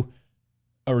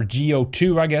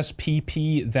GO2, I guess,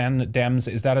 PP, then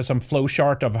Dems. Is that some flow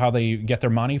chart of how they get their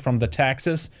money from the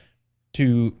taxes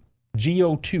to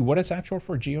GO2? What is that short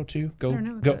for?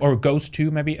 GO2? Or goes to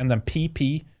maybe, and then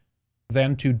PP,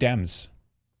 then to Dems.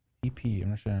 PP. I'm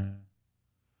not sure.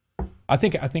 I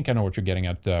think I know what you're getting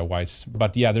at, Weiss.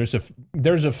 But yeah, there's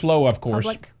a flow, of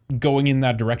course, going in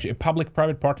that direction.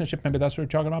 Public-private partnership, maybe that's what you're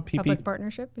talking about. PP. Public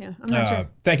partnership, yeah. I'm not sure.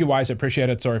 Thank you, Weiss. I appreciate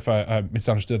it. Sorry if I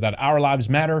misunderstood that. Our lives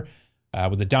matter.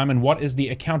 With the diamond, what is the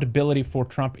accountability for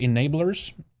Trump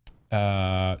enablers?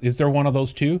 Is there one of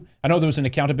those two? I know there was an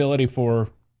accountability for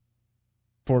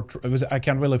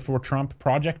Trump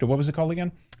project, or what was it called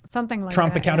again? Something like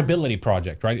Trump that, Accountability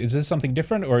Project, right? Is this something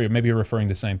different, or maybe you're referring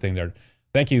to the same thing there?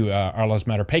 Thank you, Our Lives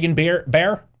Matter. Pagan Bear,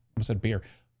 I said beer,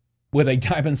 with a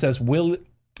diamond says, will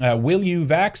you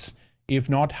vax? If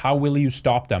not, how will you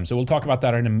stop them? So we'll talk about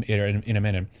that in a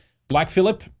minute. Black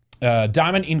Phillip,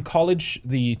 diamond in college,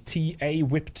 the TA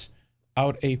whipped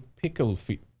out a pickled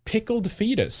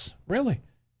fetus. Really?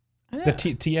 Yeah. The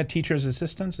TA, teacher's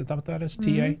assistant, is that what that is? TA?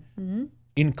 Mm-hmm.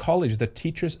 In college, the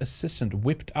teacher's assistant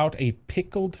whipped out a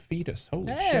pickled fetus. Holy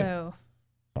shit.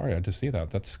 Sorry, I had to see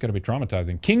that. That's going to be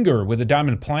traumatizing. Kinger with a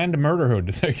diamond, planned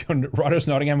murderhood. Rodders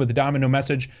Nottingham with a diamond, no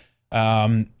message.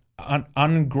 Angrad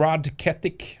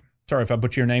Ketik, sorry if I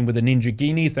butcher your name, with a Ninja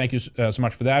Genie. Thank you so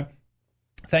much for that.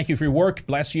 Thank you for your work.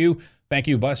 Bless you. Thank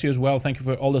you. Bless you as well. Thank you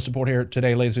for all the support here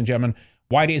today, ladies and gentlemen.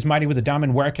 Whitey is mighty with a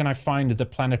diamond. Where can I find the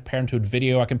Planet Parenthood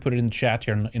video? I can put it in the chat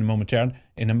here in a moment.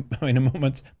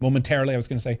 Momentarily, I was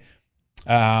going to say.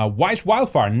 Wise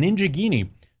Wildfire, Ninja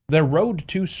Genie, The Road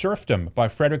to Serfdom by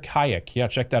Frederick Hayek. Yeah,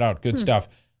 check that out. Good stuff.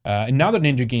 Another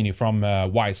Ninja Genie from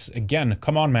Weiss. Again,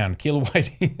 come on, man. Kill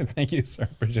Whitey. Thank you, sir.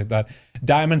 Appreciate that.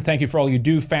 Diamond, thank you for all you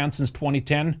do. Fan since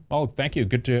 2010. Oh, thank you.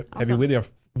 Good to have you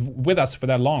with us for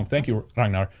that long. Thank you,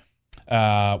 Ragnar.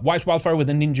 Weiss Wildfire with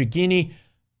a Ninja Genie.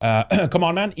 Come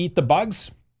on, man. Eat the bugs.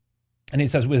 And he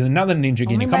says with another Ninja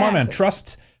Genie. Come on, man.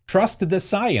 Trust the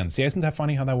science. Yeah, isn't that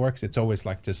funny how that works? It's always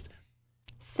like just...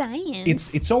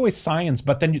 Science. It's always science,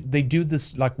 but then they do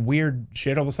this like weird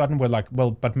shit all of a sudden where like, well,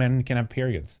 but men can have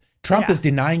periods. Trump is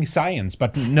denying science,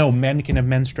 but no, men can have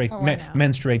menstruate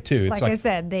too. It's like I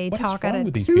said, they talk out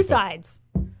of two sides.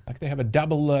 Like they have a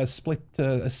double split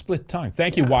tongue.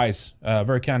 Thank you, Wise.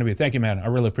 Very kind of you. Thank you, man. I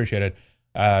really appreciate it.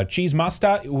 Cheese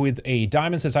Masta with a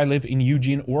diamond says, I live in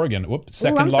Eugene, Oregon. Whoops.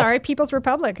 Sorry, People's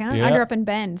Republic, huh? Yeah. I grew up in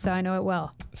Bend, so I know it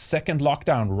well. Second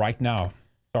lockdown right now.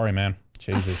 Sorry, man.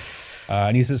 Jesus.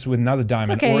 And he says with another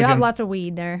diamond. It's okay, Oregon, you have lots of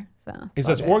weed there. So he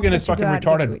says Oregon is fucking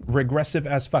retarded, regressive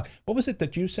as fuck. What was it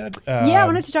that you said? Yeah, I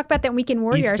wanted to talk about that Weekend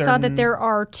Warrior. I saw that there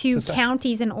are 2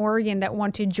 counties in Oregon that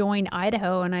want to join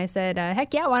Idaho, and I said,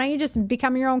 heck yeah, why don't you just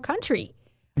become your own country?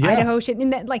 Yeah. Idaho should,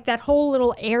 in that whole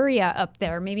little area up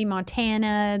there, maybe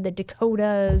Montana, the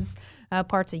Dakotas,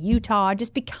 parts of Utah,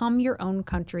 just become your own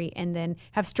country and then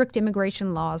have strict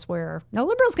immigration laws where no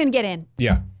liberals can get in.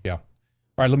 Yeah.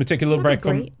 All right, let me take a little break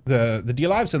from the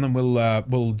DLives, and then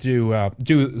we'll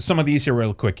do some of these here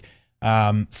real quick.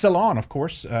 Salon, of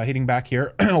course, hitting back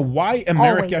here. Why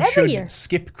America should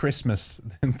skip Christmas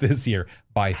this year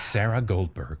by Sarah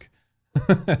Goldberg.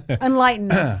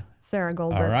 Enlighten us, Sarah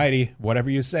Goldberg. All righty, whatever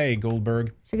you say,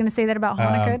 Goldberg. You're going to say that about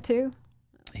Hanukkah too?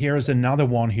 Here's another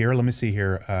one here. Let me see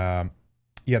here.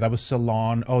 Yeah, that was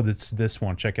Salon. Oh, that's this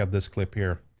one. Check out this clip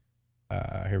here.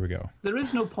 Here we go. There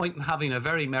is no point in having a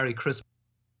very Merry Christmas.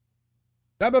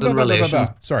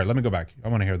 Sorry, let me go back. I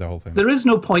want to hear the whole thing. There is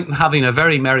no point in having a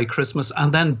very Merry Christmas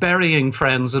and then burying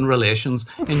friends and relations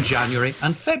in January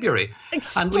and February.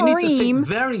 Extreme. And we need to think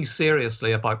very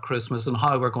seriously about Christmas and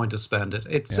how we're going to spend it.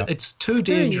 It's too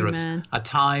dangerous a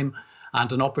time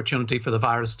and an opportunity for the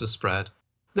virus to spread.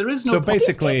 There is no. So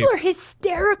basically, these people are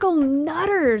hysterical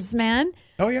nutters, man.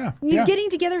 Oh yeah, you're getting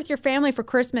together with your family for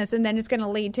Christmas, and then it's going to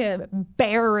lead to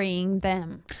burying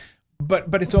them.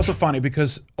 But it's also funny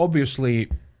because obviously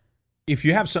if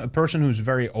you have a person who's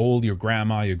very old, your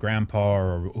grandma, your grandpa,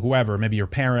 or whoever, maybe your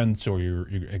parents or your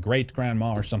great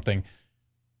grandma or something,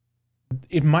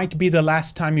 it might be the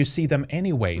last time you see them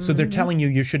anyway. So they're telling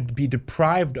you should be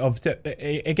deprived of...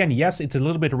 Again, yes, it's a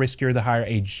little bit riskier the higher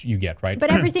age you get, right? But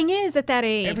everything is at that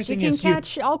age. Everything you can is,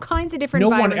 catch all kinds of different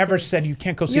viruses. No one ever said you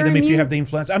can't go see them if you have the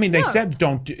influenza. I mean, they said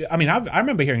don't... I mean, I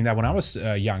remember hearing that when I was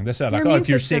young. They said, like, if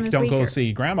you're sick, don't go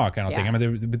see grandma kind of thing. I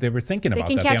mean, they were thinking about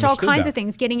that. They can catch all kinds of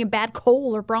things, getting a bad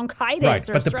cold or bronchitis. Right,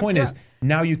 or but the point is,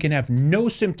 now you can have no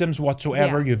symptoms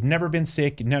whatsoever. You've never been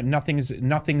sick.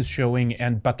 Nothing's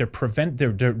showing, but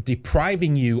they're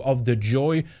depriving you of the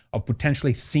joy of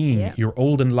potentially seeing your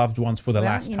old and loved ones for the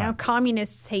last time.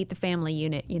 Communists hate the family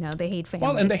unit. They hate families.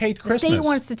 Well, and they hate Christmas. The state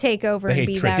wants to take over and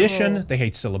be that role. They hate tradition. They They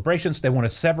hate celebrations. They want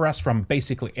to sever us from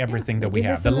basically everything that we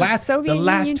have. The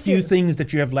last few things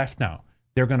that you have left now,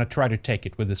 they're going to try to take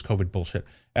it with this COVID bullshit.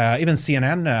 Even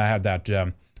CNN had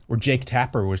that... Or Jake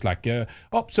Tapper was like,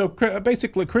 so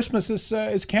basically Christmas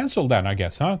is canceled then, I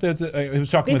guess, huh? He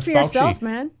was talking with Fauci. Speak for yourself,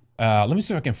 man. Let me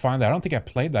see if I can find that. I don't think I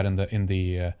played that in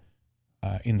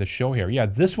the show here. Yeah,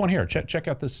 this one here. Check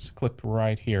out this clip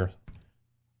right here.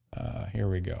 Here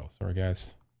we go. Sorry,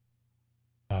 guys.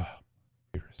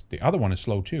 The other one is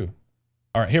slow too.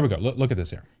 All right, here we go. Look at this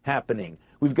here. Happening.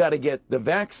 We've got to get the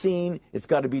vaccine. It's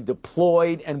got to be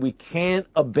deployed, and we can't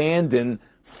abandon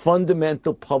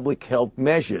fundamental public health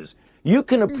measures. You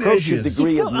can approach a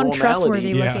degree of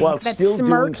normality while still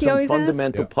doing some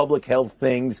fundamental public health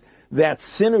things that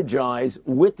synergize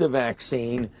with the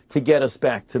vaccine to get us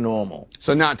back to normal.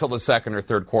 So not until the second or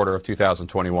third quarter of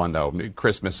 2021, though.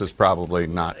 Christmas is probably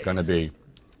not going to be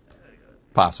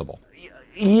possible.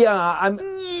 Yeah,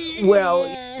 we'll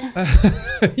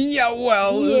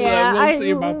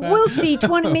see about that. We'll see.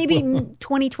 Maybe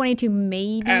 2022,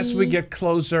 maybe. As we get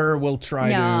closer, we'll try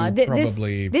to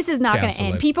probably This is not going to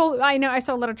end. it. People, I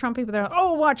saw a lot of Trump people that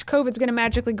are, watch, COVID's going to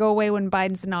magically go away when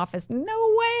Biden's in office.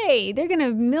 No way. They're going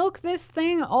to milk this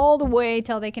thing all the way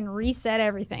till they can reset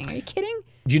everything. Are you kidding?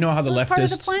 Do you know how the leftists... part of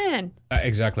the plan.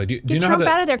 Exactly. Do you Get know Trump how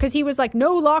out of there, because he was like,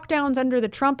 no lockdowns under the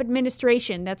Trump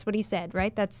administration. That's what he said,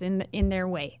 right? That's in their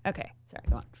way. Okay, sorry,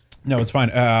 go on. No, it's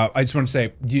fine. I just want to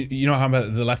say, you know how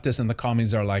the leftists and the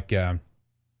commies are like,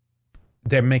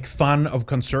 they make fun of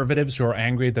conservatives who are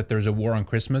angry that there's a war on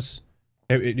Christmas.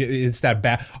 It's that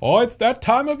bad. Oh, it's that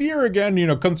time of year again.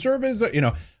 Conservatives,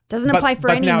 Doesn't apply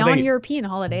for any non-European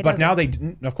holiday. But now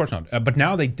of course not. But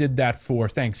now they did that for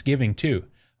Thanksgiving too.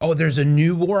 Oh, there's a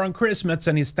new war on Christmas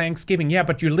and it's Thanksgiving. Yeah,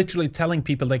 but you're literally telling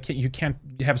people that you can't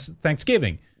have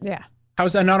Thanksgiving. Yeah. How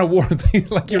is that not a war thing?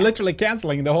 You're literally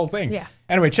canceling the whole thing. Yeah.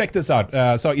 Anyway, check this out.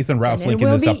 Saw Ethan Ralph linking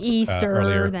this up earlier. It will be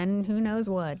Easter, then who knows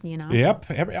what, Yep,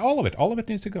 all of it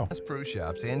needs to go. As Pro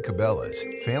Shops and Cabela's,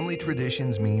 family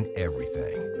traditions mean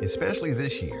everything, especially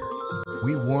this year.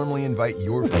 We warmly invite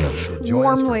your family to join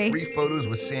us for free photos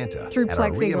with Santa through at our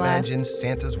plexiglass. reimagined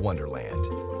Santa's Wonderland.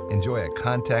 Enjoy a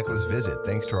contactless visit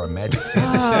thanks to our Magic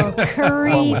Santa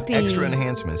along with extra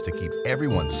enhancements to keep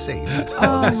everyone safe this Oh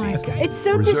holiday my season. God. It's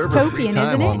so Reserve a free dystopian, time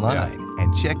isn't it? online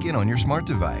and check in on your smart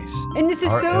device. And this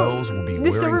is Our elves will be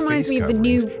this so wearing reminds face me of the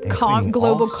new coverings and cleaning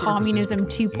global all surfaces communism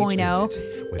between each 2.0.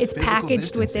 visit It's physical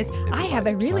packaged with this. distancing that I have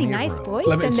a provides really plenty of nice room.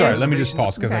 voice. Let me just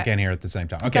pause because I can't hear at the same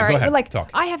time. Okay, go ahead. But talk.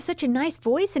 I have such a nice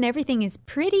voice and everything is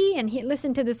pretty, and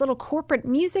listen to this little corporate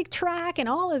music track and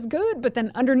all is good, but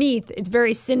then underneath it's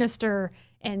very sinister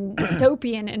and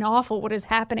dystopian and awful what is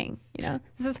happening.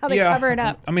 This is how they cover it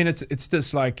up. I mean, it's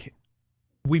this like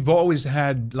we've always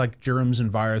had like germs and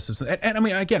viruses, and I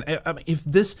mean, again,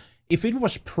 if it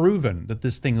was proven that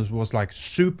this thing was like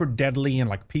super deadly and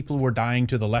like people were dying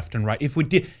to the left and right, if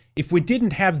we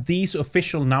didn't have these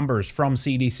official numbers from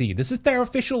CDC, this is their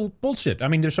official bullshit. I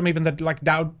mean, there's some even that like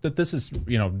doubt that this is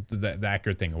the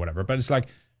accurate thing or whatever. But it's like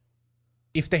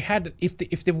if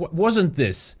there wasn't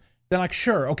this, then like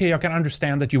sure, okay, I can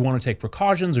understand that you want to take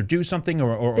precautions or do something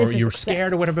or you're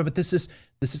scared or whatever. But this is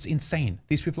insane.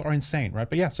 These people are insane, right?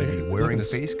 But yeah, so Be wearing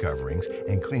face coverings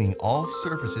and cleaning all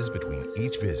surfaces between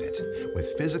each visit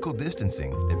with physical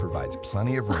distancing that provides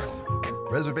plenty of room.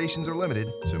 Reservations are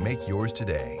limited, so make yours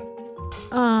today. Oh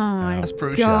my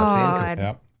Pro Shops God.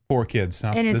 Yeah, poor kids.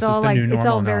 Huh? And it's this all is the new it's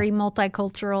all normal now. very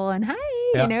multicultural and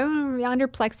under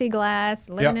plexiglass,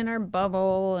 living in our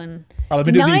bubble and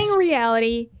denying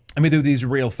reality. Let me do these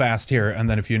real fast here, and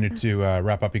then if you need to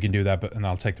wrap up, you can do that. And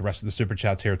I'll take the rest of the super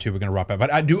chats here too. We're going to wrap up,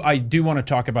 but I do want to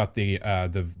talk about the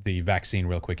vaccine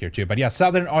real quick here too. But yeah,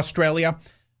 Southern Australia,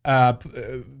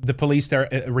 the police there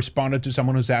responded to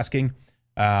someone who's asking,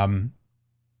 can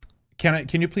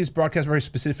you please broadcast very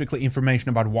specifically information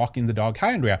about walking the dog?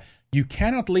 Hi, Andrea. You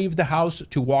cannot leave the house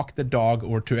to walk the dog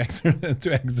or to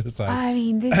exercise. I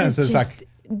mean, this is So it's just... like,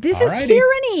 This is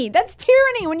tyranny. That's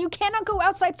tyranny when you cannot go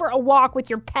outside for a walk with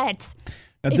your pets.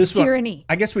 Now, It's tyranny.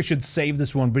 I guess we should save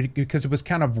this one because it was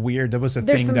kind of weird. There was a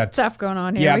There's thing some that stuff going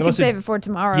on here. Yeah, we can save it for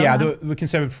tomorrow. Yeah, huh? we can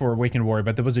save it for Weekend Warrior.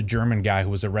 But there was a German guy who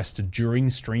was arrested during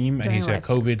stream, and he's a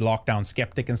COVID lockdown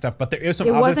skeptic and stuff. But there is some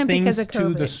other things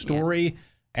to the story,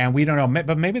 and we don't know.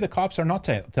 But maybe the cops are not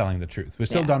telling the truth. We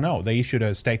still don't know. They issued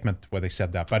a statement where they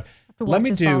said that. But let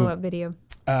me do follow-up video.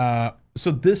 So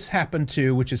this happened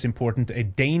to, which is important, a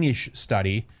Danish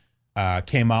study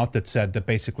came out that said that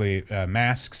basically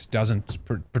masks doesn't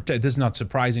protect. This is not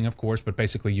surprising, of course, but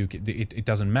basically it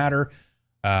doesn't matter.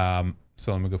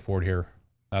 So let me go forward here.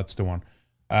 That's the one.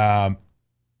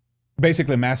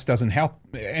 Basically, mask doesn't help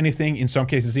anything. In some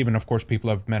cases, even, of course, people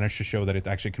have managed to show that it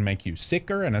actually can make you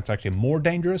sicker, and it's actually more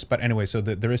dangerous. But anyway, so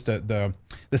there is the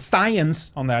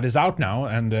science on that is out now,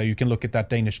 and you can look at that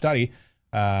Danish study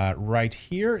right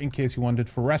here in case you wanted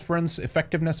for reference.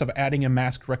 Effectiveness of adding a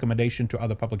mask recommendation to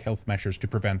other public health measures to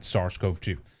prevent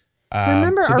SARS-CoV-2.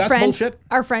 Remember so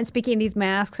our friend, speaking of these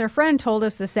masks, our friend told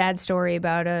us the sad story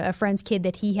about a friend's kid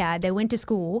that he had. They went to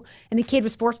school, and the kid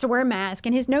was forced to wear a mask,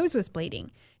 and his nose was bleeding.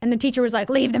 And the teacher was like,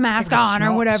 leave the mask on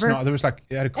or whatever. There was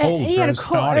he had a cold. He had a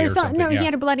cold or something. No, yeah. he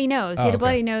had a bloody nose. He had a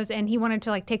bloody nose, and he wanted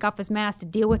to take off his mask to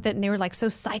deal with it. And they were so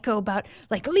psycho about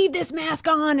leave this mask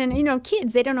on. And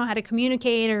kids, they don't know how to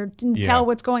communicate or tell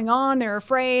what's going on. They're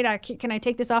afraid. Can I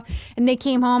take this off? And they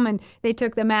came home and they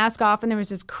took the mask off, and there was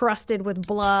this crusted with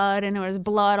blood, and there was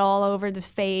blood all over the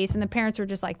face. And the parents were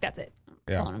just like, "That's it.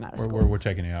 Pulling him out of school. We're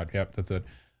taking it out. Yep, that's it."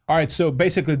 All right, so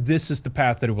basically this is the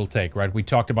path that it will take, right? We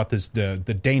talked about this, the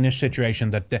Danish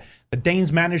situation, that the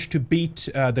Danes managed to beat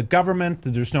the government.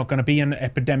 There's not going to be an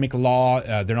epidemic law.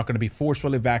 They're not going to be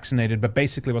forcefully vaccinated. But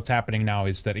basically what's happening now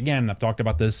is that, again, I've talked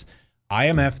about this,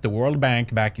 IMF, the World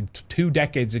Bank, back 2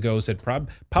 decades ago said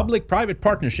public-private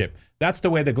partnership. That's the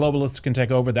way the globalists can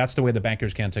take over. That's the way the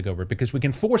bankers can take over, because we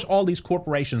can force all these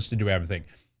corporations to do everything.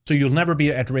 So you'll never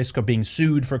be at risk of being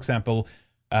sued, for example,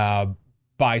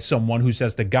 by someone who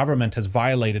says the government has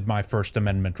violated my First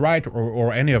Amendment right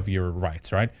or any of your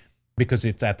rights, right? Because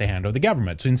it's at the hand of the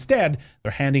government. So instead,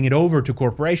 they're handing it over to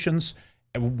corporations,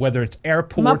 whether it's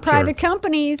airports or private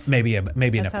companies. Maybe an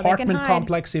apartment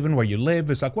complex even where you live.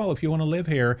 It's like, well, if you want to live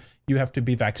here, you have to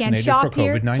be vaccinated for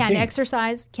COVID-19. Can't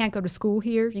exercise, can't go to school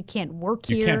here, you can't work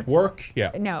here. You can't work,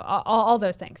 yeah. No, all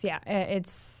those things, yeah.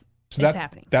 It's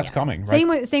happening. That's coming,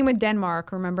 right? Same with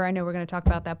Denmark. Remember, I know we're going to talk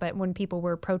about that, but when people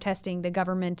were protesting the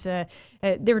government,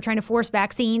 they were trying to force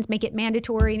vaccines, make it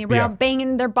mandatory, and they were out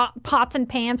banging their pots and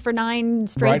pans for 9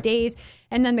 straight days.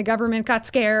 And then the government got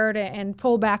scared and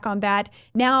pulled back on that.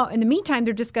 Now, in the meantime,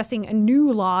 they're discussing a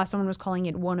new law. Someone was calling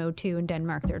it 102 in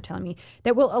Denmark, they were telling me,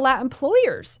 that will allow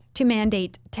employers to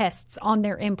mandate tests on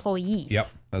their employees. Yep,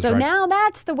 that's so right. now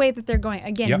that's the way that they're going.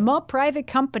 Again, private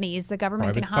companies, the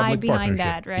government can hide behind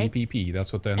that, right? PPP,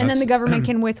 that's what they're... And then the government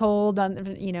can withhold,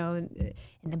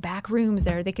 in the back rooms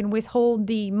there, they can withhold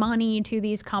the money to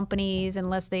these companies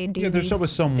unless they do there's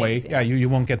always some way. Yeah, you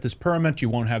won't get this permit, you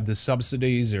won't have the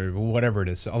subsidies or whatever it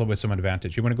is, always some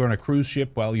advantage. You want to go on a cruise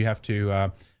ship, well, you have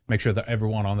to make sure that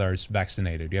everyone on there is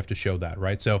vaccinated. You have to show that,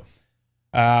 right? So,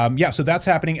 so that's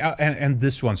happening. And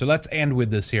this one, so let's end with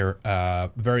this here.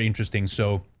 Very interesting.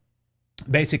 So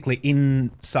basically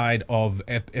inside of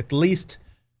at least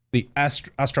the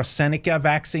AstraZeneca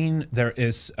vaccine, there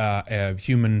is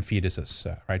human fetuses,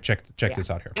 right? Check this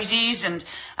out here. Disease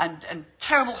and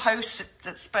terrible hosts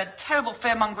that spread terrible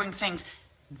fear-mongering things.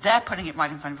 They're putting it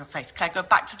right in front of your face. Claire, go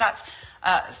back to that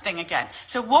thing again.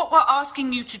 So what we're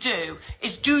asking you to do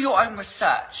is do your own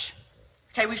research.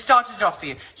 Okay, we started it off for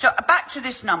you. So back to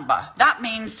this number. That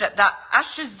means that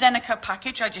AstraZeneca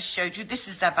package I just showed you, this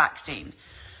is their vaccine.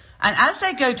 And as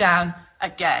they go down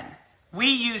again, we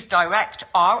use direct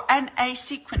RNA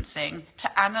sequencing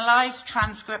to analyze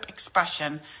transcript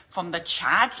expression from the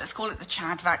CHAD, let's call it the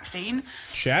CHAD vaccine.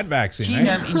 CHAD vaccine,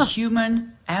 genome in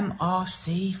human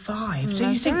MRC5. So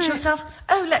you think to yourself,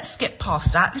 oh, let's skip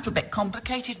past that, a little bit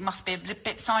complicated, must be a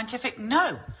bit scientific.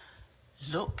 No,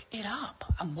 look it up.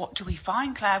 And what do we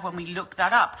find, Claire, when we look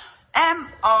that up?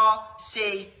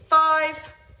 MRC5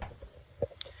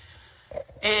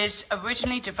 is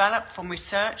originally developed from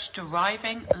research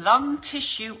deriving lung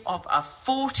tissue of a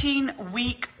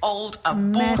 14-week-old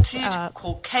aborted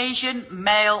Caucasian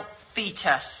male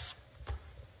fetus.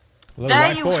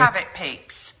 There you have it,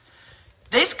 peeps.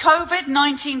 This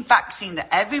COVID-19 vaccine that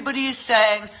everybody is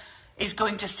saying is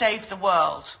going to save the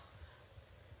world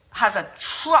has a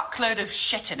truckload of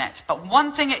shit in it. But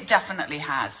one thing it definitely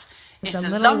has is The the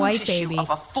little lung white tissue baby. of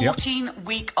a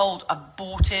 14-week-old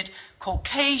aborted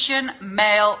Caucasian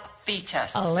male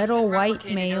fetus. A little white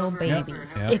male baby.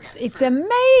 Yep. It's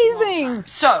amazing.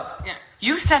 So,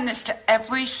 you send this to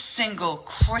every single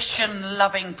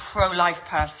Christian-loving pro-life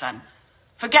person.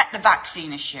 Forget the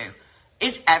vaccine issue.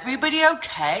 Is everybody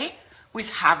okay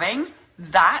with having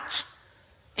that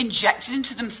injected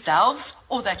into themselves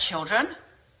or their children?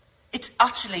 It's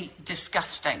utterly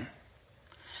disgusting.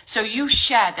 So you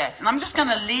share this, and I'm just going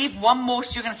to leave one more,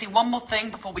 so you're going to see one more thing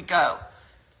before we go.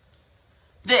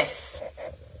 This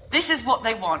is what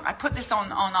they want. I put this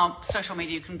on our social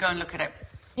media. You can go and look at it.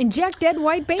 Inject dead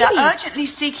white babies. They're urgently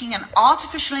seeking an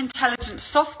artificial intelligence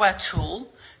software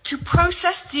tool to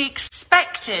process the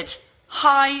expected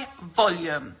high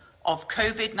volume of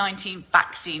COVID-19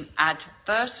 vaccine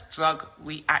adverse drug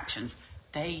reactions.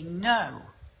 They know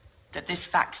that this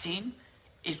vaccine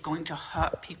is going to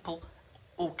hurt people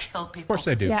or kill people. Of course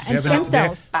they do. Yeah, they and stem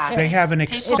cells. They have an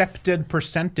accepted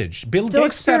percentage. Bill Still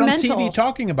Gates said on TV experimental,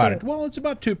 talking about too. it. Well, it's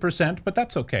about 2%, but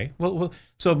that's okay. Well,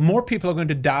 so more people are going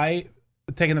to die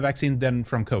taking the vaccine than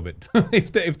from COVID,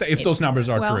 if those numbers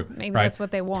are true. Maybe right? that's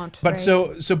what they want. But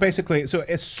right? so basically,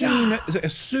 as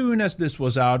soon as this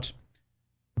was out,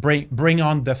 bring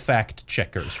on the fact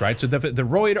checkers, right? So the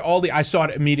Reuters, I saw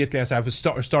it immediately as I was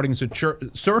starting to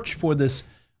search for this.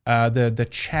 The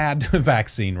Chad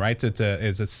vaccine, right? So it's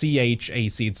a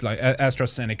CHAC. It's like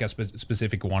AstraZeneca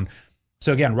specific one.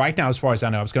 So again, right now, as far as I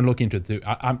know, I was going to look into it.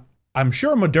 I'm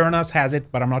sure Moderna's has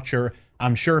it, but I'm not sure.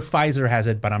 I'm sure Pfizer has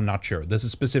it, but I'm not sure. This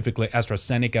is specifically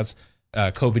AstraZeneca's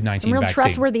COVID-19 Some real vaccine.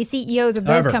 trustworthy CEOs of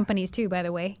those companies too, by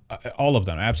the way. All of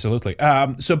them, absolutely.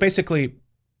 So basically,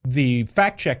 the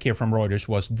fact check here from Reuters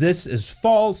was this is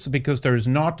false because there is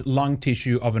not lung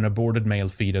tissue of an aborted male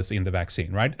fetus in the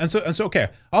vaccine, right? And so okay,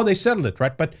 they settled it,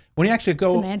 right? But when you actually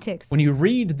go, semantics. When you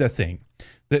read the thing,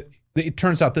 it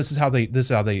turns out this is how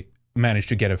they managed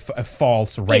to get a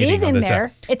false rating. It is in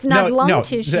there. It's not lung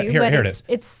tissue, but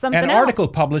it's something else. An article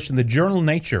published in the journal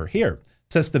Nature here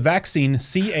says the vaccine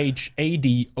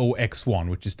CHADOX1,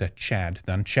 which is the Chad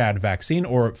vaccine,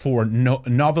 or for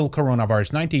novel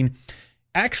coronavirus 19,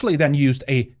 actually then used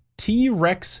a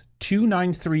T-Rex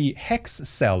 293 hex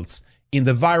cells in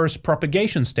the virus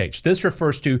propagation stage. This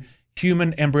refers to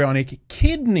human embryonic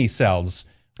kidney cells,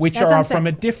 which are from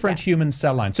a different human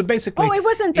cell line. So basically, it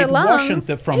wasn't the lungs.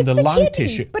 Wasn't from the lung kidney,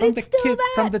 tissue. But from it's still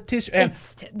that. From the tissue.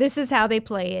 This is how they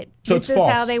play it. So this is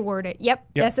false. how they word it. Yep,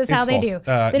 this is it's how they false. do.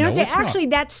 They don't no, say, it's not. actually,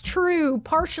 that's true,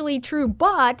 partially true,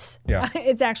 but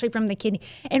it's actually from the kidney.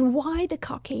 And why the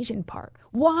Caucasian part?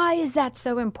 Why is that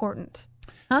so important?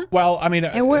 Huh? Well, I mean,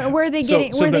 and where are they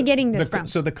getting? Where are they getting this from?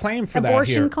 So the claim for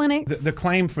abortion that here, clinics. The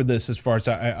claim for this, as far as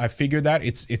I figured that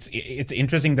it's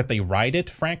interesting that they write it.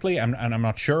 Frankly, and I'm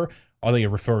not sure. Are they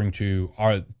referring to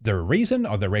there a reason?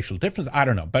 Are there racial difference? I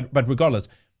don't know. But regardless,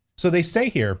 so they say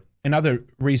here another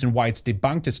reason why it's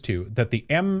debunked is that the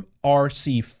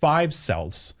MRC5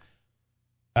 cells.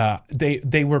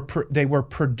 They were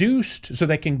produced so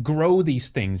they can grow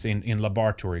these things in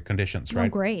laboratory conditions, right? Oh,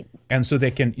 great! And so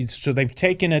they've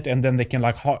taken it and then they can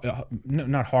not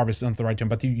harvest, not the right term,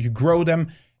 but you grow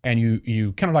them and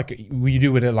you kind of like you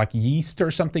do it like yeast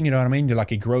or something. You know what I mean?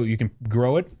 You can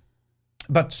grow it.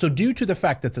 But so due to the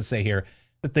fact that they say here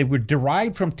that they were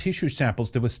derived from tissue samples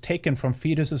that was taken from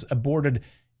fetuses aborted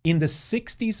in the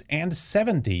 60s and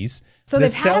 70s. So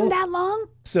they've had them that long?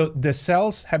 So the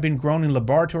cells have been grown in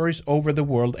laboratories over the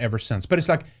world ever since. But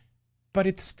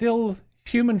it's still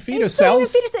human fetus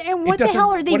cells. And what the hell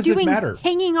are they doing matter?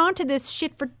 Hanging on to this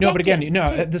shit for decades? No, but again,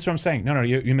 this is what I'm saying. No,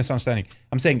 you're misunderstanding.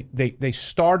 I'm saying they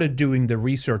started doing the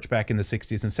research back in the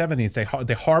 60s and 70s.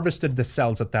 They harvested the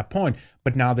cells at that point,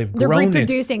 but now they're grown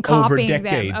reproducing, it copying over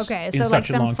decades. them. Okay, in so such like a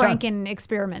some long time. Franken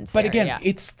experiments. But again,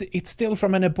 it's still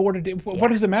from an aborted. What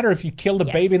does it matter if you killed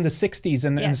a baby in the 60s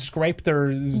and scraped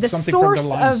something from the lungs? The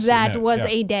source of that was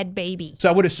a dead baby. So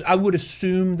I would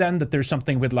assume then that there's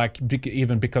something with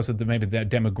even because of maybe the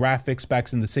demographics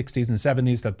back in the 60s and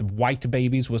 70s that the white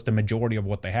babies was the majority of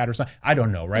what they had or something. I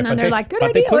don't know, right? And then they're like, good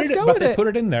idea, let's go with it. But they put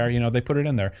it in there. They put it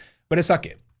in there. But it's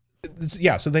like,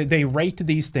 so they rate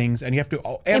these things, and you have to.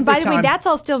 And by the way, that's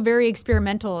all still very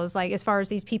experimental. As far as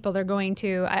these people, they're going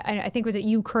to. I think was it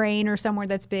Ukraine or somewhere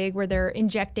that's big, where they're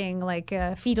injecting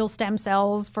fetal stem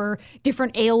cells for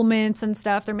different ailments and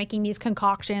stuff. They're making these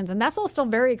concoctions, and that's all still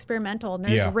very experimental. And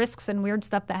there's risks and weird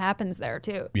stuff that happens there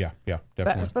too. Yeah, definitely.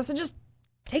 But we're supposed to just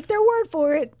Take their word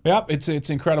for it. Yep, it's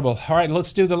incredible. All right,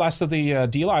 let's do the last of the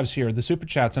D-Lives here, the Super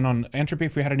Chats. And on Entropy,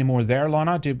 if we had any more there,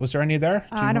 Lana, was there any there?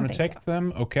 Do you I don't want to think take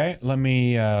them? Okay, let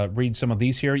me read some of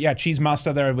these here. Yeah, Cheese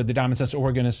Master there with the diamond says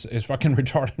Oregon is fucking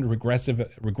retarded and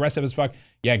regressive as fuck.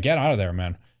 Yeah, get out of there,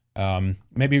 man.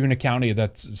 Maybe even a county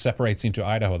that separates into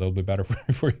Idaho. That'll be better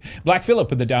for you. Black Phillip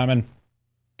with the diamond.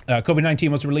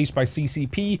 COVID-19 was released by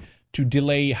CCP to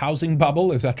delay housing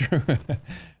bubble. Is that true?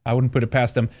 I wouldn't put it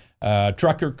past them.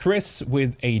 Trucker Chris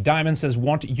with a diamond says,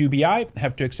 want UBI,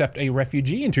 have to accept a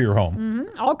refugee into your home.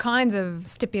 Mm-hmm. All kinds of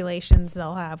stipulations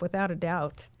they'll have, without a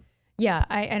doubt. Yeah,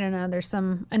 I don't know. There's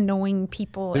some annoying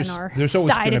people in our there's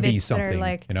always side going to of be it something, that are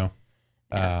like, you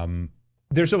know.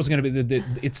 There's always going to be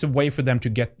it's a way for them to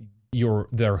get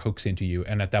their hooks into you,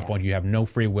 and at that point you have no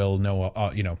free will,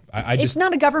 no you know. I just, it's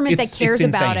not a government that cares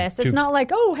about us. It's to, not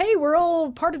like, oh, hey, we're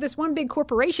all part of this one big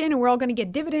corporation and we're all going to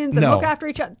get dividends and look after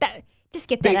each other. Just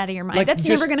get that out of your mind. That's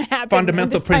never going to happen.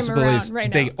 Fundamental this time principle around, is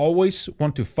right they now. always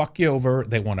want to fuck you over.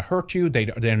 They want to hurt you.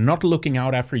 They're not looking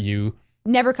out after you.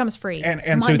 Never comes free.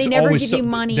 And so they it's never always give you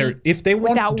money. If they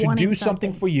want to do wanting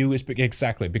something for you, is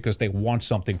exactly because they want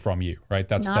something from you, right?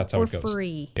 That's how it goes.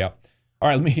 Free. Yeah. All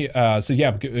right. Let me. So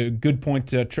yeah, good point,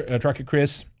 Trucker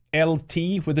Chris.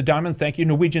 LT with the diamond. Thank you.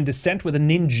 Norwegian Descent with a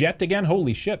Ninjet again.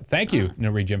 Holy shit. Thank you,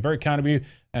 Norwegian. Very kind of you.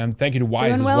 And thank you to Wise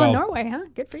Doing as well. well in Norway, huh?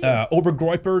 Good for you.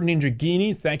 Obergroiper, Ninja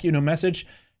Guinea. Thank you. No message.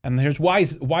 And here's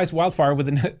Wise Wildfire with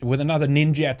another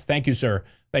Ninjet. Thank you, sir.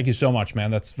 Thank you so much,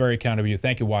 man. That's very kind of you.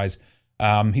 Thank you, Wise.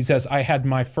 He says, I had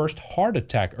my first heart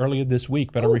attack earlier this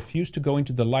week, but I refused to go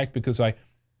into the light because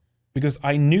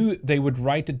I knew they would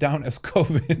write it down as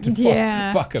COVID.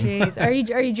 Yeah. Fuck them. Jeez. Are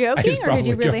you joking, or did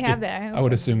you really have that? I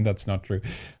would assume that's not true.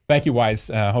 Thank you, Wise.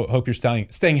 Hope you're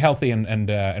staying healthy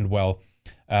and well.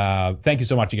 Thank you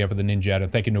so much again for the Ninja,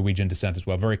 and thank you, Norwegian Descent, as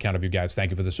well. Very kind of you guys.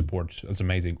 Thank you for the support. That's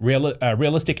amazing.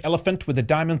 Realistic Elephant with a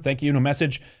diamond. Thank you. No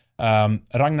message.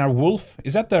 Ragnar Wolf.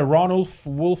 Is that the Ronulf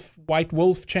Wolf White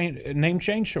Wolf name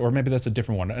change, or maybe that's a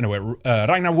different one? Anyway,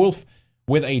 Ragnar Wolf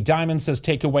with a diamond says,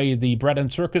 take away the bread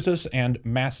and circuses and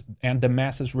the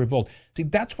masses revolt. See,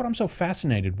 that's what I'm so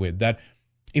fascinated with, that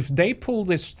if they pull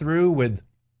this through with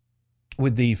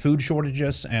the food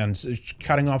shortages and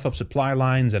cutting off of supply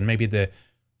lines, and maybe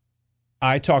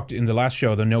I talked in the last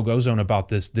show, the No-Go Zone, about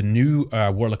the new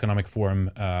World Economic Forum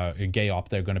GAOP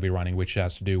they're going to be running, which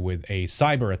has to do with a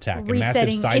cyber attack, a massive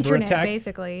cyber internet, attack.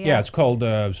 Basically, yeah, it's called,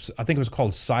 I think it was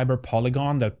called Cyber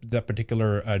Polygon, that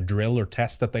particular drill or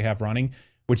test that they have running,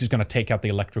 which is going to take out the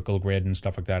electrical grid and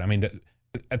stuff like that. I mean,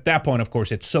 at that point, of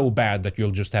course, it's so bad that you'll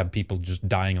just have people just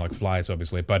dying like flies,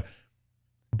 obviously. But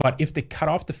if they cut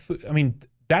off the food, I mean,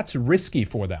 that's risky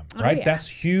for them, right? Yeah. That's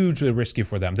hugely risky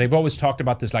for them. They've always talked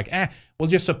about this, like, we'll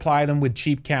just supply them with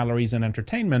cheap calories and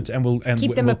entertainment, and we'll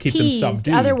keep them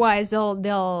subdued. Otherwise,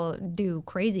 they'll do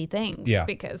crazy things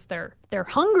because they're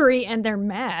hungry and they're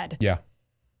mad. Yeah.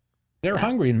 They're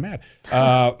hungry and mad.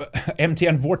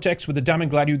 MTN Vortex with the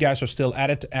diamond. Glad you guys are still at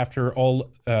it after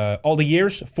all the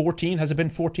years. 14, has it been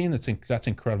 14? That's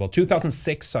incredible.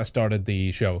 2006, I started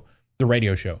the show. The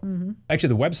radio show. Mm-hmm. Actually,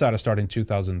 the website I started in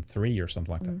 2003 or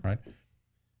something like that, right?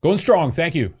 Going strong.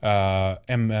 Thank you. I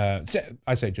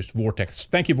say just Vortex.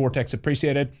 Thank you, Vortex.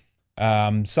 Appreciate it.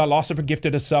 Salosifer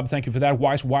gifted a sub. Thank you for that.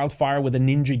 Wise Wildfire with a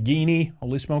Ninja Guinea.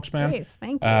 Holy smokes, man. Please,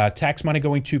 thank you. Tax money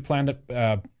going to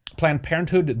Planned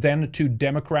Parenthood, then to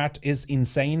Democrat is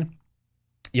insane.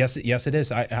 Yes, it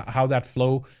is. How that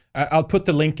flow. I'll put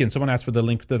the link in. Someone asked for the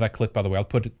link to that clip, by the way. I'll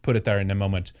put it there in a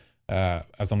moment.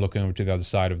 As I'm looking over to the other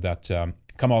side of that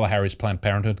Kamala Harris Planned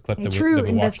Parenthood clip. True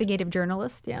investigative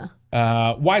journalist, yeah.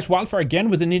 Wise Wildfire again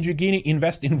with the Ninja Guinea.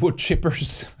 Invest in wood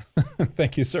chippers.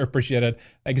 Thank you, sir. Appreciate it.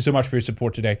 Thank you so much for your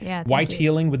support today. Yeah, White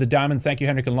Healing with the diamond. Thank you,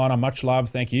 Henrik and Lana. Much love.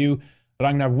 Thank you.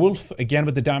 Ragnar Wolf again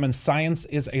with the diamond. Science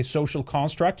is a social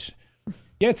construct.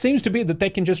 Yeah, it seems to be that they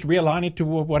can just realign it to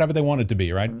whatever they want it to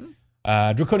be, right? Mm-hmm.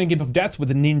 Draconian Gift of Death with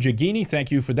the Ninja Guinea.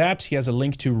 Thank you for that. He has a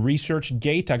link to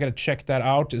ResearchGate. I got to check that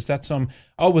out. Is that some...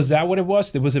 Oh, was that what it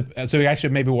was? There was so it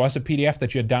actually maybe was a PDF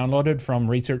that you had downloaded from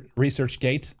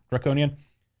ResearchGate, Draconian.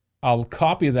 I'll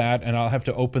copy that, and I'll have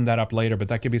to open that up later, but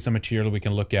that could be some material we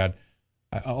can look at.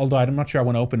 Although I'm not sure I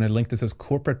want to open a link that says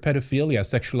corporate pedophilia,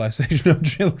 sexualization of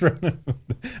children.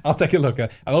 I'll take a look.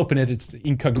 I'll open it. It's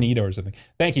incognito or something.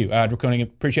 Thank you, Draconian.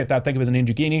 Appreciate that. Thank you for the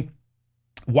Ninja Guinea.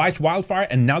 Wise Wildfire,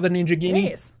 another Ninja Guinea.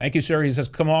 Yes. Thank you, sir. He says,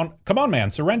 come on,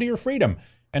 man, surrender your freedom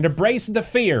and embrace the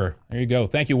fear. There you go.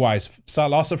 Thank you, Wise.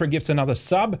 Salosifer gets another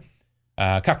sub.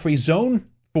 Cockfree Zone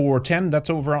for 10.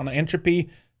 That's over on Entropy.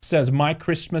 says, my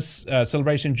Christmas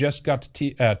celebration just got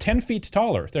 10 feet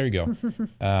taller. There you go.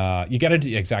 You got to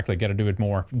do it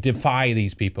more. Defy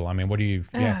these people. I mean, what do you...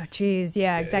 Yeah. Oh, geez.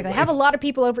 Yeah, exactly. Have a lot of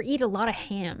people over, eat a lot of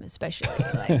ham, especially.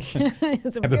 Like,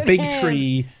 have a big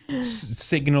tree,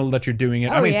 signal that you're doing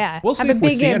it. Oh, I mean, yeah. we'll see if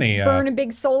we see any... burn a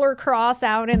big solar cross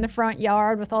out in the front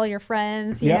yard with all your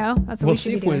friends, you know? That's what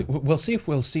we'll see if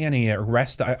we'll see any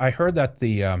arrest. I heard that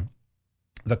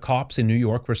the cops in New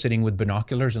York were sitting with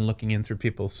binoculars and looking in through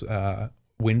people's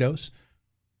windows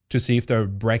to see if they're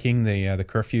breaking the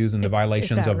curfews and the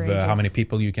violations of how many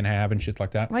people you can have and shit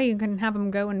like that. Well, you can have them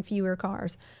go in fewer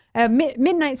cars.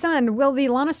 Midnight Sun, will the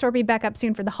Lana store be back up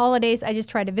soon for the holidays? I just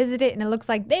tried to visit it and it looks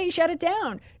like they shut it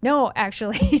down. No,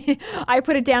 actually, I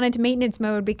put it down into maintenance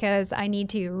mode because I need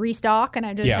to restock and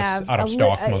I just have out of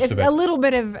stock most of it. A little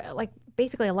bit of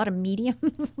basically a lot of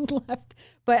mediums left,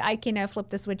 but I can flip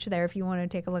the switch there if you want to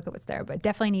take a look at what's there, but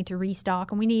definitely need to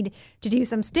restock, and we need to do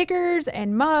some stickers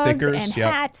and mugs and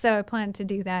hats, so I plan to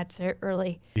do that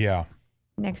early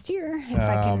next year if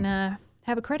I can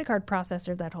have a credit card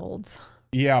processor that holds.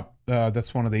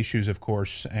 That's one of the issues, of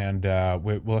course, and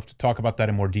we'll have to talk about that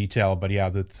in more detail, but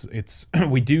it's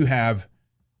we do have,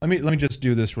 let me just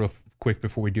do this real quick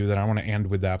before we do that. I want to end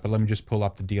with that, but let me just pull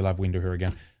up the DLive window here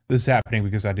again. This is happening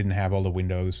because I didn't have all the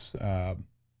windows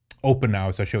open now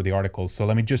as I showed the articles. So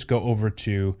let me just go over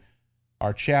to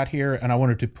our chat here, and I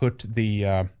wanted to put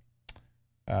the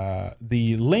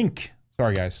link,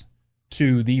 sorry guys,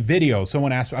 to the video.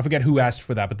 Someone asked, I forget who asked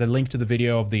for that, but the link to the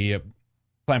video of the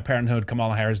Planned Parenthood,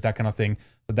 Kamala Harris, that kind of thing.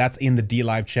 So that's in the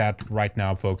DLive chat right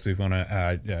now, folks, if you want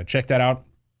to check that out.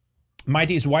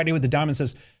 Mighty's Whitey with the diamond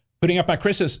says, putting up my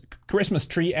Christmas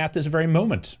tree at this very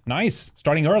moment. Nice,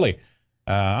 starting early.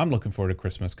 I'm looking forward to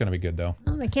Christmas. It's going to be good, though.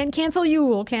 Oh, they can't cancel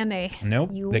Yule, can they? Nope.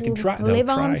 They can try. Live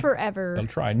on forever. They'll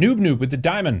try. Noob with the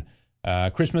diamond.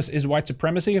 Christmas is white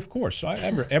supremacy, of course.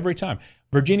 Every time.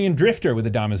 Virginian Drifter with the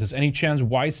diamond says, any chance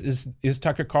Weiss is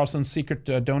Tucker Carlson's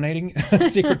secretly donating?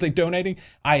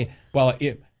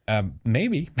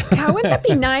 Maybe. Wouldn't that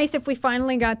be nice if we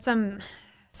finally got some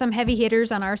heavy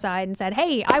hitters on our side and said,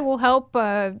 hey, I will help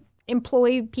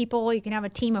employ people. You can have a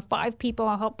team of 5 people.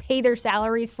 I'll help pay their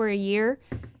salaries for a year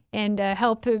and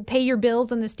help pay your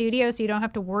bills in the studio so you don't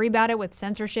have to worry about it with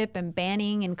censorship and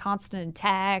banning and constant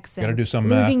attacks and do some,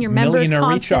 losing your members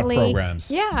constantly. Reach out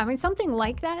programs. Yeah, I mean, something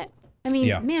like that. I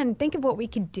mean, man, think of what we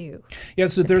could do. Yeah,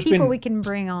 so there's people we can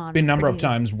bring on. Been a number of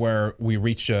times where we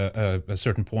reach a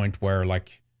certain point where,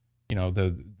 like, you know,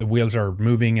 the wheels are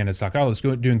moving and it's like, oh, it's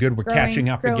doing good. We're catching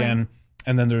up again.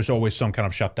 And then there's always some kind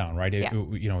of shutdown, right?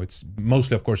 It's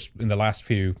mostly, of course, in the last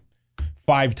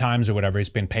 5 times or whatever, it's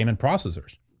been payment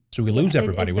processors. So we lose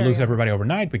everybody. We lose everybody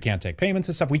overnight. We can't take payments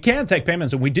and stuff. We can take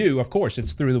payments, and we do, of course.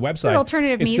 It's through the website. There are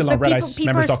alternative means. It's still on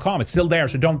redicemembers.com. It's still there.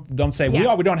 So don't say, we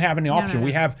don't have any option. No.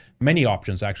 We have many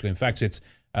options, actually. In fact, it's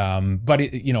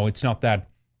it's not that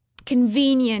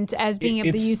convenient as being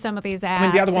able to use some of these apps. I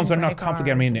mean, the other ones are not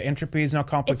complicated. I mean, Entropy is not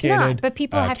complicated. It's not, but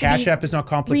people have Cash to App is not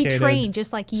complicated. Retrained,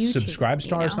 just like YouTube.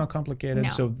 Subscribestar is not complicated. No.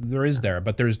 So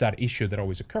but there's that issue that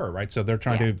always occur, right? So they're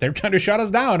trying to shut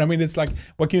us down. I mean, it's like,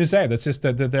 what can you say? That's just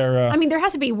that they're. I mean, there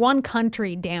has to be one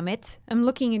country. Damn it! I'm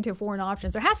looking into foreign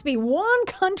options. There has to be one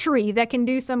country that can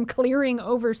do some clearing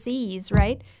overseas,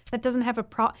 right? That doesn't have a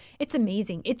It's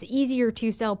amazing. It's easier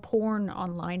to sell porn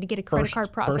online to get a credit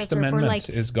card processor for like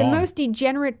the most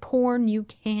degenerate porn you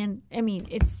can. I mean,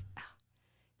 it's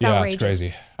outrageous. It's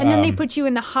crazy. And then they put you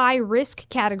in the high risk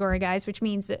category, guys, which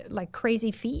means like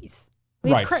crazy fees.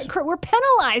 We're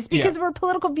penalized because of our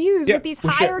political views with these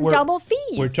higher double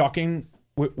fees. We're talking.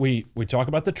 We talk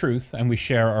about the truth and we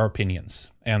share our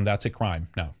opinions, and that's a crime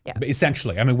now. Yeah. But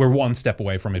essentially, I mean, we're one step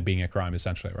away from it being a crime,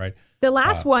 essentially, right? The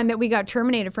last one that we got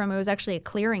terminated from, it was actually a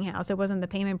clearinghouse. It wasn't the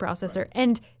payment processor,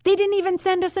 and they didn't even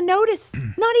send us a notice.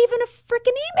 Not even a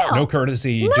freaking email. No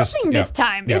courtesy. Nothing this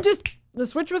time. Yeah. It just the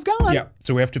switch was gone. Yeah.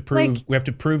 So we have to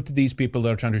prove to these people that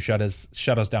are trying to shut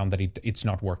us down that it's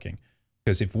not working.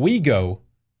 Because if we go,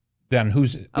 then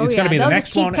it's going to be the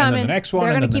next one, and then the next one,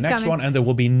 and then the next one, and there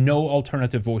will be no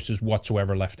alternative voices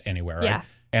whatsoever left anywhere, right? Yeah.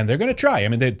 And they're going to try. I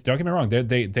mean, don't get me wrong.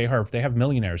 They have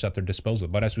millionaires at their disposal.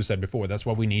 But as we said before, that's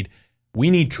what we need. We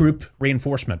need troop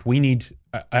reinforcement. We need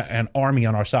an army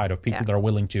on our side of people that are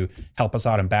willing to help us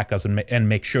out and back us and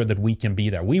make sure that we can be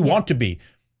there. We want to be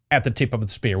at the tip of the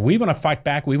spear. We want to fight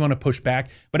back. We want to push back.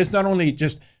 But it's not only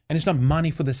just... And it's not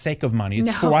money for the sake of money.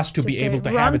 It's for us to be able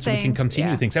to have it so we can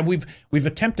continue things. And we've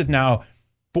attempted now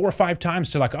 4 or 5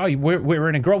 times to like, oh, we're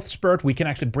in a growth spurt. We can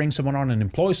actually bring someone on and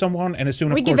employ someone. And as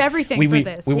soon as we give everything for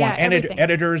this. We want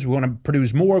editors. We want to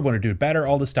produce more. We want to do it better.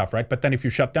 All this stuff, right? But then if you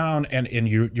shut down and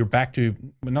you're back to,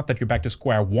 not that you're back to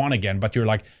square one again, but you're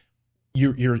like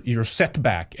you're set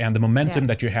back, and the momentum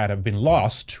that you had have been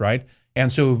lost, right?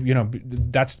 And so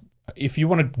that's, if you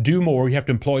want to do more, you have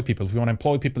to employ people. If you want to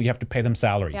employ people, you have to pay them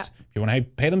salaries. Yeah. If you want to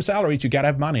pay them salaries, you got to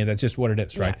have money. That's just what it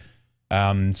is, right?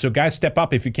 So guys, step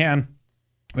up if you can.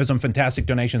 There's some fantastic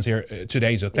donations here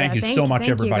today, so thank you so much,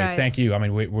 everybody. Thank you. I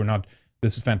mean, we're not.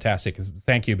 This is fantastic.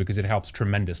 Thank you, because it helps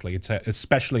tremendously. It's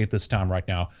especially at this time right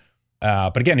now.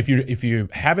 But again, if you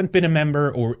haven't been a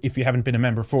member, or if you haven't been a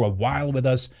member for a while with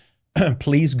us,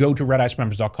 please go to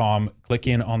redicemembers.com. Click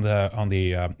in on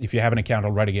the if you have an account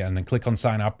already, and then click on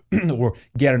sign up or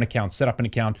get an account, set up an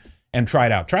account, and try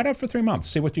it out. Try it out for 3 months.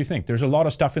 See what you think. There's a lot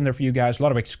of stuff in there for you guys. A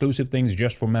lot of exclusive things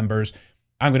just for members.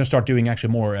 I'm going to start doing actually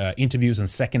more interviews and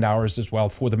second hours as well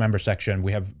for the member section.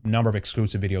 We have a number of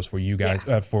exclusive videos for you guys,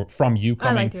 from you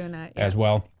coming I like doing that, as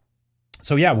well.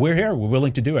 So yeah, we're here. We're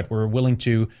willing to do it. We're willing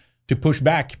to push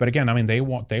back. But again, I mean, they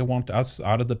want us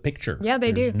out of the picture. Yeah,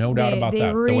 they There's do. No doubt about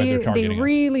that. The way they're targeting us. They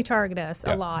really target us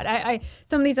a lot.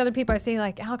 Some of these other people I see,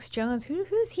 like Alex Jones,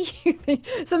 who's he using?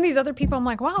 Some of these other people, I'm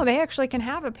like, wow, they actually can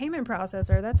have a payment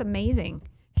processor. That's amazing.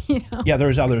 Yeah,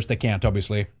 there's others that can't,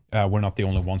 obviously. We're not the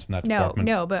only ones in that department.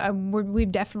 No, but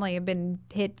we've definitely been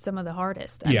hit some of the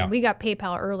hardest. I mean, we got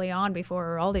PayPal early on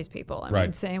before all these people. I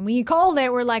mean, saying when you called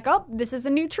it, we're like, oh, this is a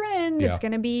new trend. It's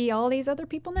going to be all these other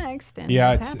people next. And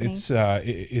it's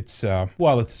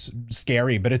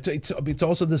scary, but it's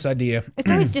also this idea.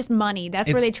 It's always just money.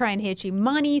 That's where they try and hit you.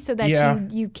 Money, so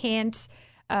that you can't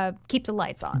keep the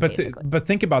lights on, basically. But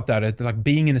think about that. It's like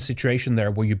being in a situation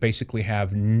there where you basically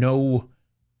have no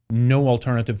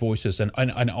alternative voices,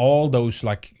 and all those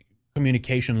like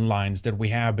communication lines that we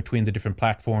have between the different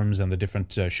platforms and the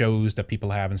different shows that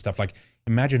people have and stuff. Like,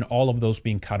 imagine all of those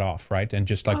being cut off, right? And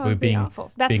just like we're being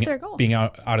their goal. Being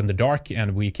out in the dark,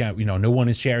 and we can't, no one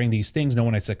is sharing these things, no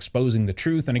one is exposing the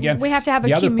truth. And again, we have to have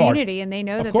a community, and they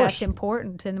know that that's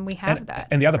important, and we have that.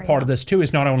 And the other part of this too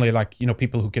is not only like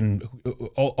people who can,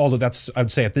 although that's, I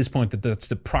would say at this point that's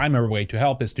the primary way to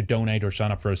help, is to donate or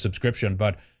sign up for a subscription,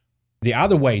 but the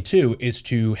other way too is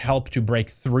to help to break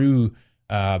through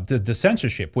the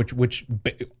censorship, which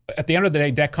at the end of the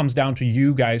day, that comes down to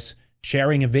you guys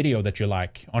sharing a video that you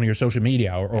like on your social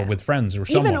media or with friends or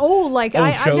someone. Even old, like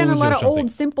I've done a lot of old,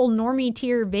 simple normie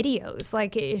tier videos,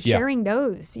 like sharing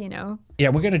those, Yeah,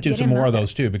 we're going to do some more of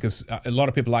those too, because a lot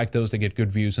of people like those. They get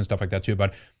good views and stuff like that too.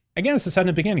 But again, as I said in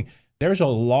the beginning, there's a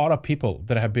lot of people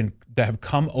that have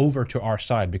come over to our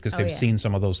side because they've seen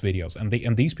some of those videos,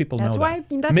 and these people know that.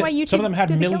 That's why YouTube some of them had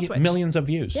millions of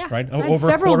views, right? Over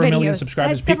a quarter million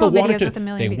subscribers. People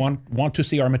want to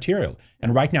see our material,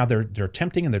 and right now they're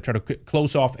attempting, and they're trying to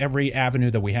close off every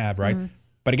avenue that we have, right? Mm-hmm.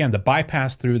 But again, the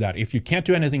bypass through that. If you can't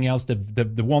do anything else,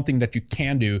 the one thing that you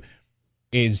can do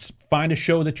is find a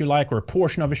show that you like, or a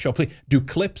portion of a show. Please do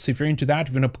clips if you're into that.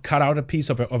 If you're going to cut out a piece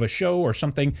of a show or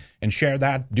something and share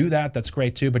that, do that. That's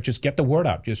great too. But just get the word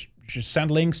out. Just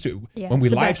send links to when we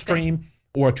live stream,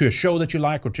 or to a show that you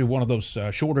like, or to one of those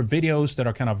shorter videos that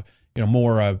are kind of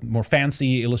more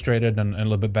fancy, illustrated, and a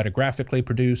little bit better graphically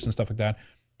produced and stuff like that.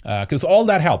 Because all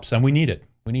that helps, and we need it.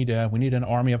 We need an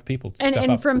army of people to step up.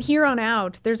 And from here on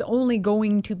out, there's only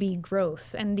going to be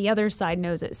growth, and the other side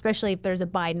knows it, especially if there's a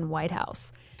Biden White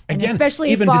House. And again,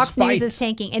 especially if Fox News is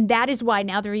tanking. And that is why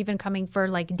now they're even coming for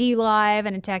like DLive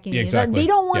and attacking news. They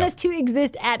don't want us to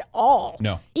exist at all.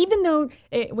 No. Even though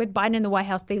with Biden in the White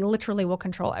House, they literally will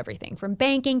control everything, from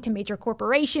banking to major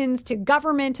corporations to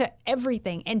government to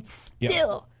everything. And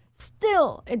still,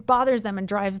 it bothers them and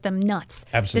drives them nuts.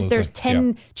 Absolutely. That there's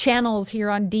 10 channels here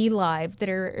on DLive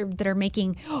that are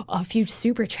making huge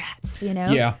super chats,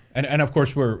 Yeah, and of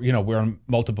course we're on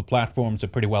multiple platforms, are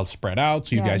pretty well spread out,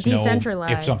 so you guys know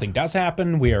if something does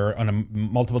happen. We are on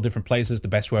multiple different places. The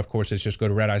best way, of course, is just go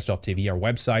to redeyes.tv, our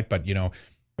website. But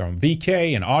we're on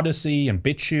VK and Odyssey and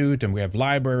BitChute, and we have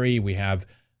Library. We have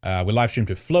we live stream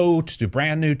to Float, to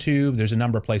brand new Tube. There's a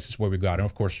number of places where we got. And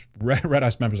of course,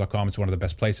 redicemembers.com is one of the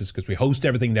best places because we host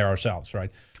everything there ourselves, right?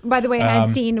 By the way, I had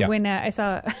seen when I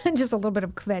saw just a little bit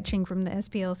of kvetching from the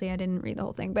SPLC. I didn't read the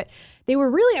whole thing, but they were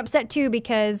really upset too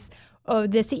because the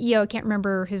CEO, I can't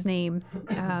remember his name,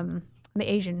 the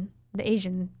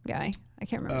Asian guy. I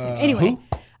can't remember his name. Anyway,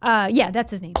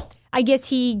 that's his name. I guess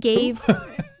he gave.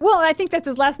 Well, I think that's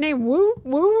his last name, Woo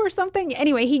or something.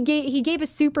 Anyway, he gave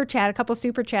a couple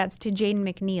super chats to Jaden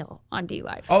McNeil on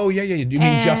DLive. Oh yeah. You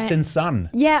mean Justin's son?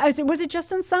 Yeah, was it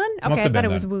Justin's son? Okay, I thought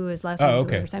it was Woo. His last name was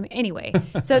Woo or something. Anyway,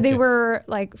 so they were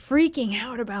like freaking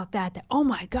out about that. Oh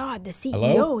my God, the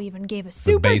CEO even gave a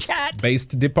super chat.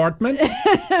 Based department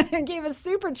gave a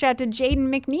super chat to Jaden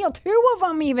McNeil. 2 of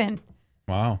them even.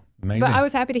 Wow. Amazing. But I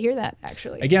was happy to hear that,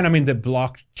 actually. Again, I mean, the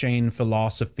blockchain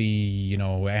philosophy,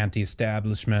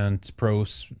 anti-establishment,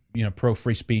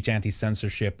 pro-free speech,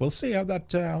 anti-censorship. We'll see how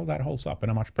that holds up and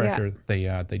how much pressure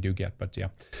they do get. But yeah.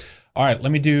 All right,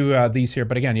 let me do these here.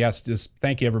 But again, yes, just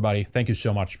thank you, everybody. Thank you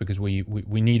so much because we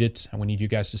need it, and we need you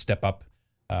guys to step up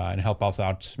and help us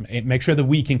out. Make sure that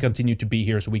we can continue to be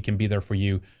here so we can be there for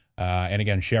you. And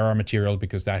again, share our material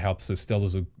because that helps us. Still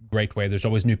is a great way. There's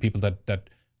always new people that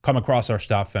come across our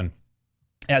stuff, and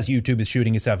as YouTube is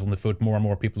shooting itself in the foot, more and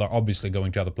more people are obviously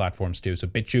going to other platforms too. So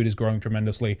BitChute is growing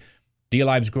tremendously,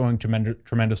 DLive is growing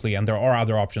tremendously, and there are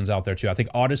other options out there too. I think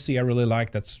Odyssey I really like.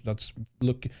 That's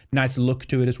nice look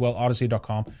to it as well.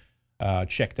 Odyssey.com.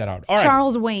 Check that out. All right.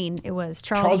 Charles Wayne. It was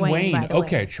Charles Wayne. By the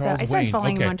okay, way. Charles Wayne. I started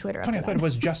following him on Twitter. Funny, I thought it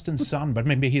was Justin's son, but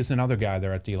maybe he's another guy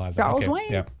there at DLive. Charles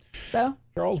Wayne. Yeah. So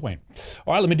Charles Wayne.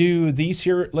 All right, let me do these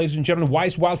here, ladies and gentlemen.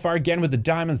 Wise Wildfire again with the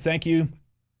diamond. Thank you.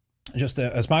 Just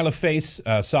a smile of face.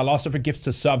 Salosifer gifts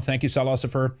a sub. Thank you,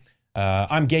 Salosifer.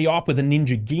 I'm Gay Op with a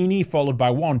Ninja Guinea, followed by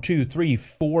 1, 2, 3,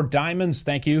 4 diamonds.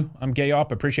 Thank you. I'm Gay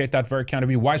Op. Appreciate that very kind of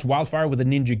you. Wise Wildfire with a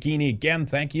Ninja Guinea again.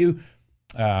 Thank you.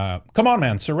 Come on,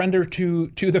 man. Surrender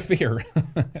to the fear.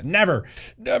 Never.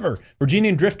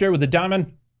 Virginian Drifter with a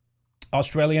diamond.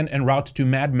 Australian en route to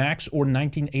Mad Max or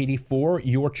 1984.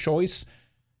 Your choice.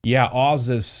 Yeah, Oz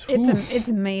is. It's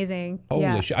amazing.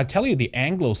 Holy shit! I tell you, the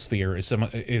Anglosphere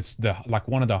is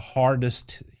one of the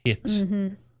hardest hits.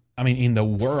 Mm-hmm. I mean, in the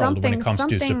world when it comes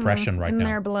to suppression right now. In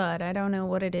their blood, I don't know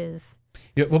what it is.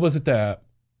 Yeah, what was it? I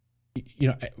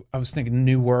was thinking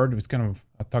new word. It was kind of.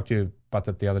 I talked to you about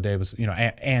that the other day. It was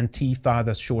Antifa.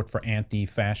 That's short for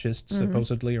anti-fascist,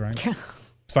 supposedly, right?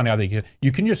 It's funny how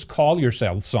you can just call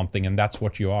yourself something, and that's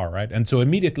what you are, right? And so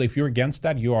immediately, if you're against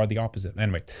that, you are the opposite.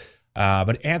 Anyway.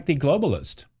 But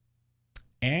anti-globalist,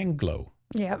 Anglo.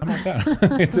 Yeah. How about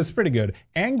that? It's pretty good.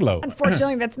 Anglo.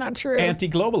 Unfortunately, that's not true.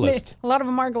 Anti-globalist. A lot of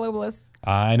them are globalists.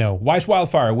 I know. Wise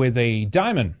Wildfire with a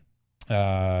diamond.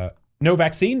 No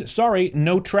vaccine. Sorry,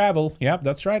 no travel. Yep,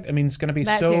 that's right. I mean, it's going to be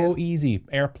so easy.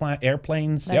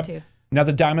 Airplanes. That too.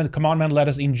 Another diamond. Come on, man. Let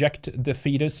us inject the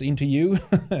fetus into you.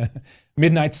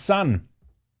 Midnight Sun.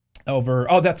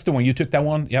 Oh, that's the one. You took that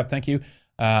one. Yep, thank you.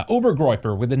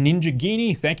 Obergroiper with a Ninja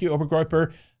Guinea. Thank you,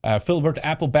 Obergroiper. Filbert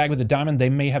Applebag with a diamond. They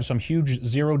may have some huge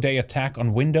 0-day attack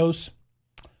on Windows.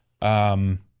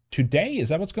 Today, is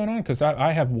that what's going on? Because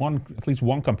I have at least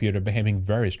one computer behaving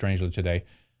very strangely today.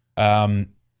 I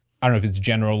don't know if it's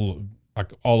general,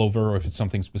 like all over, or if it's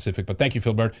something specific, but thank you,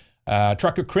 Filbert.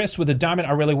 Trucker Chris with a diamond.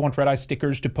 I really want Red Eye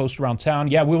stickers to post around town.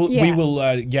 Yeah, we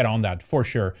will get on that for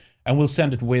sure. And we'll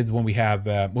send it with when we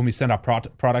send our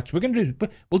products.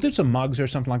 We'll do some mugs or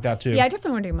something like that too. Yeah, I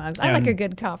definitely want to do mugs. I like a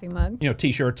good coffee mug.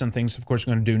 T-shirts and things. Of course,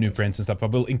 we're going to do new prints and stuff.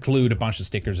 But we'll include a bunch of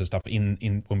stickers and stuff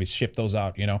in when we ship those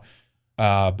out.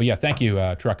 But yeah, thank you,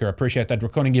 Trucker. Appreciate that.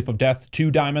 Draconian Gift of Death, 2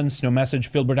 diamonds, no message.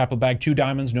 Filbert Applebag, 2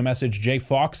 diamonds, no message. Jay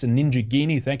Fox and Ninja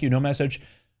Guinea, thank you, no message.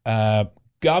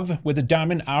 Gov with a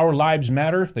diamond. Our lives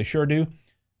matter. They sure do.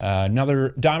 Another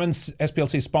diamonds.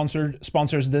 SPLC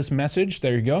sponsors this message.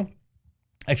 There you go.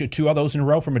 Actually, 2 of those in a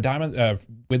row from a diamond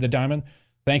with a diamond.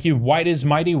 Thank you. White is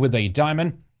Mighty with a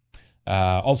diamond.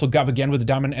 Also, Gov again with a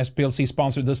diamond. SPLC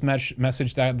sponsored this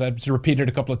message. That's repeated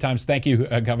a couple of times. Thank you,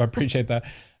 Gov. I appreciate that.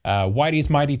 White is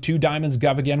Mighty, 2 diamonds.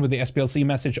 Gov again with the SPLC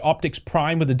message. Optics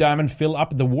Prime with a diamond. Fill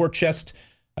up the war chest.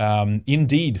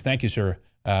 Indeed. Thank you, sir.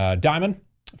 Diamond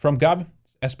from Gov.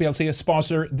 SPLC has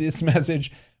sponsored this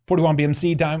message. 41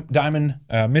 BMC Diamond,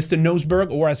 Mr.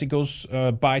 Noseberg, or as he goes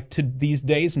by to these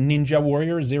days, Ninja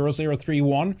Warrior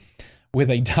 0031 with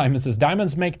a diamond. Says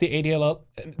diamonds make the ADL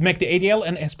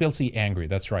and SPLC angry.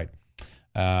 That's right.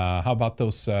 How about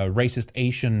those racist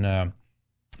Asian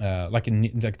like the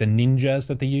ninjas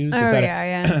that they use?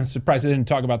 Yeah. Surprised they didn't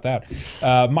talk about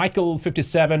that. Michael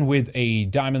 57 with a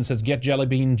diamond says get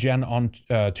Jellybean Jen on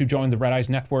to join the Red Eyes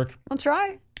Network. I'll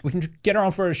try. We can get her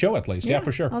on for a show at least. Yeah,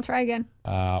 for sure. I'll try again.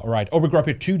 All right.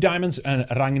 Obergruppe, 2 diamonds, and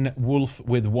Ragn Wolf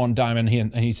with 1 diamond.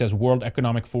 And he says World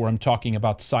Economic Forum talking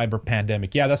about cyber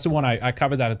pandemic. Yeah, that's the one. I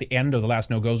covered that at the end of the last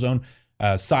No-Go Zone.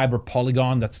 Cyber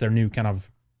Polygon, that's their new kind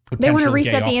of potential. They want to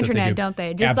reset the internet, don't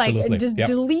they? Just Absolutely.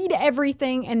 Delete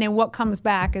everything, and then what comes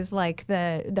back is like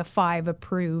the 5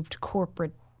 approved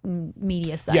corporate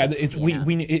media sites. Yeah, it's, we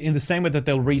in the same way that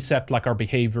they'll reset like our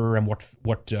behavior and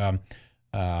what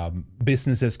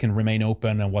businesses can remain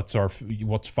open and what's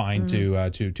fine to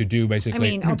do. Basically, I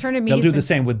mean, alternative media. They'll do the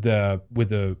same with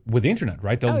the internet,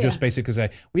 right? They'll just basically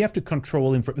say we have to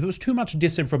control. There was too much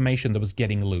disinformation that was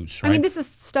getting loose. Right? I mean, this is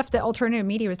stuff that alternative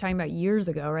media was talking about years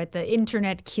ago, right? The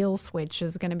internet kill switch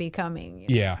is going to be coming.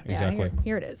 Yeah, exactly.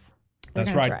 Here it is.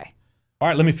 That's right. Try. All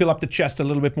right, let me fill up the chest a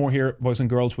little bit more here, boys and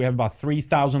girls. We have about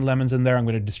 3,000 lemons in there. I'm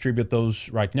going to distribute those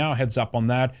right now. Heads up on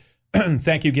that.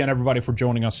 Thank you again, everybody, for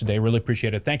joining us today. Really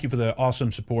appreciate it. Thank you for the awesome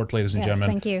support, ladies and gentlemen.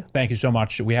 Thank you. Thank you so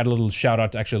much. We had a little shout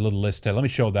out, actually a little list. Let me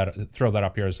throw that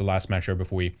up here as the last measure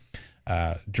before we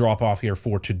drop off here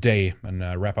for today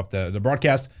and wrap up the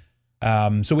broadcast.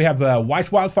 So we have White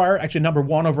Wildfire, actually number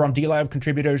 1 over on DLive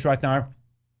contributors right now.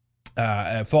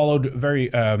 Followed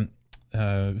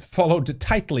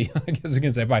tightly, I guess you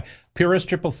can say, by Purist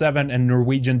 777 and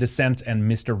Norwegian Descent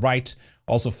and Mr. Right.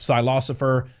 Also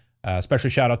Philosopher. Special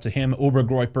shout out to him,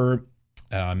 Obergroiper,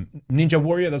 Ninja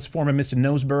Warrior, that's former Mr.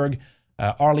 Noseberg,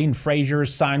 Arlene Fraser,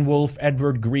 Signwolf,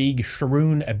 Edward Grieg,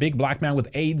 Sharoon, a big black man with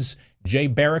AIDS, Jay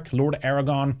Barrick, Lord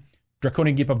Aragon,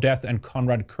 Draconian Gip of Death, and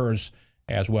Conrad Kurz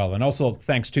as well. And also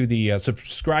thanks to the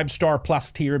Subscribe Star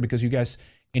Plus tier, because you guys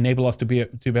enable us to be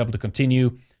able to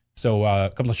continue. So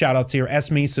a couple of shout outs here.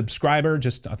 Esme, subscriber,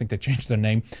 I think they changed their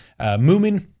name.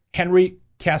 Moomin, Henry,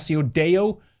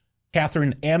 Cassiodeo,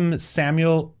 Catherine M,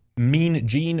 Samuel, Mean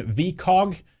Gene,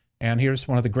 VCOG, and here's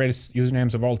one of the greatest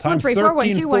usernames of all time,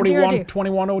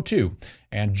 13412102,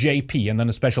 and JP. And then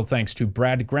a special thanks to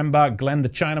Brad Gremba, Glenn the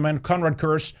Chinaman, Conrad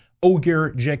Kurse, Ogre,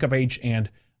 Jacob H, and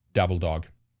Double Dog.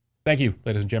 Thank you,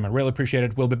 ladies and gentlemen. Really appreciate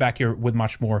it. We'll be back here with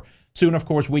much more soon. Of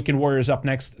course, Weekend Warriors up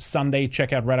next Sunday.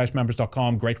 Check out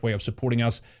redicemembers.com. Great way of supporting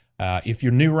us. If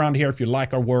you're new around here, if you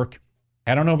like our work,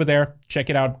 head on over there. Check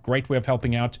it out. Great way of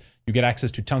helping out. You get access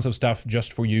to tons of stuff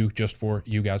just for you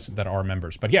guys that are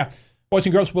members. But yeah, boys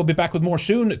and girls, we'll be back with more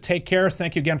soon. Take care.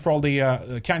 Thank you again for all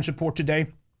the kind support today.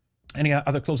 Any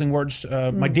other closing words,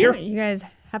 my dear? You guys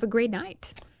have a great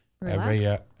night. Relax.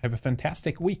 Have a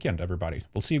fantastic weekend, everybody.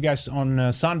 We'll see you guys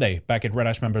on Sunday back at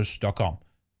redicemembers.com.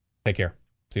 Take care.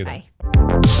 See you then.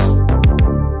 Bye.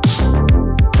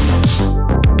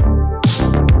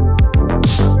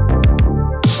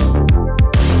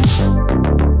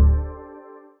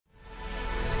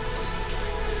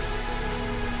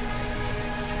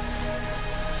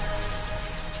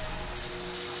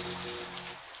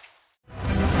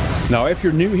 Now, if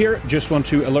you're new here, just want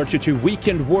to alert you to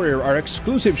Weekend Warrior, our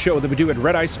exclusive show that we do at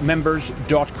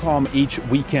redicemembers.com each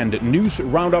weekend. News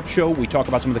roundup show. We talk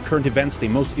about some of the current events, the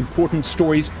most important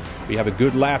stories. We have a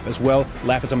good laugh as well.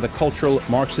 Laugh at some of the cultural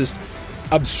Marxist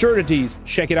absurdities.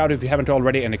 Check it out if you haven't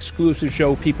already. An exclusive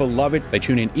show. People love it. They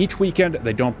tune in each weekend.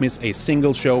 They don't miss a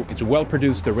single show. It's well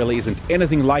produced. There really isn't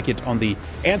anything like it on the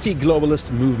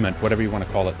anti-globalist movement, whatever you want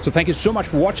to call it. So thank you so much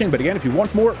for watching. But again, if you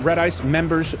want more,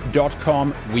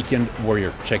 redicemembers.com, Weekend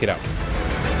Warrior. Check it out.